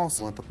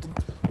 Nossa, mano, tá tudo...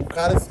 O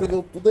cara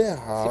escreveu tudo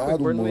errado, Se foi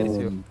corno, mano.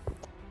 mereceu.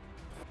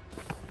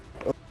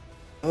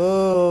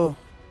 Oh.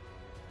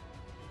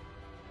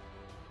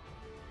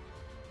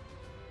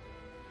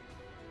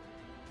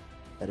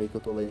 Pera aí que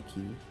eu tô lendo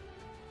aqui.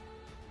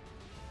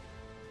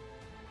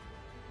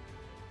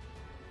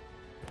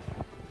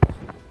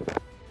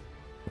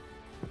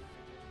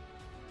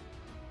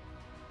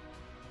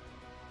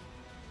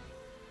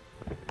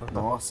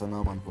 Nossa,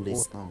 não, mano, vou ler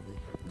isso não, velho.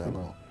 Não dá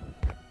não.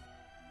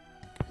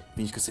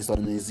 Finge que essa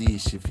história não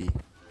existe, fi.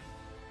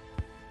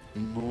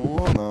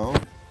 Não.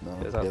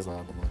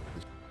 Pesado, mano.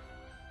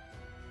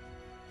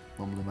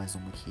 Vamos ler mais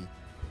uma aqui.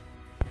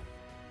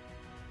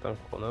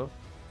 Tancou, não?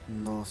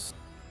 Nossa.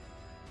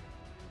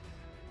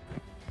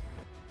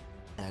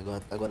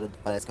 Agora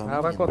parece que é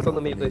uma vai menina, contando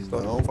no né? meio da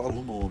história. Não fala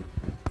o nome.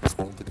 Os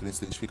caras não tá querendo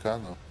se identificar,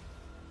 não.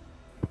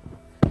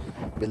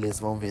 Beleza,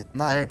 vamos ver.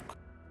 Na época,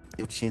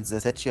 eu tinha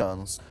 17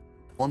 anos.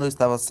 Quando eu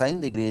estava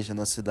saindo da igreja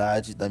na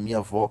cidade da minha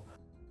avó,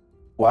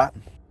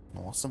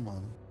 Nossa,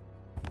 mano.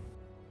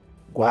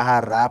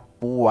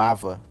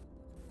 Guarapuava,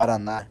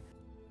 Paraná.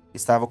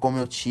 Estava com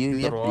meu tio e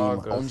minha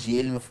Drogas. prima, onde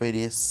ele me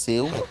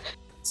ofereceu R$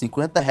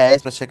 50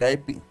 pra chegar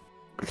e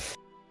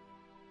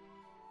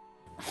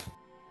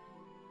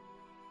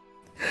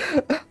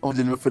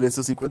onde ele me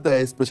ofereceu R$ 50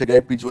 pra chegar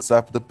e pedir o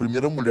WhatsApp da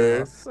primeira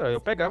mulher Nossa, eu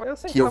pegava e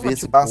aceitava. que eu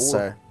visse de boa.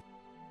 passar.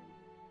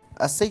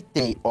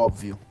 Aceitei,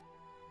 óbvio.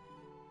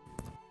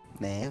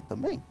 Né, eu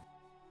também.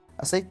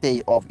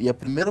 Aceitei, óbvio. E a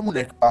primeira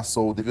mulher que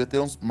passou devia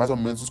ter mais ou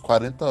menos uns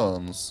 40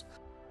 anos.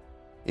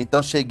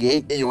 Então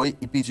cheguei, dei oi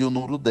e pedi o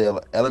número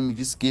dela. Ela me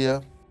disse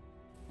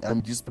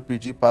pra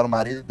pedir para o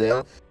marido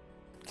dela,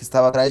 que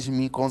estava atrás de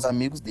mim com os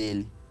amigos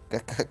dele.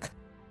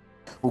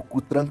 O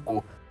cu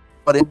trancou.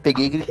 Porém,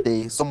 peguei e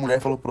gritei. Sua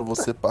mulher falou pra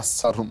você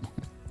passar o número.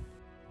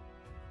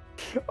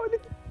 Olha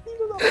que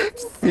filho da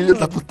puta. Filho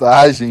da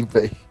putagem,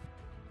 velho.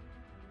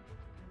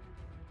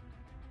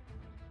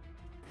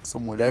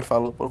 Sua mulher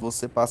falou pra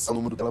você passar o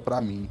número dela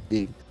pra mim.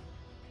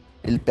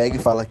 Ele pega e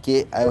fala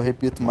que, aí eu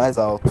repito mais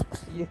alto.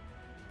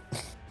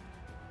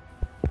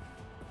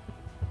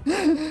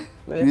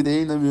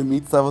 Virei na minha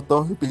mente, estava tão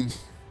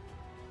arrependido.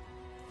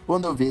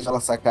 Quando eu vejo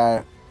ela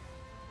sacar...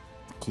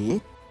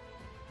 Quê?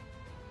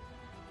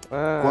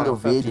 Quando eu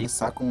vejo, ele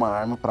saca uma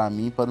arma pra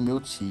mim e para o meu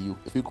tio.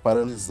 Eu fico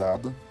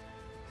paralisado.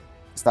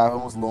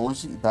 Estávamos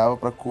longe e dava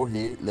pra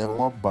correr, levar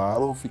uma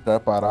bala ou ficar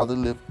parado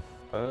e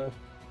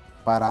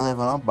parar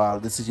levando uma bala.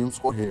 Decidimos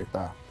correr,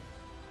 tá?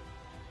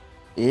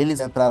 Eles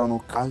entraram no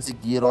carro e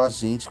seguiram a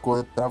gente.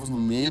 Entrávamos no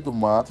meio do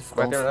mato e Vai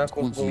ficamos terminar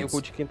com o escondidos.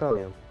 cu de quem tá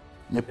lendo.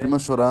 Minha prima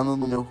chorando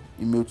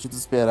e meu tio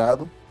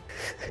desesperado.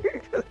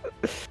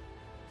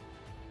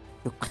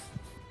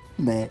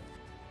 Né?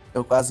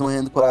 Eu quase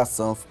morrendo do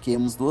coração.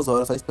 Fiquemos 2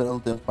 horas só esperando o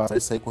tempo passar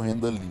e sair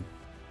correndo dali.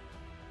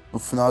 No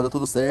final deu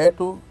tudo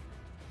certo.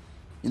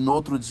 E no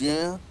outro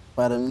dia,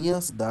 para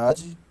minha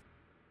cidade,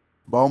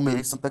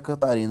 Balmeri, Santa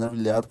Catarina,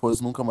 humilhado,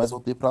 pois nunca mais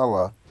voltei pra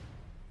lá.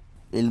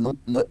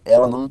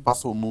 Ela não me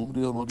passou o número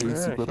e eu não ganhei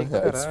R$50.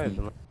 Caralho,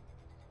 Filho.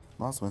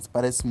 Nossa, mas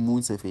parece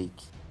muito ser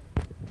fake.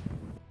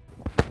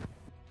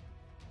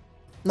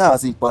 Não,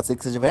 assim, pode ser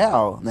que seja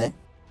real, né?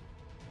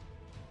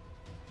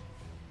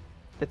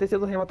 Deve ter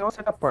sido real até uma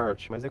certa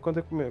parte, mas aí quando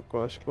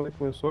eu acho que quando ele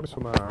começou a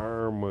adicionar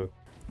arma,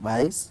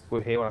 Mas, foi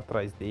real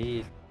atrás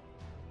dele,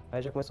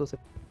 aí já começou a ser...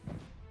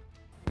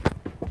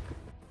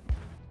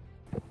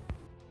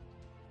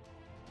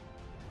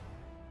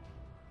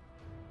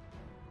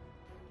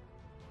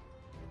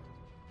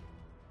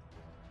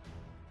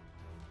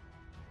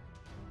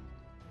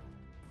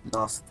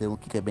 nossa, tem um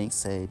aqui que é bem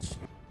sad.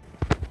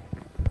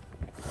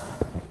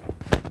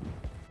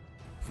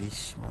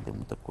 Vixe, mano, tem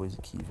muita coisa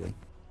aqui, velho.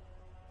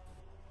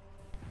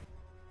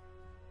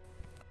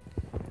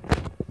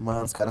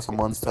 Mano, os caras só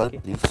mandam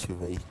história triste,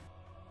 velho.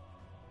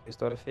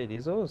 História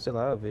feliz ou, sei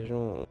lá, vejo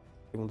um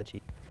segunda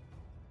tia.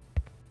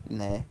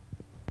 Né?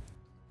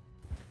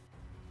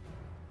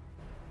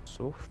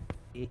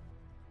 Sofri.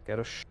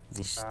 Quero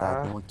Vixe,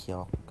 tá bom aqui,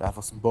 ó. O cara falou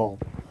assim, bom...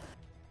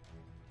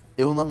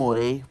 Eu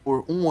namorei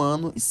por 1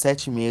 ano e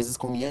 7 meses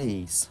com minha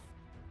ex.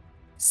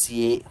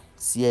 Se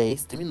é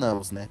ex,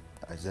 terminamos, né?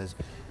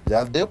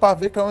 Já deu pra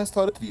ver que é uma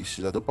história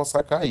triste, já deu pra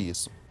sacar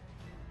isso.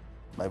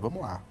 Mas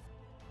vamos lá.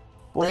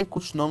 Porém,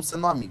 continuamos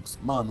sendo amigos.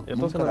 Mano, Eu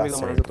tô nunca sendo dá amigo,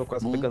 mas certo. eu tô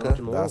quase pegando Nunca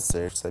de novo. dá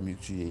certo ser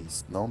amigo de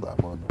ex. Não dá,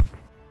 mano.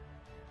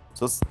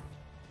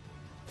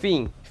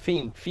 Fim,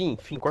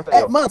 corta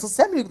aí, ó. Mano, se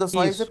você é amigo da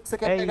sua ex, é Isso, porque você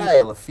quer é pegar isso.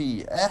 ela,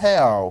 fi. É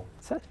real.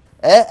 Sério?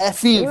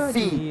 Fim. Eu É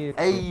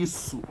admito.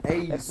 isso.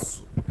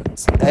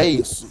 É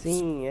isso.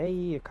 Sim,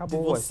 aí, Se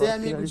acabou. você é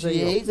amigo de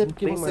ex, é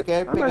porque você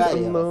quer mas pegar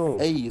ela. não.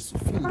 É isso,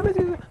 fi. Mas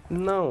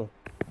não.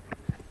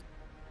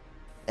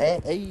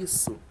 É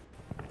isso.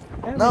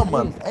 É, Não, mas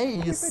mano, isso. é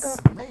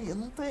isso.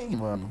 Não tem,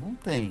 mano. Não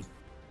tem.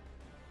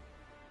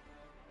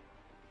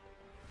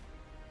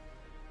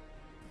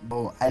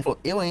 Bom, aí ele falou,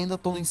 eu ainda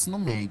tô no ensino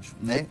médio,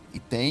 né? E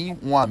tem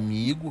um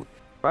amigo,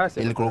 Vai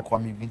ser. ele colocou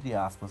amigo entre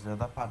aspas, já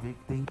dá pra ver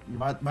que tem.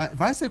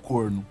 Vai ser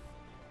corno.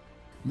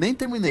 Nem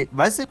terminei,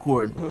 vai ser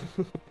corno.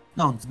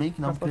 Não, se bem que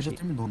não, porque já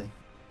terminou, né?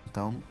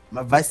 Então,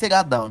 mas vai ser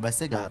gadão, vai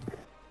ser gado.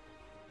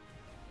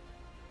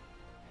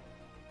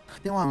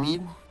 Tem um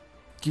amigo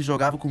que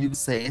jogava comigo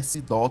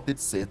CS, Dota,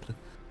 etc.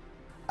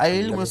 Aí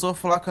ele começou a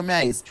falar com a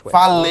minha ex.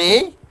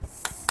 Falei.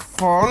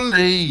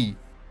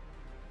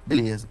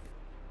 Beleza.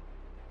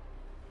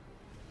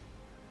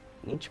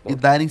 E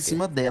dar em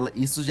cima dela.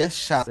 Isso já é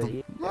chato.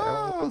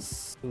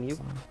 Nossa.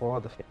 Amigo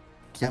foda, filho.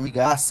 Que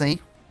amigaça, hein?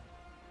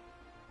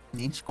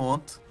 Nem te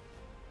conto.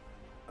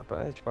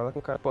 Rapaz, te fala que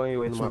o cara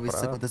apanhou aí Deixa eu numa ver se isso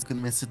praça. acontece aqui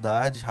na minha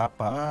cidade,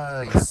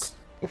 rapaz.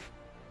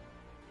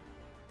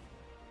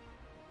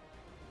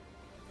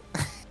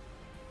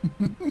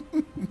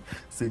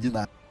 Sei de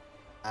nada.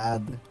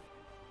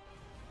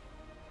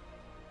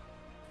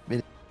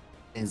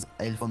 Beleza.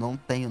 Aí ele falou, não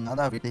tenho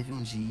nada a ver. Teve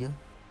um dia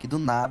que do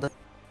nada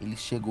ele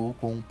chegou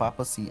com um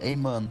papo assim. Ei,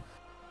 mano,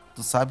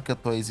 tu sabe que a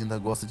tua ex ainda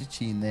gosta de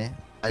ti, né?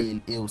 Aí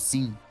ele, eu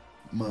sim.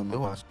 Mano,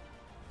 eu acho.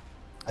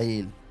 Aí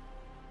ele.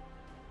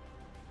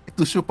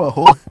 Tu chupa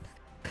rola?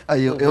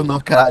 Aí eu não,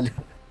 caralho.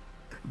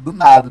 Do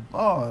nada.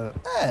 Ó,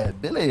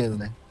 beleza,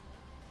 né?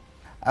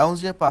 Aí uns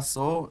dias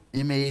passou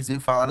e minha ex veio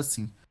falar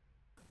assim.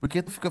 Por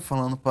que tu fica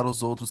falando para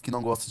os outros que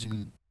não gostam de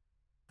mim?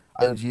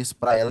 Aí eu disse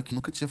pra ela que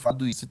nunca tinha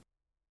falado isso e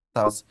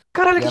tal.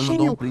 Caralho, E que ela mandou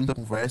um gênio! print da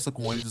conversa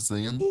com ele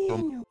dizendo.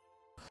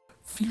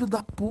 Filho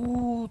da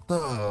puta!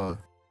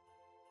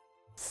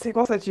 Você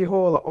gosta de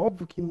rola?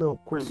 Óbvio que não.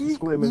 Que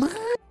Desculpa,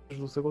 mas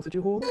você gosta de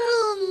rola?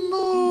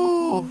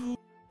 mano!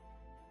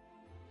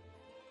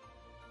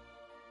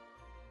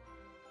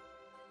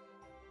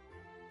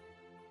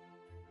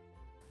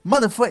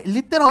 Mano, foi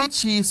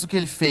literalmente isso que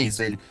ele fez,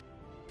 velho.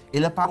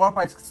 Ele apagou a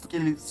parte que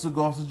ele se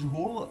gosta de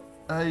rola.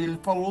 Aí ele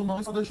falou não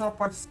e só deixou a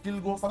parte que ele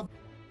gosta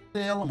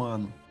dela,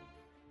 mano.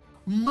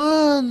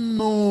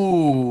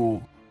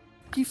 Mano!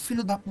 Que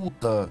filho da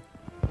puta!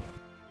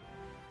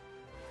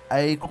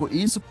 Aí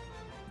isso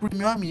porque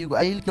meu amigo.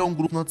 Aí ele criou um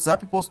grupo no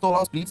WhatsApp e postou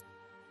lá os prints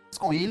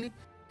com ele.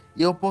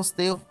 E eu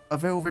postei o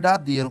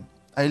verdadeiro.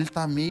 Aí ele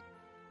tá meio.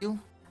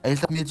 Aí ele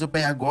tá com medo de eu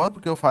apanhar agora,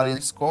 porque eu falei na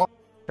escola.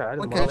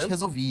 Caralho, Porque a gente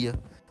resolvia.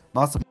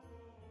 Nossa,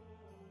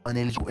 mano,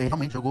 ele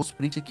realmente jogou os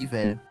prints aqui,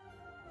 velho.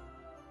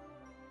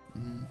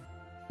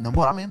 Na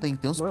moral mesmo, tem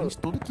uns prints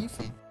tudo aqui,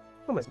 filho.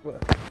 Não, mas...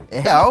 É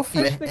real,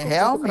 filho. É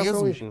real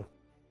mesmo.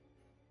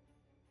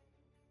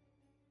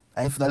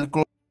 Aí no final ele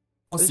colocou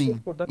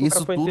assim,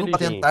 isso tudo pra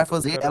tentar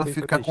fazer ela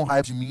ficar com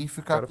raiva de mim e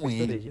ficar com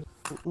ele.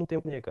 Não tem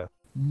o que negar.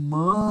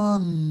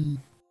 Mano.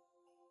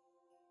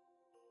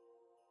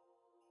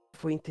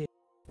 Foi inteiro.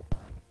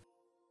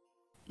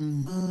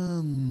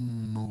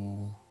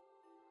 Mano.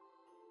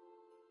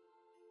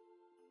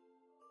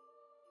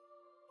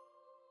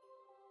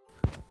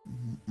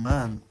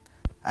 Mano,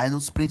 aí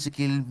nos prints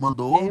que ele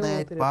mandou,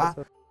 né, pá.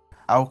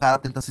 Aí o cara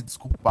tenta se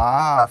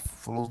desculpar,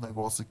 falou uns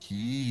negócios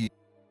aqui.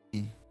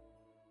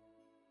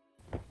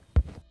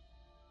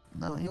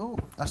 Não, eu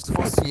acho que se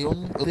fosse eu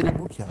teria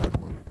bloqueado,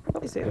 mano.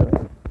 Não, será?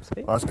 Não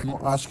sei.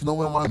 Acho que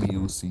não é um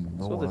amigo, assim.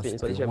 Não Suas acho que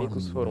definições de é um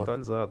amigos amigo, foram mano.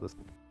 atualizadas.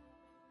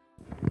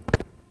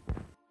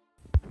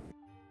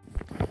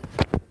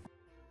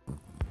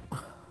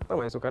 Não,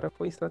 mas o cara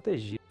foi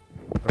estratégia.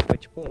 O cara foi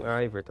tipo um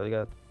Iver, tá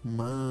ligado?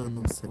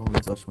 Mano, sei lá,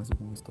 eu acho mais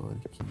alguma história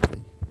aqui,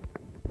 velho.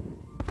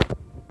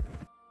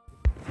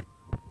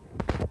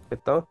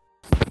 Então,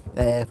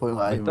 Foi o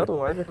foi Iver. tanto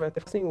um Iver que vai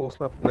até sem osso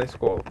na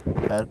escola.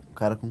 O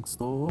cara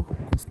conquistou.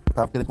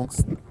 Tava querendo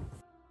conquistar.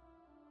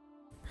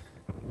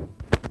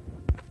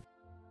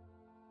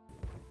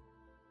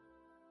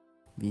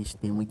 Vixe,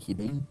 tem uma aqui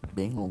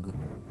bem longa.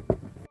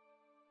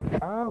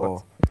 Ah,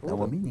 Ó, é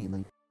uma menina,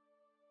 hein?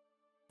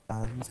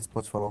 Ah, não sei se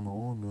pode falar o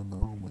nome ou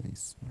não,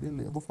 mas.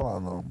 Beleza, eu vou falar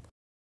não.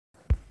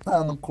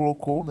 Ah, não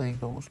colocou, né?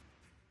 Então.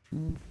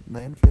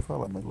 Nem não queria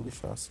falar, mas vou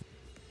deixar assim.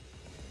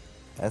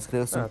 Ela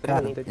escreveu assim, Ah, tem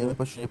cara, ainda aqui. eu me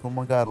apaixonei por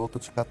uma garota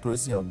de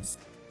 14 anos.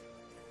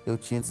 Eu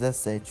tinha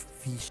 17.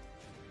 Vixe.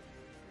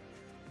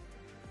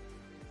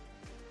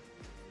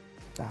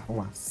 Tá,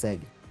 vamos lá,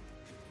 segue.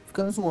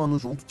 Ficamos um ano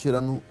junto,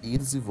 tirando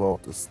idas e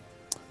voltas.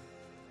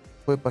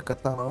 Foi pra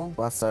Catalão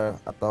passar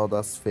a tal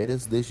das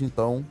férias. Desde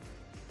então,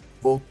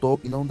 voltou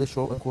e não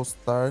deixou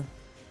encostar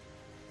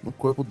no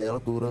corpo dela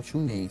durante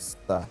um mês.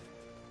 Tá.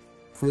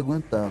 Fui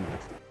aguentando.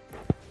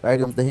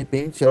 Largamos, de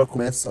repente, ela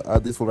começa a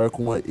desfolar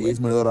com uma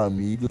ex-melhor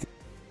amiga. Que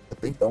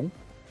até então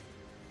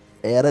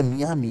era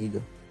minha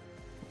amiga.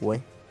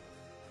 Ué?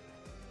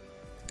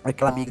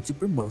 Aquela amiga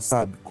tipo irmã,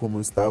 sabe? Como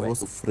eu estava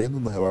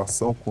sofrendo na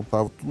relação,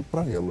 contava tudo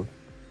pra ela.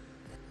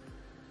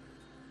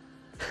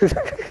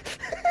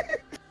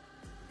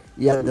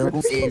 E andando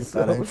com ele,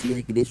 cara, antes de ir na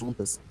igreja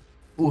juntas.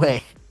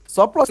 Ué,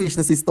 só plot twist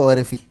nessa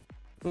história, filho.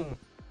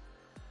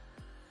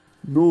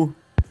 No.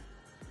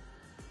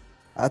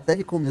 Até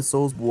que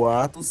começou os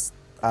boatos,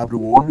 abre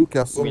o olho que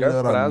a sua Melhor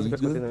melhor frase que eu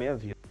amiga escutei na minha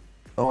vida.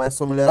 não é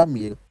sua melhor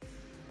amiga.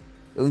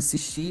 Eu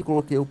insisti e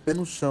coloquei o pé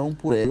no chão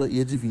por ela e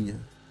adivinha.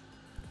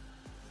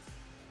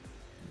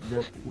 Da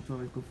última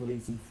vez que eu falei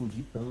assim,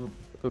 fudi tanto.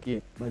 O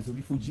quê? Mas eu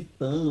me fudi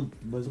tanto.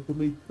 Mas eu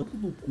tomei tanto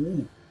no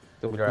cu.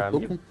 Teu melhor Eu tô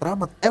amigo? com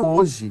trauma até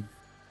hoje.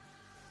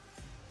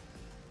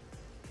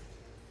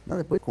 Não,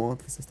 depois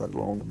conta essa história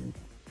longa. Né?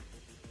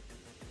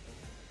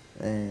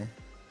 É.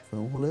 Foi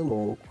um rolê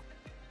louco.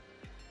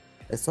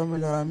 É só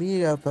melhor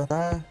amiga,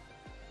 tá?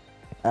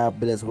 Ah,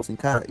 beleza, falou assim,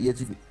 cara, e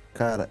adivinha?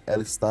 Cara,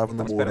 ela estava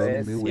Mas espera, namorando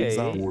é meu CIA?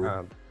 ex-amor.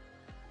 Ah,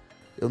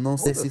 Eu não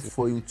sei se foda-se.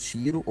 foi um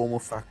tiro ou uma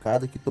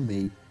facada que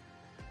tomei.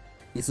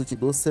 Isso de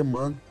 2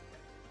 semanas.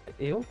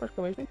 Eu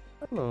praticamente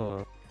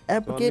não. É Se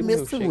um porque amigo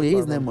mesmo meu sendo chega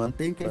ex, pra né, não- mano?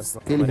 Tem pra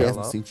aquele resto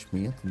amarelar, de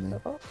sentimento, né? eu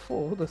falo,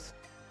 foda-se.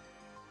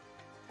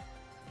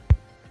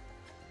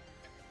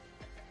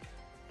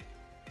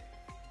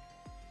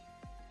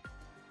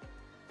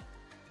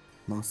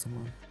 Nossa,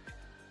 mano.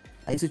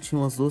 Aí você tinha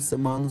umas 2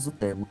 semanas do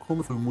término.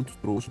 Como eu fui muito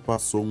trouxa,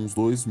 passou uns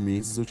 2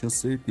 meses, eu tinha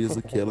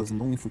certeza que elas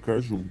não iam ficar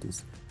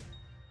juntas.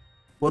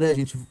 Porém, a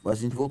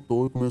gente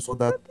voltou e começou a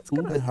dar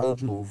tudo errado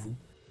de novo.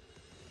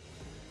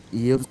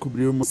 E eu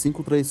descobri umas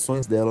 5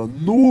 traições dela.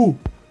 Nu!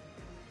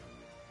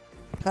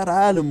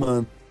 Caralho,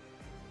 mano.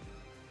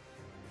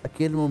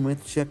 Aquele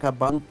momento tinha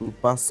acabado tudo.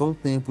 Passou um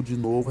tempo de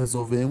novo,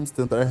 resolvemos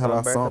tentar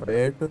relação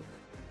aberta.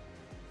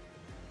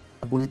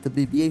 A bonita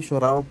bebia e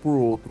chorava por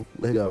outro.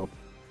 Legal.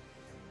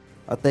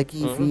 Até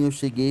que enfim eu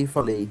cheguei e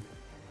falei: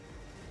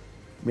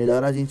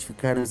 melhor a gente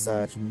ficar no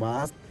amizade.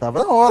 Mas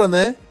tava na hora,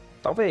 né?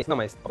 Talvez, não,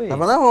 mas talvez.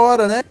 Tava na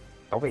hora, né?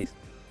 Talvez.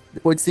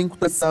 Depois de 5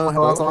 traições, Tô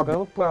relação aberta.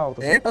 jogando pro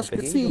alto. É, Eu acho que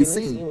peguei, sim, joguei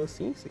lá em sim. cima,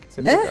 assim, se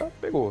você Né? pegar,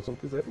 pegou. Se não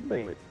quiser, tudo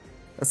bem, mas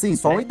Assim,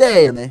 só uma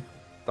ideia, né?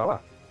 tá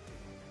lá.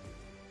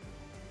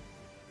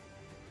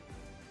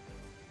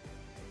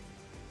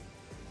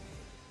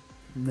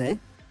 Né?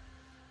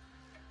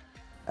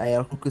 Aí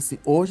ela colocou assim: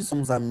 hoje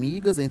somos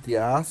amigas, entre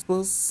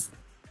aspas.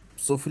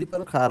 Sofri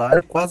para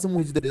caralho, quase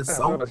morri de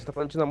depressão. Agora você tá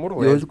falando de namoro E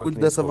hoje eu lésbico cuido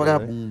aqui dessa nesse rolê, né?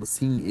 vagabunda.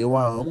 Sim, eu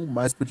a amo,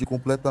 mas perdi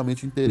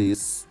completamente o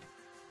interesse.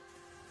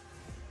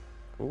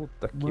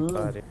 Puta que Mano.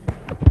 pariu.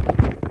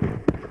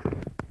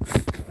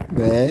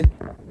 Né?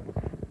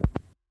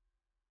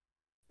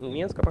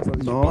 Minhas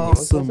capacidades de opinião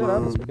Nossa, são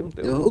zeradas, mano.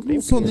 porque Eu não não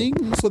tenho sou opinião.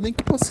 nem, não sou nem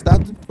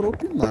capacitado pra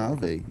opinar,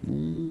 velho.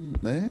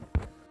 Né?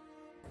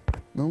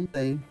 Não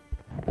tem.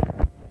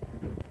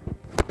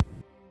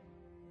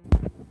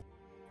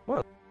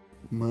 Mano.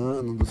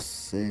 Mano do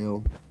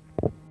céu.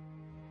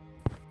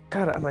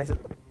 Cara, mas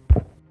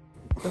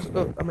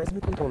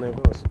me contou um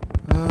negócio.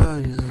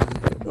 Ai,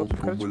 Eu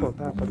quero te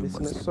contar pra ver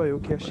se não é só eu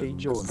que achei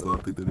idiota.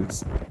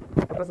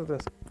 Presta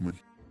atenção.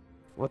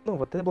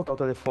 Vou até botar o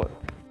telefone.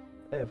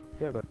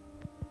 E agora?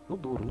 No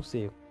duro, não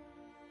sei.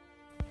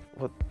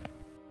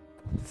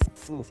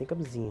 Sim, sem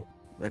camisinha.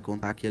 Vai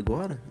contar aqui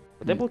agora?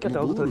 Vou até bloquear a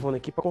tela do duro? telefone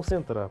aqui pra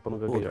concentrar, pra não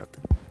gaguejar.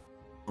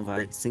 Não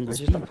vai, sem A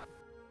gente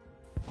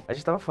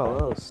cuspir. tava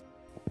falando.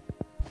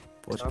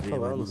 Pode Tava crer,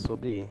 falando mano.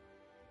 sobre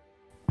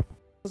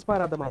essas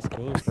paradas mais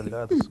quentes, tá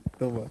ligado?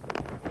 Então vai.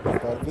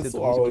 Cara Seduzo,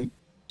 pessoal, hein?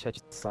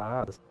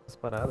 chatzadas, essas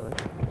paradas, né?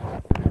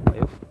 Aí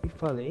eu fui e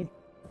falei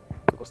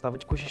que eu gostava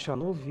de cochichar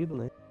no ouvido,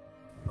 né?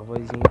 A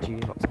vozinha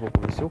de nossa, vou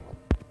comer seu cu.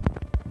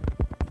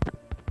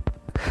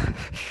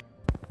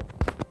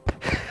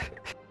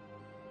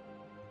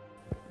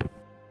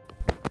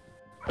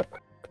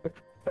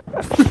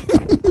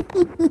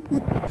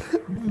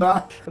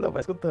 Não,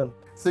 vai escutando.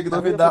 Chega Aí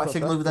novidade,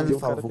 eu ele o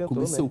fala, cara vou tentou,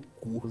 comer né? seu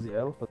cu. Usei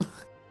ela pra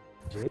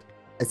jeito.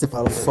 Aí você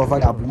fala, sua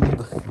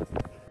vagabunda.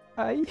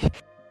 Aí,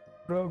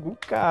 por algum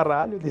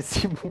caralho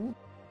desse mundo,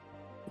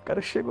 o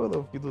cara chegou no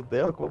ouvido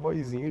dela com uma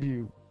vozinha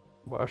de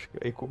baixo,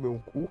 aí comeu um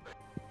cu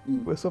e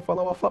começou a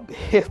falar o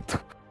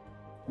alfabeto.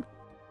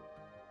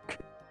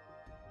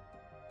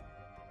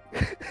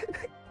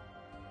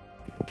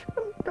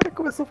 O cara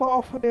começou a falar o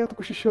alfabeto,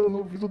 cochichando no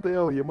ouvido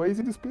dela, e a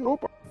mãezinha esperou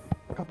pra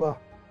acabar.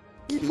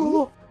 E ele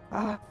falou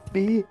A,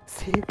 B,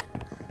 C.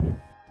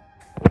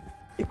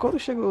 E quando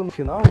chegou no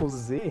final, no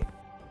Z,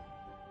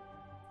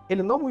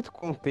 ele não muito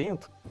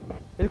contente,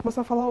 ele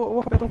começou a falar o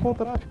alfabeto ao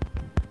contrário.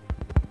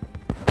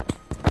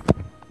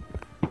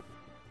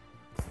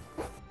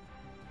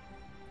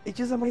 E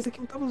diz a mãe que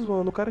não tava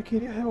zoando, o cara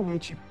queria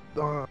realmente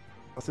dar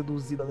uma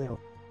seduzida nela.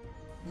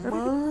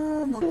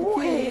 Mano, Que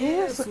porra é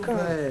essa,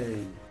 cara?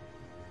 véi?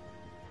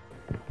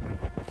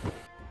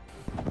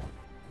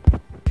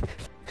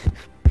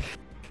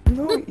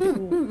 Não,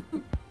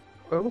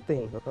 eu não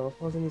tenho, eu tava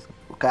fazendo isso.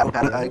 O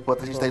cara,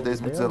 enquanto a gente tá em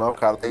 2019, o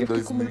cara tá em Eu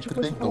fiquei com medo de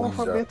começar a falar o 2032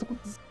 já. alfabeto com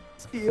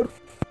desespero.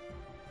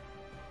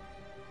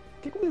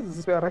 Fiquei com medo de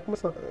desesperar e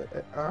começar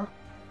A,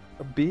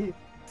 B,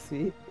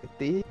 C,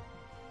 D,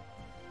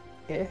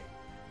 E.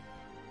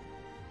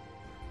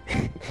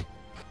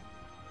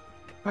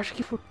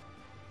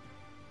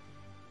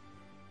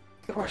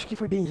 Eu acho que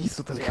foi bem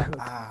isso, tá ligado?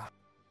 A,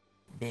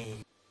 B,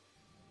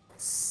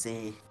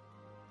 C.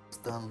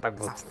 Gostando. Tá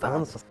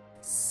gostando?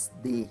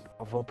 D.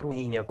 Vamos pro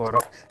M agora,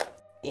 ó.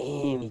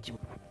 M de...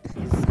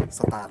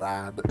 Essa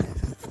tarada.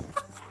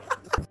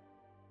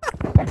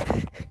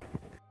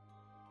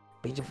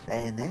 Bem de...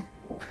 É, né?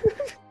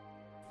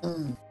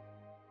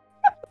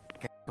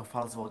 Quer que eu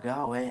falo as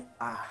vogal? É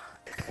A.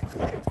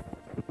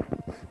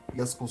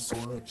 E as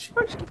consoantes.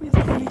 Eu acho que foi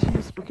exatamente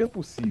isso, porque é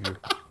possível.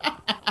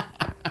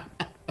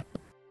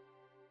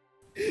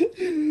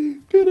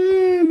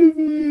 Caralho,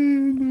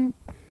 mano.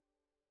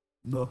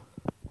 Não.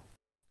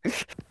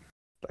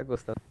 Tá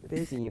gostando?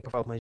 Beijinho, eu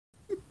falo mais.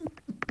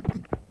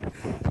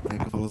 É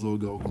que eu falo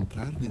zogar ao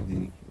contrário,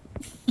 neném.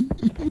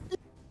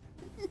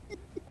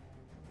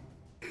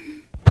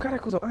 Caraca,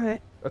 cuzão. Ah,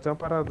 é. Eu tenho uma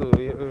parada,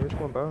 eu ia te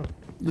contar.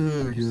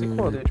 Não sei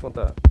quando eu ia te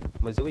contar,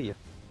 mas eu ia.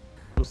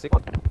 Não sei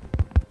quando,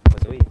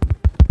 mas eu ia.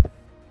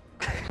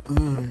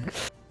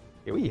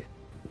 Eu ia.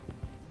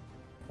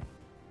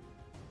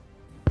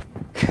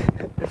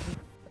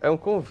 É um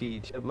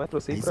convite, mas pra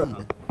você ir pra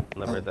lá,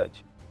 na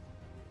verdade.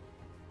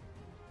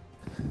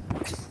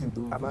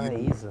 A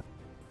Maísa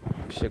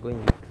chegou em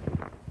mim.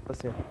 Falou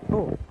assim,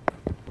 ô,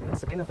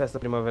 você vem na festa da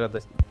primavera da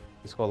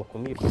escola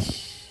comigo?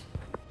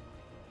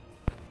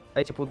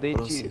 Aí tipo,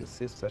 desde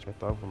sexto, sétimo,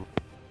 oitavo,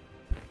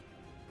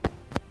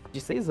 de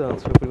 6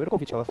 anos, foi o primeiro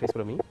convite que ela fez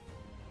pra mim.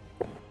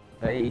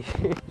 Aí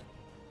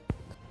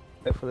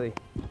eu falei,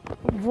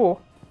 vou,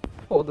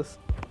 foda-se.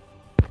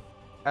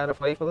 Aí ela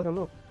falou assim,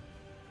 não, se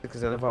você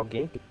quiser levar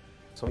alguém,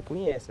 só me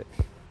conhece.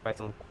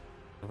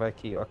 Vai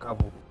que eu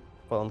acabo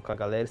falando com a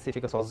galera e você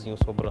fica sozinho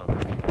sobrando.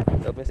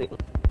 Aí eu pensei, o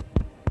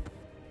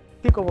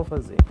que eu vou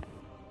fazer?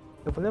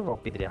 Eu vou levar o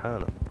Pedro e a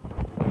Hannah.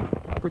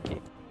 Por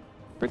quê?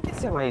 Porque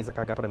se a Maísa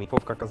cagar pra mim, for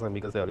ficar com as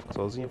amigas dela e ficar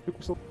sozinha, eu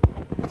fico só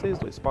com vocês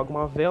dois. Pago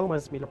uma vela,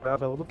 mas melhor pra a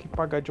vela do que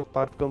pagar de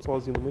otário ficando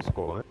sozinho numa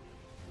escola, né?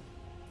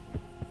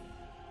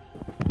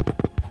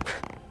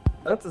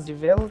 Antes de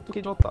vela do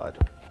que de otário.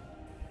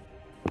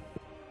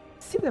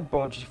 Se der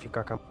bom de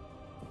ficar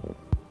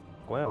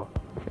com ela,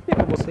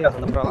 fica você e a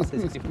Hannah pra lá,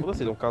 vocês que se fudam,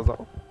 vocês é um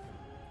casal.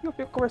 E eu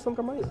fico conversando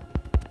com a Maísa.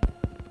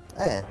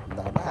 É, não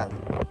dá nada.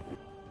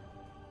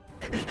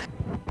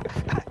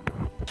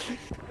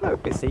 Não, eu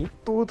pensei em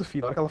tudo,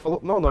 filho. Na hora que ela falou.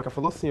 Não, na hora que ela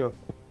falou assim, ó.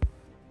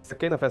 Você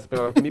quer ir na festa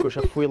pegar comigo? Eu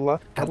já fui lá,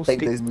 Até busquei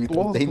todos os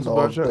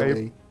 2039 aí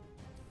também.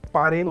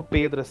 parei no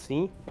Pedro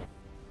assim.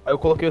 Aí eu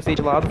coloquei vocês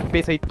de lado,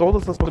 pensei em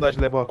todas as possibilidades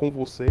de levar com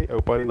você. Aí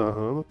eu parei na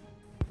Hannah.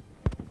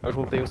 Aí eu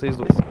juntei vocês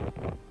dois.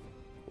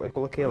 Aí eu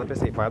coloquei ela e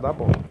pensei, vai dar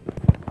bom.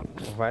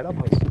 Vai dar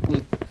bom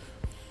isso.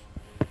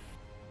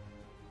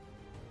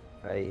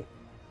 Aí.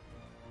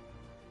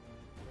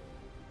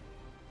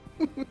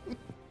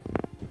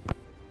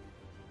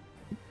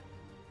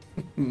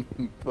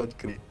 Pode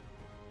crer.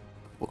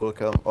 Vou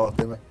colocar. Ó,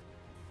 tem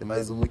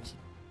mais uma aqui.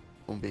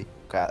 Vamos ver.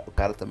 O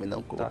cara também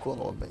não colocou o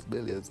nome, mas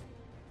beleza.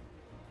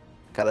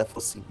 O cara falou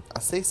assim: há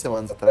 6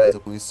 semanas atrás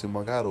eu conheci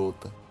uma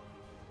garota.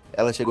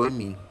 Ela chegou em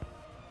mim.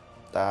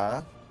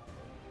 Tá?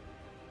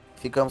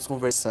 Ficamos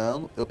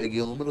conversando. Eu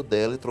peguei o número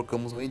dela e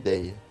trocamos uma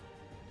ideia.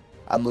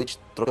 À noite,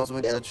 trocamos uma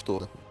ideia a noite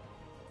toda.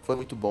 Foi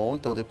muito bom,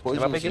 então depois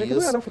de uns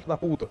dias não, filho da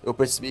puta. eu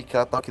percebi que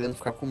ela tava querendo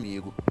ficar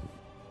comigo.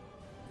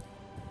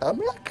 Tá na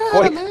minha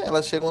cara, né?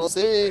 Ela chegou, não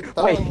sei e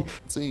tal. Oi.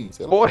 Sim,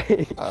 sei lá.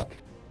 Porém. Ah.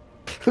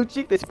 Não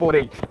tinha que ter esse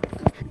porém.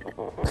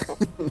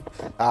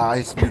 Ah,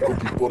 explicou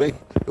que porém.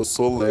 Eu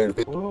sou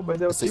lerdo. Pô,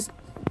 mas é o Vocês- tipo.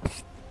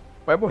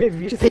 Vai morrer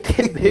vídeo sem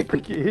entender,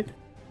 porque.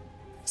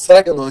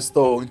 Será que eu não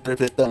estou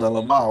interpretando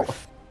ela mal?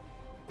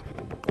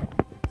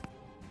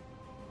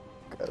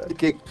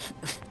 Porque...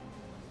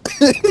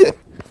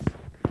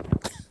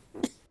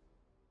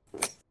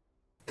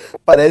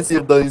 Parece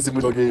eu dando em cima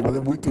de alguém, mas é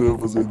muito eu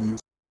fazendo isso.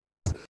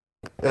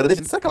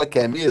 Será que ela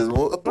quer mesmo?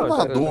 Eu tô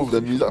na dúvida,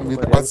 a minha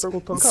tá quase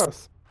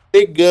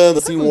pegando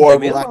assim o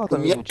órgão lá na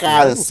minha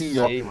cara, assim,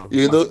 ó. E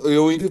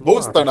eu ainda vou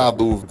estar na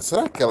dúvida.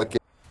 Será que ela quer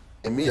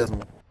mesmo?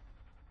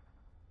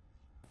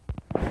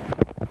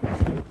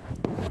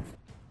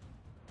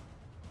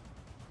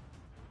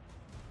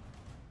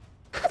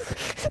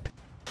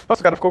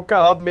 Nossa, o cara ficou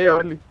calado meia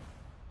hora ali.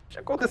 Já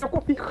aconteceu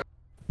comigo.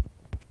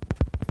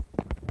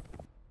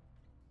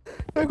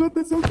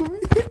 Aconteceu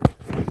comigo.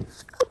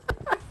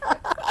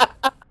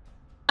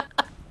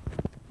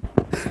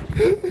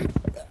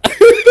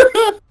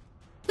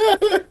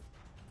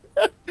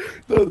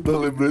 Tô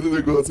lembrando do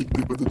negócio aqui,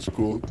 depois eu te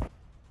conto.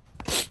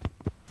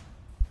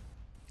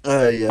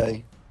 Ai,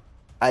 ai.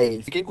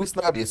 Aí, fiquei com isso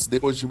na cabeça.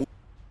 Depois de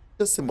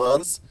muitas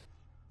semanas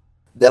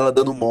dela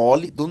dando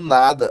mole, do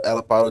nada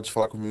ela parou de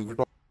falar comigo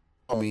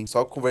virtualmente,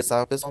 só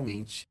conversava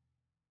pessoalmente.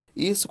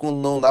 Isso quando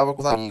não dava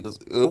com os amigos.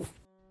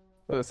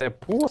 Você é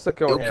puça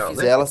que é o Eu real, fiz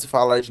né? ela se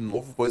falar de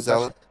novo, pois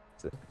ela...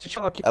 Deixa eu te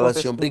falar o que Elas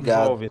acontece tinham com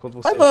brigado. jovem quando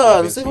você Mas, é mano,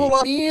 jovem, você assim. enrolou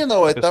a mina,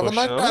 ué. pessoa Tava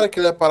na chama, cara que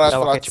ele ia parar de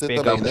Ela falar quer com te você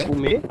pegar também, pra né?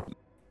 comer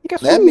e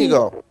quer Né, sumir.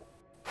 amigão?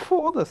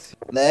 Foda-se.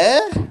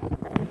 Né?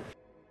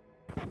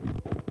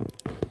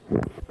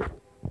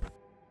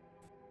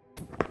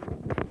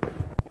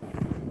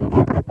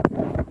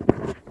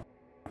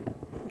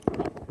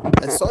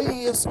 É só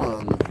isso,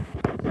 mano.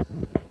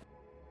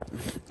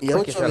 E a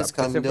Por que última vez será? que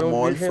ela Porque me você deu foi um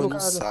mole virgem foi no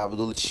educado.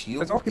 sábado letivo.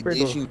 Mas olha que E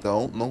desde perdoa.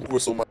 então não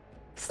conversou mais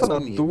Você tá na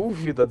comigo.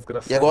 dúvida,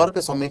 desgraçado. E agora,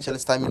 pessoalmente, ela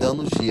está me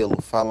dando gelo,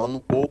 falando um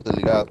pouco, tá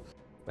ligado?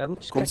 Ela não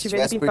te Como quer se te ver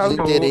nem tivesse pintado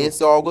perdido de ouro.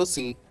 interesse ou algo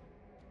assim.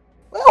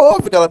 É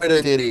óbvio que ela perdeu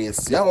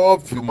interesse. É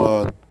óbvio,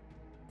 mano.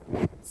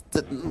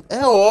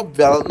 É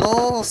óbvio. Ela...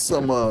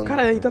 Nossa, mano.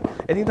 Cara, ele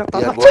ainda tá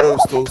E na agora eu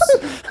estou...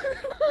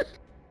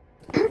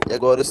 E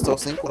agora eu estou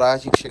sem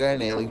coragem de chegar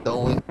nela.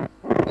 Então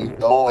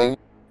eu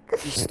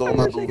estou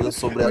na dúvida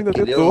sobre ela ainda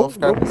querer ou tentou, não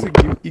ficar não comigo.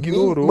 conseguiu,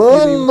 ignorou.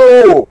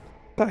 Mano!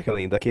 Tá, que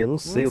ainda aqui, eu não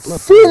sei. Eu tô na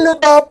Filho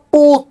da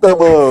puta,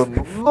 mano!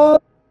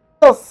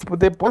 Nossa!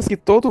 Depois que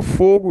todo o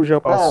fogo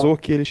já passou,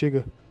 que ele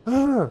chega.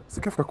 Ah,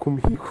 você quer ficar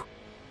comigo?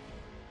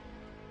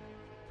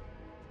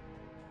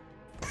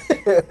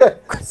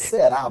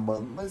 Será,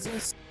 mano? Mas eu não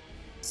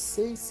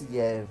sei se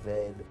é,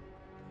 velho.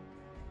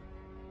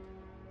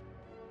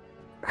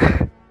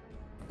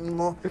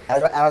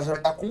 Ela já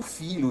tá com um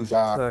filho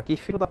já. Ah, que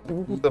filho da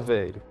puta,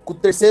 velho. Com o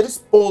terceiro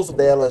esposo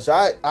dela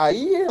já.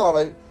 Aí ela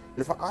vai.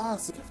 Ele fala,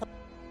 você quer falar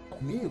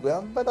comigo?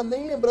 Ela não vai estar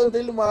nem lembrando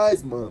dele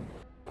mais, mano.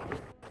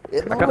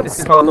 A cada vez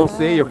que você fala, não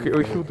sei, eu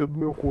enfio o dedo do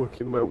meu cu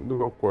aqui no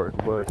meu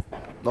quarto, vai.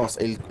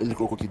 Nossa, ele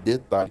colocou aqui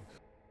detalhe.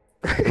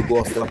 Eu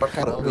gosto dela pra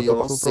caramba Eu e tô eu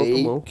não passando pra sei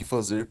outra mão. o que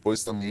fazer,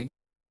 pois também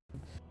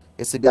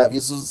recebi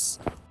avisos.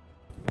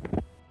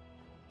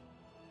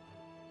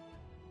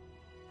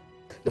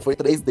 Já foi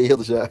 3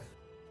 dedos já.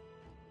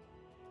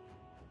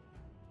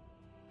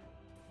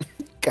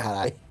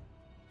 Caralho.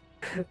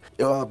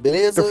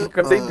 Beleza, Eu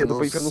fico sem dedo, não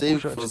tô enfiando no sei o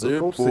que puxante, fazer,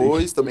 eu não sei.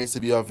 pois também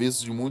recebi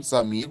avisos de muitos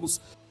amigos.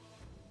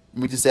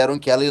 Me disseram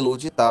que ela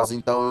ilude e tal,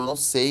 então eu não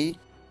sei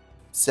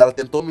se ela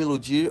tentou me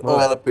iludir ou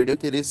Mano. ela perdeu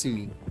interesse em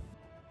mim.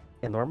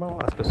 É normal,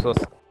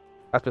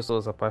 as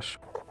pessoas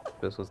apaixonam. As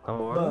pessoas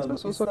namoram, as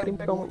pessoas só querem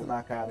pegar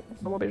na cara.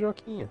 uma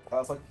beijoquinha.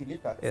 Ela só queria,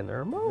 cara. É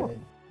normal.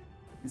 Velho,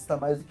 isso tá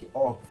mais do que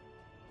óbvio.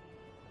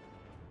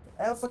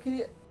 Ela só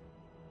queria.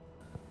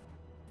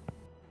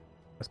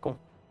 Mas como?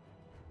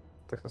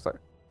 Você sabe?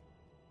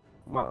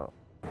 Uma...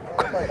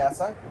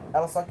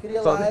 Ela só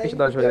queria Só lá de repente e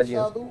dar uma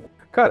olhadinha. deixado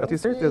Cara, eu um tenho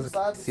certeza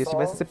beijo, que se sabe?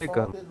 estivesse se Só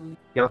pegando um dedo,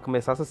 e ela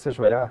começasse a se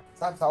ajoelhar,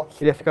 sabe? Só,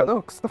 ele ia ficar, não,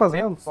 o que você tá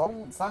fazendo? só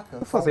um, saca? O que você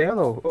tá Só um-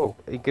 fazendo? Ô,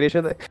 a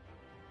igreja...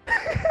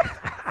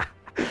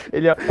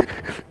 ele ia...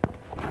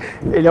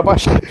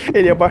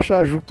 Ele ia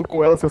baixar junto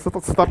com ela, assim,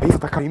 você tá bem, você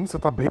tá caindo, você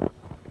tá bem,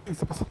 você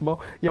tá passando mal.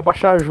 Ia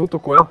baixar junto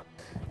com ela.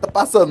 Tá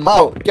passando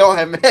mal? Quer um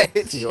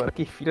remédio? Senhora,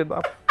 que filha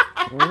da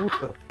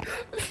puta.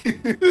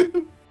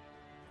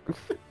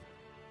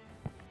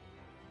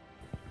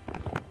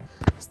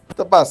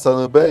 Tá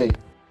passando bem?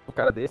 Um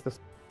cara desse,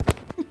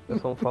 eu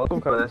só não falo que um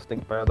cara desse tem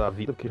que parar da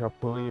vida, porque já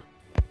apanha.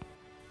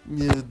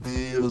 Meu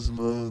Deus,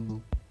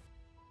 mano.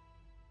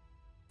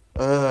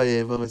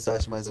 Ai, vamos ver se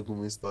acha mais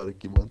alguma história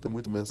aqui, mano. Tem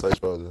muita mensagem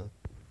pra olhar.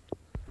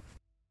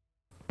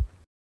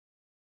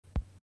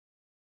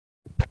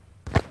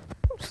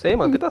 Não sei,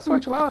 mano, tenta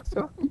sorte lá,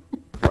 sei lá.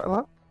 Vai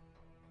lá.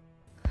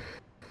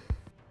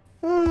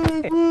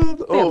 Ai, mano.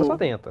 Tenta, só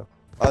tenta.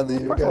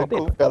 Nem Vai, cara, tenta.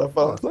 como o cara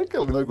fala, só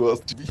aquele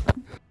negócio de mim.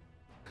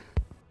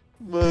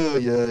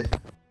 Ai.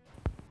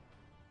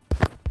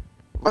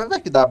 Mas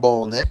vai que dá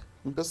bom, né?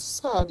 Nunca se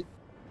sabe.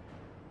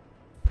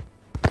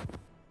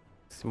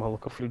 Esse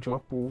maluco é filho de uma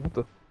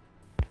puta.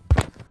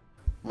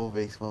 Vamos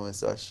ver se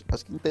eu acho.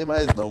 Acho que não tem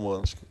mais não,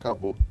 mano. Acho que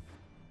acabou.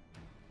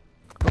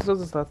 Quantos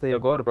seus status aí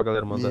agora pra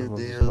galera mandar Meu umas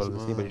Deus, histórias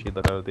assim pra mano. gente rir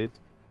da cara deles?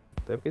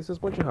 Até porque você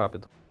responde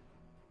rápido.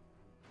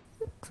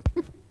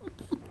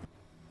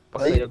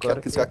 Passa aí Aí, agora.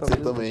 quero que você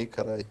talvez- também,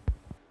 caralho.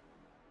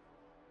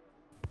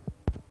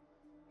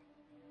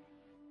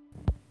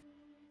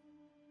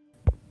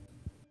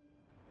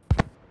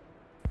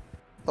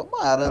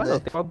 Tomara, Caralho, né?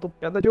 tem falado do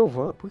pé da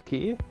Giovanna, por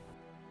quê?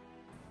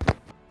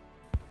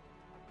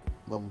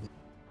 Vamos ver.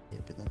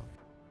 Rapidão.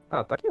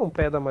 Ah, tá aqui um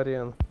pé da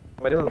Mariana.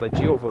 Mariana da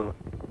Giovanna.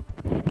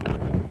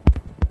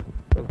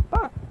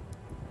 Tá.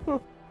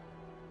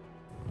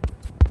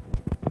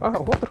 Ah,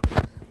 outro.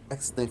 Como é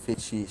que você tem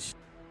fetiche?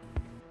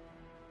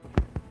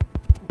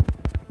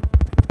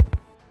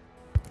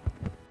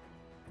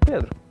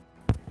 Pedro.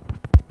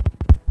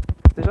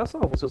 Você já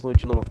salvou seus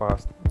nudes numa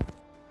pasta.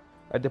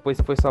 Aí depois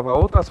você foi salvar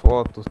outras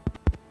fotos.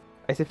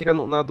 Aí você fica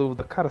na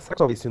dúvida, cara, será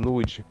que eu salvei esse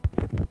nude?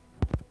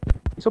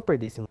 E se eu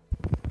perder esse nude?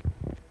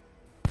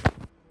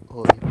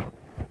 Oi.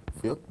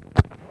 Viu?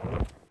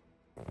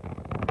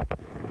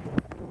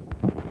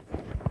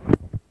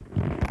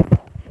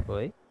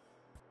 Oi?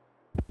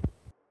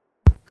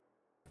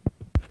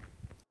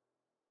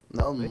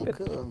 Não, Oi, nunca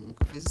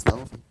fiz isso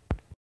não, filho.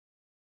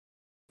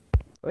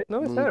 Oi? Não,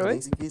 é Nunca sério, oi?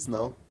 nem segui isso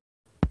não.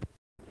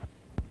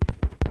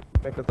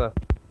 Como é que você tá?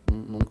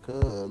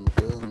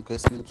 Nunca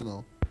escrito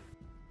não.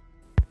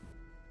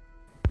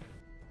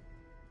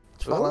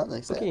 Te falar, né?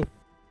 Isso Aqui,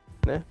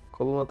 né?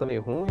 Coluna tá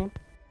meio ruim.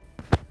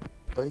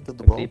 Oi,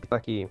 tudo A bom? gripe tá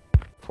aqui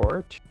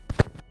forte.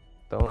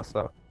 Então,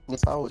 essa... Com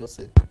saúde,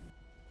 você.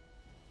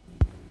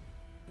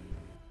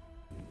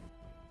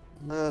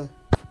 Ah.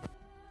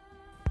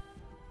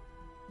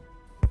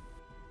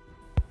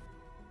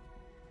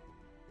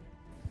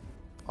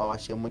 Ó,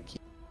 achei uma aqui.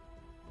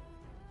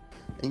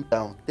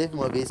 Então, teve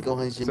uma vez que eu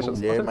arranjei Você uma já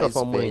mulher tá com a mais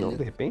sua mãe, não, velha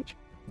de repente?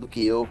 do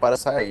que eu para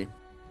sair.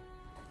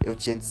 Eu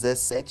tinha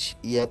 17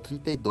 e ela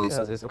 32.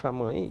 É, às vezes eu com a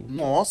mãe.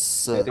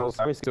 Nossa! Aí tem um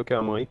sabe se que é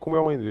a mãe e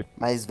comeu a mãe dele.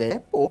 Mais velho é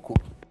pouco.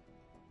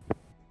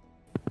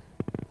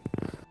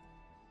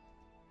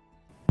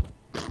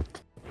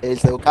 Ele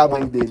saiu com a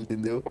mãe dele,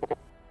 entendeu?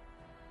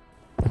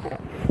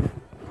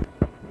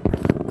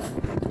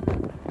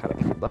 Cara,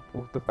 que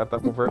O cara tá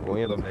com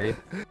vergonha da velha.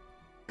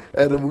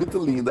 Era muito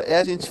linda. Aí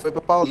a gente foi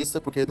pra Paulista,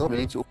 porque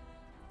normalmente o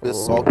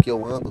pessoal que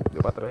eu ando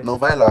Deu pra trás. não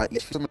vai lá. E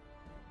dificilmente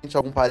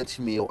algum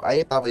parente meu.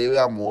 Aí tava eu e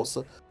a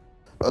moça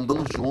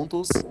andando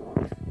juntos,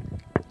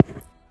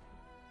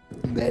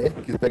 né?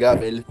 Quis pegar a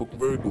velha, ele ficou com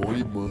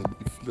vergonha, mano.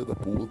 Que filha da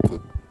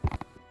puta.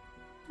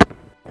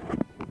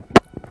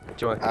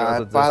 Tinha uma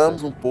criança de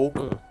Paramos 17. um pouco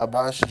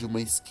abaixo de uma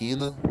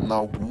esquina, na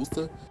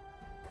Augusta,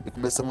 e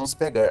começamos a nos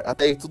pegar.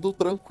 Até aí tudo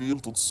tranquilo,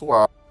 tudo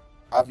suave.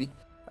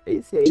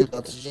 Esse aí. Tinha um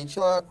tanto de gente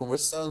lá,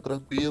 conversando,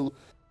 tranquilo.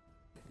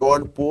 Eu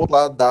olho pro outro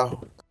lado da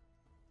rua.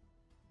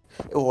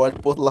 Eu olho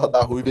pro outro lado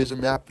da rua e vejo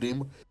minha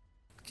prima,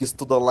 que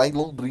estuda lá em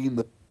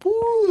Londrina.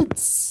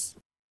 Putz!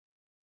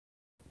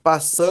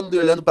 Passando e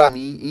olhando pra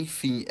mim,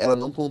 enfim, ela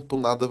não contou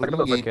nada pra Tá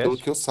gravando ninguém, pelo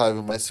podcast? que eu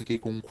saiba, mas fiquei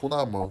com o cu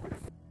na mão.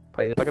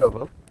 Pai, ele tá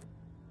gravando.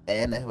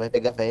 É, né? Vai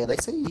pegar velha, é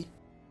isso aí.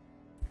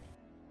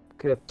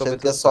 Queria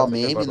talvez que é você só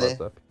postasse aqui meme, agora no né?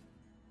 WhatsApp.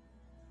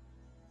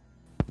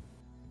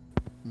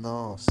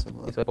 Nossa, E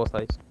mano. você vai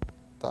postar isso.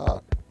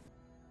 Tá.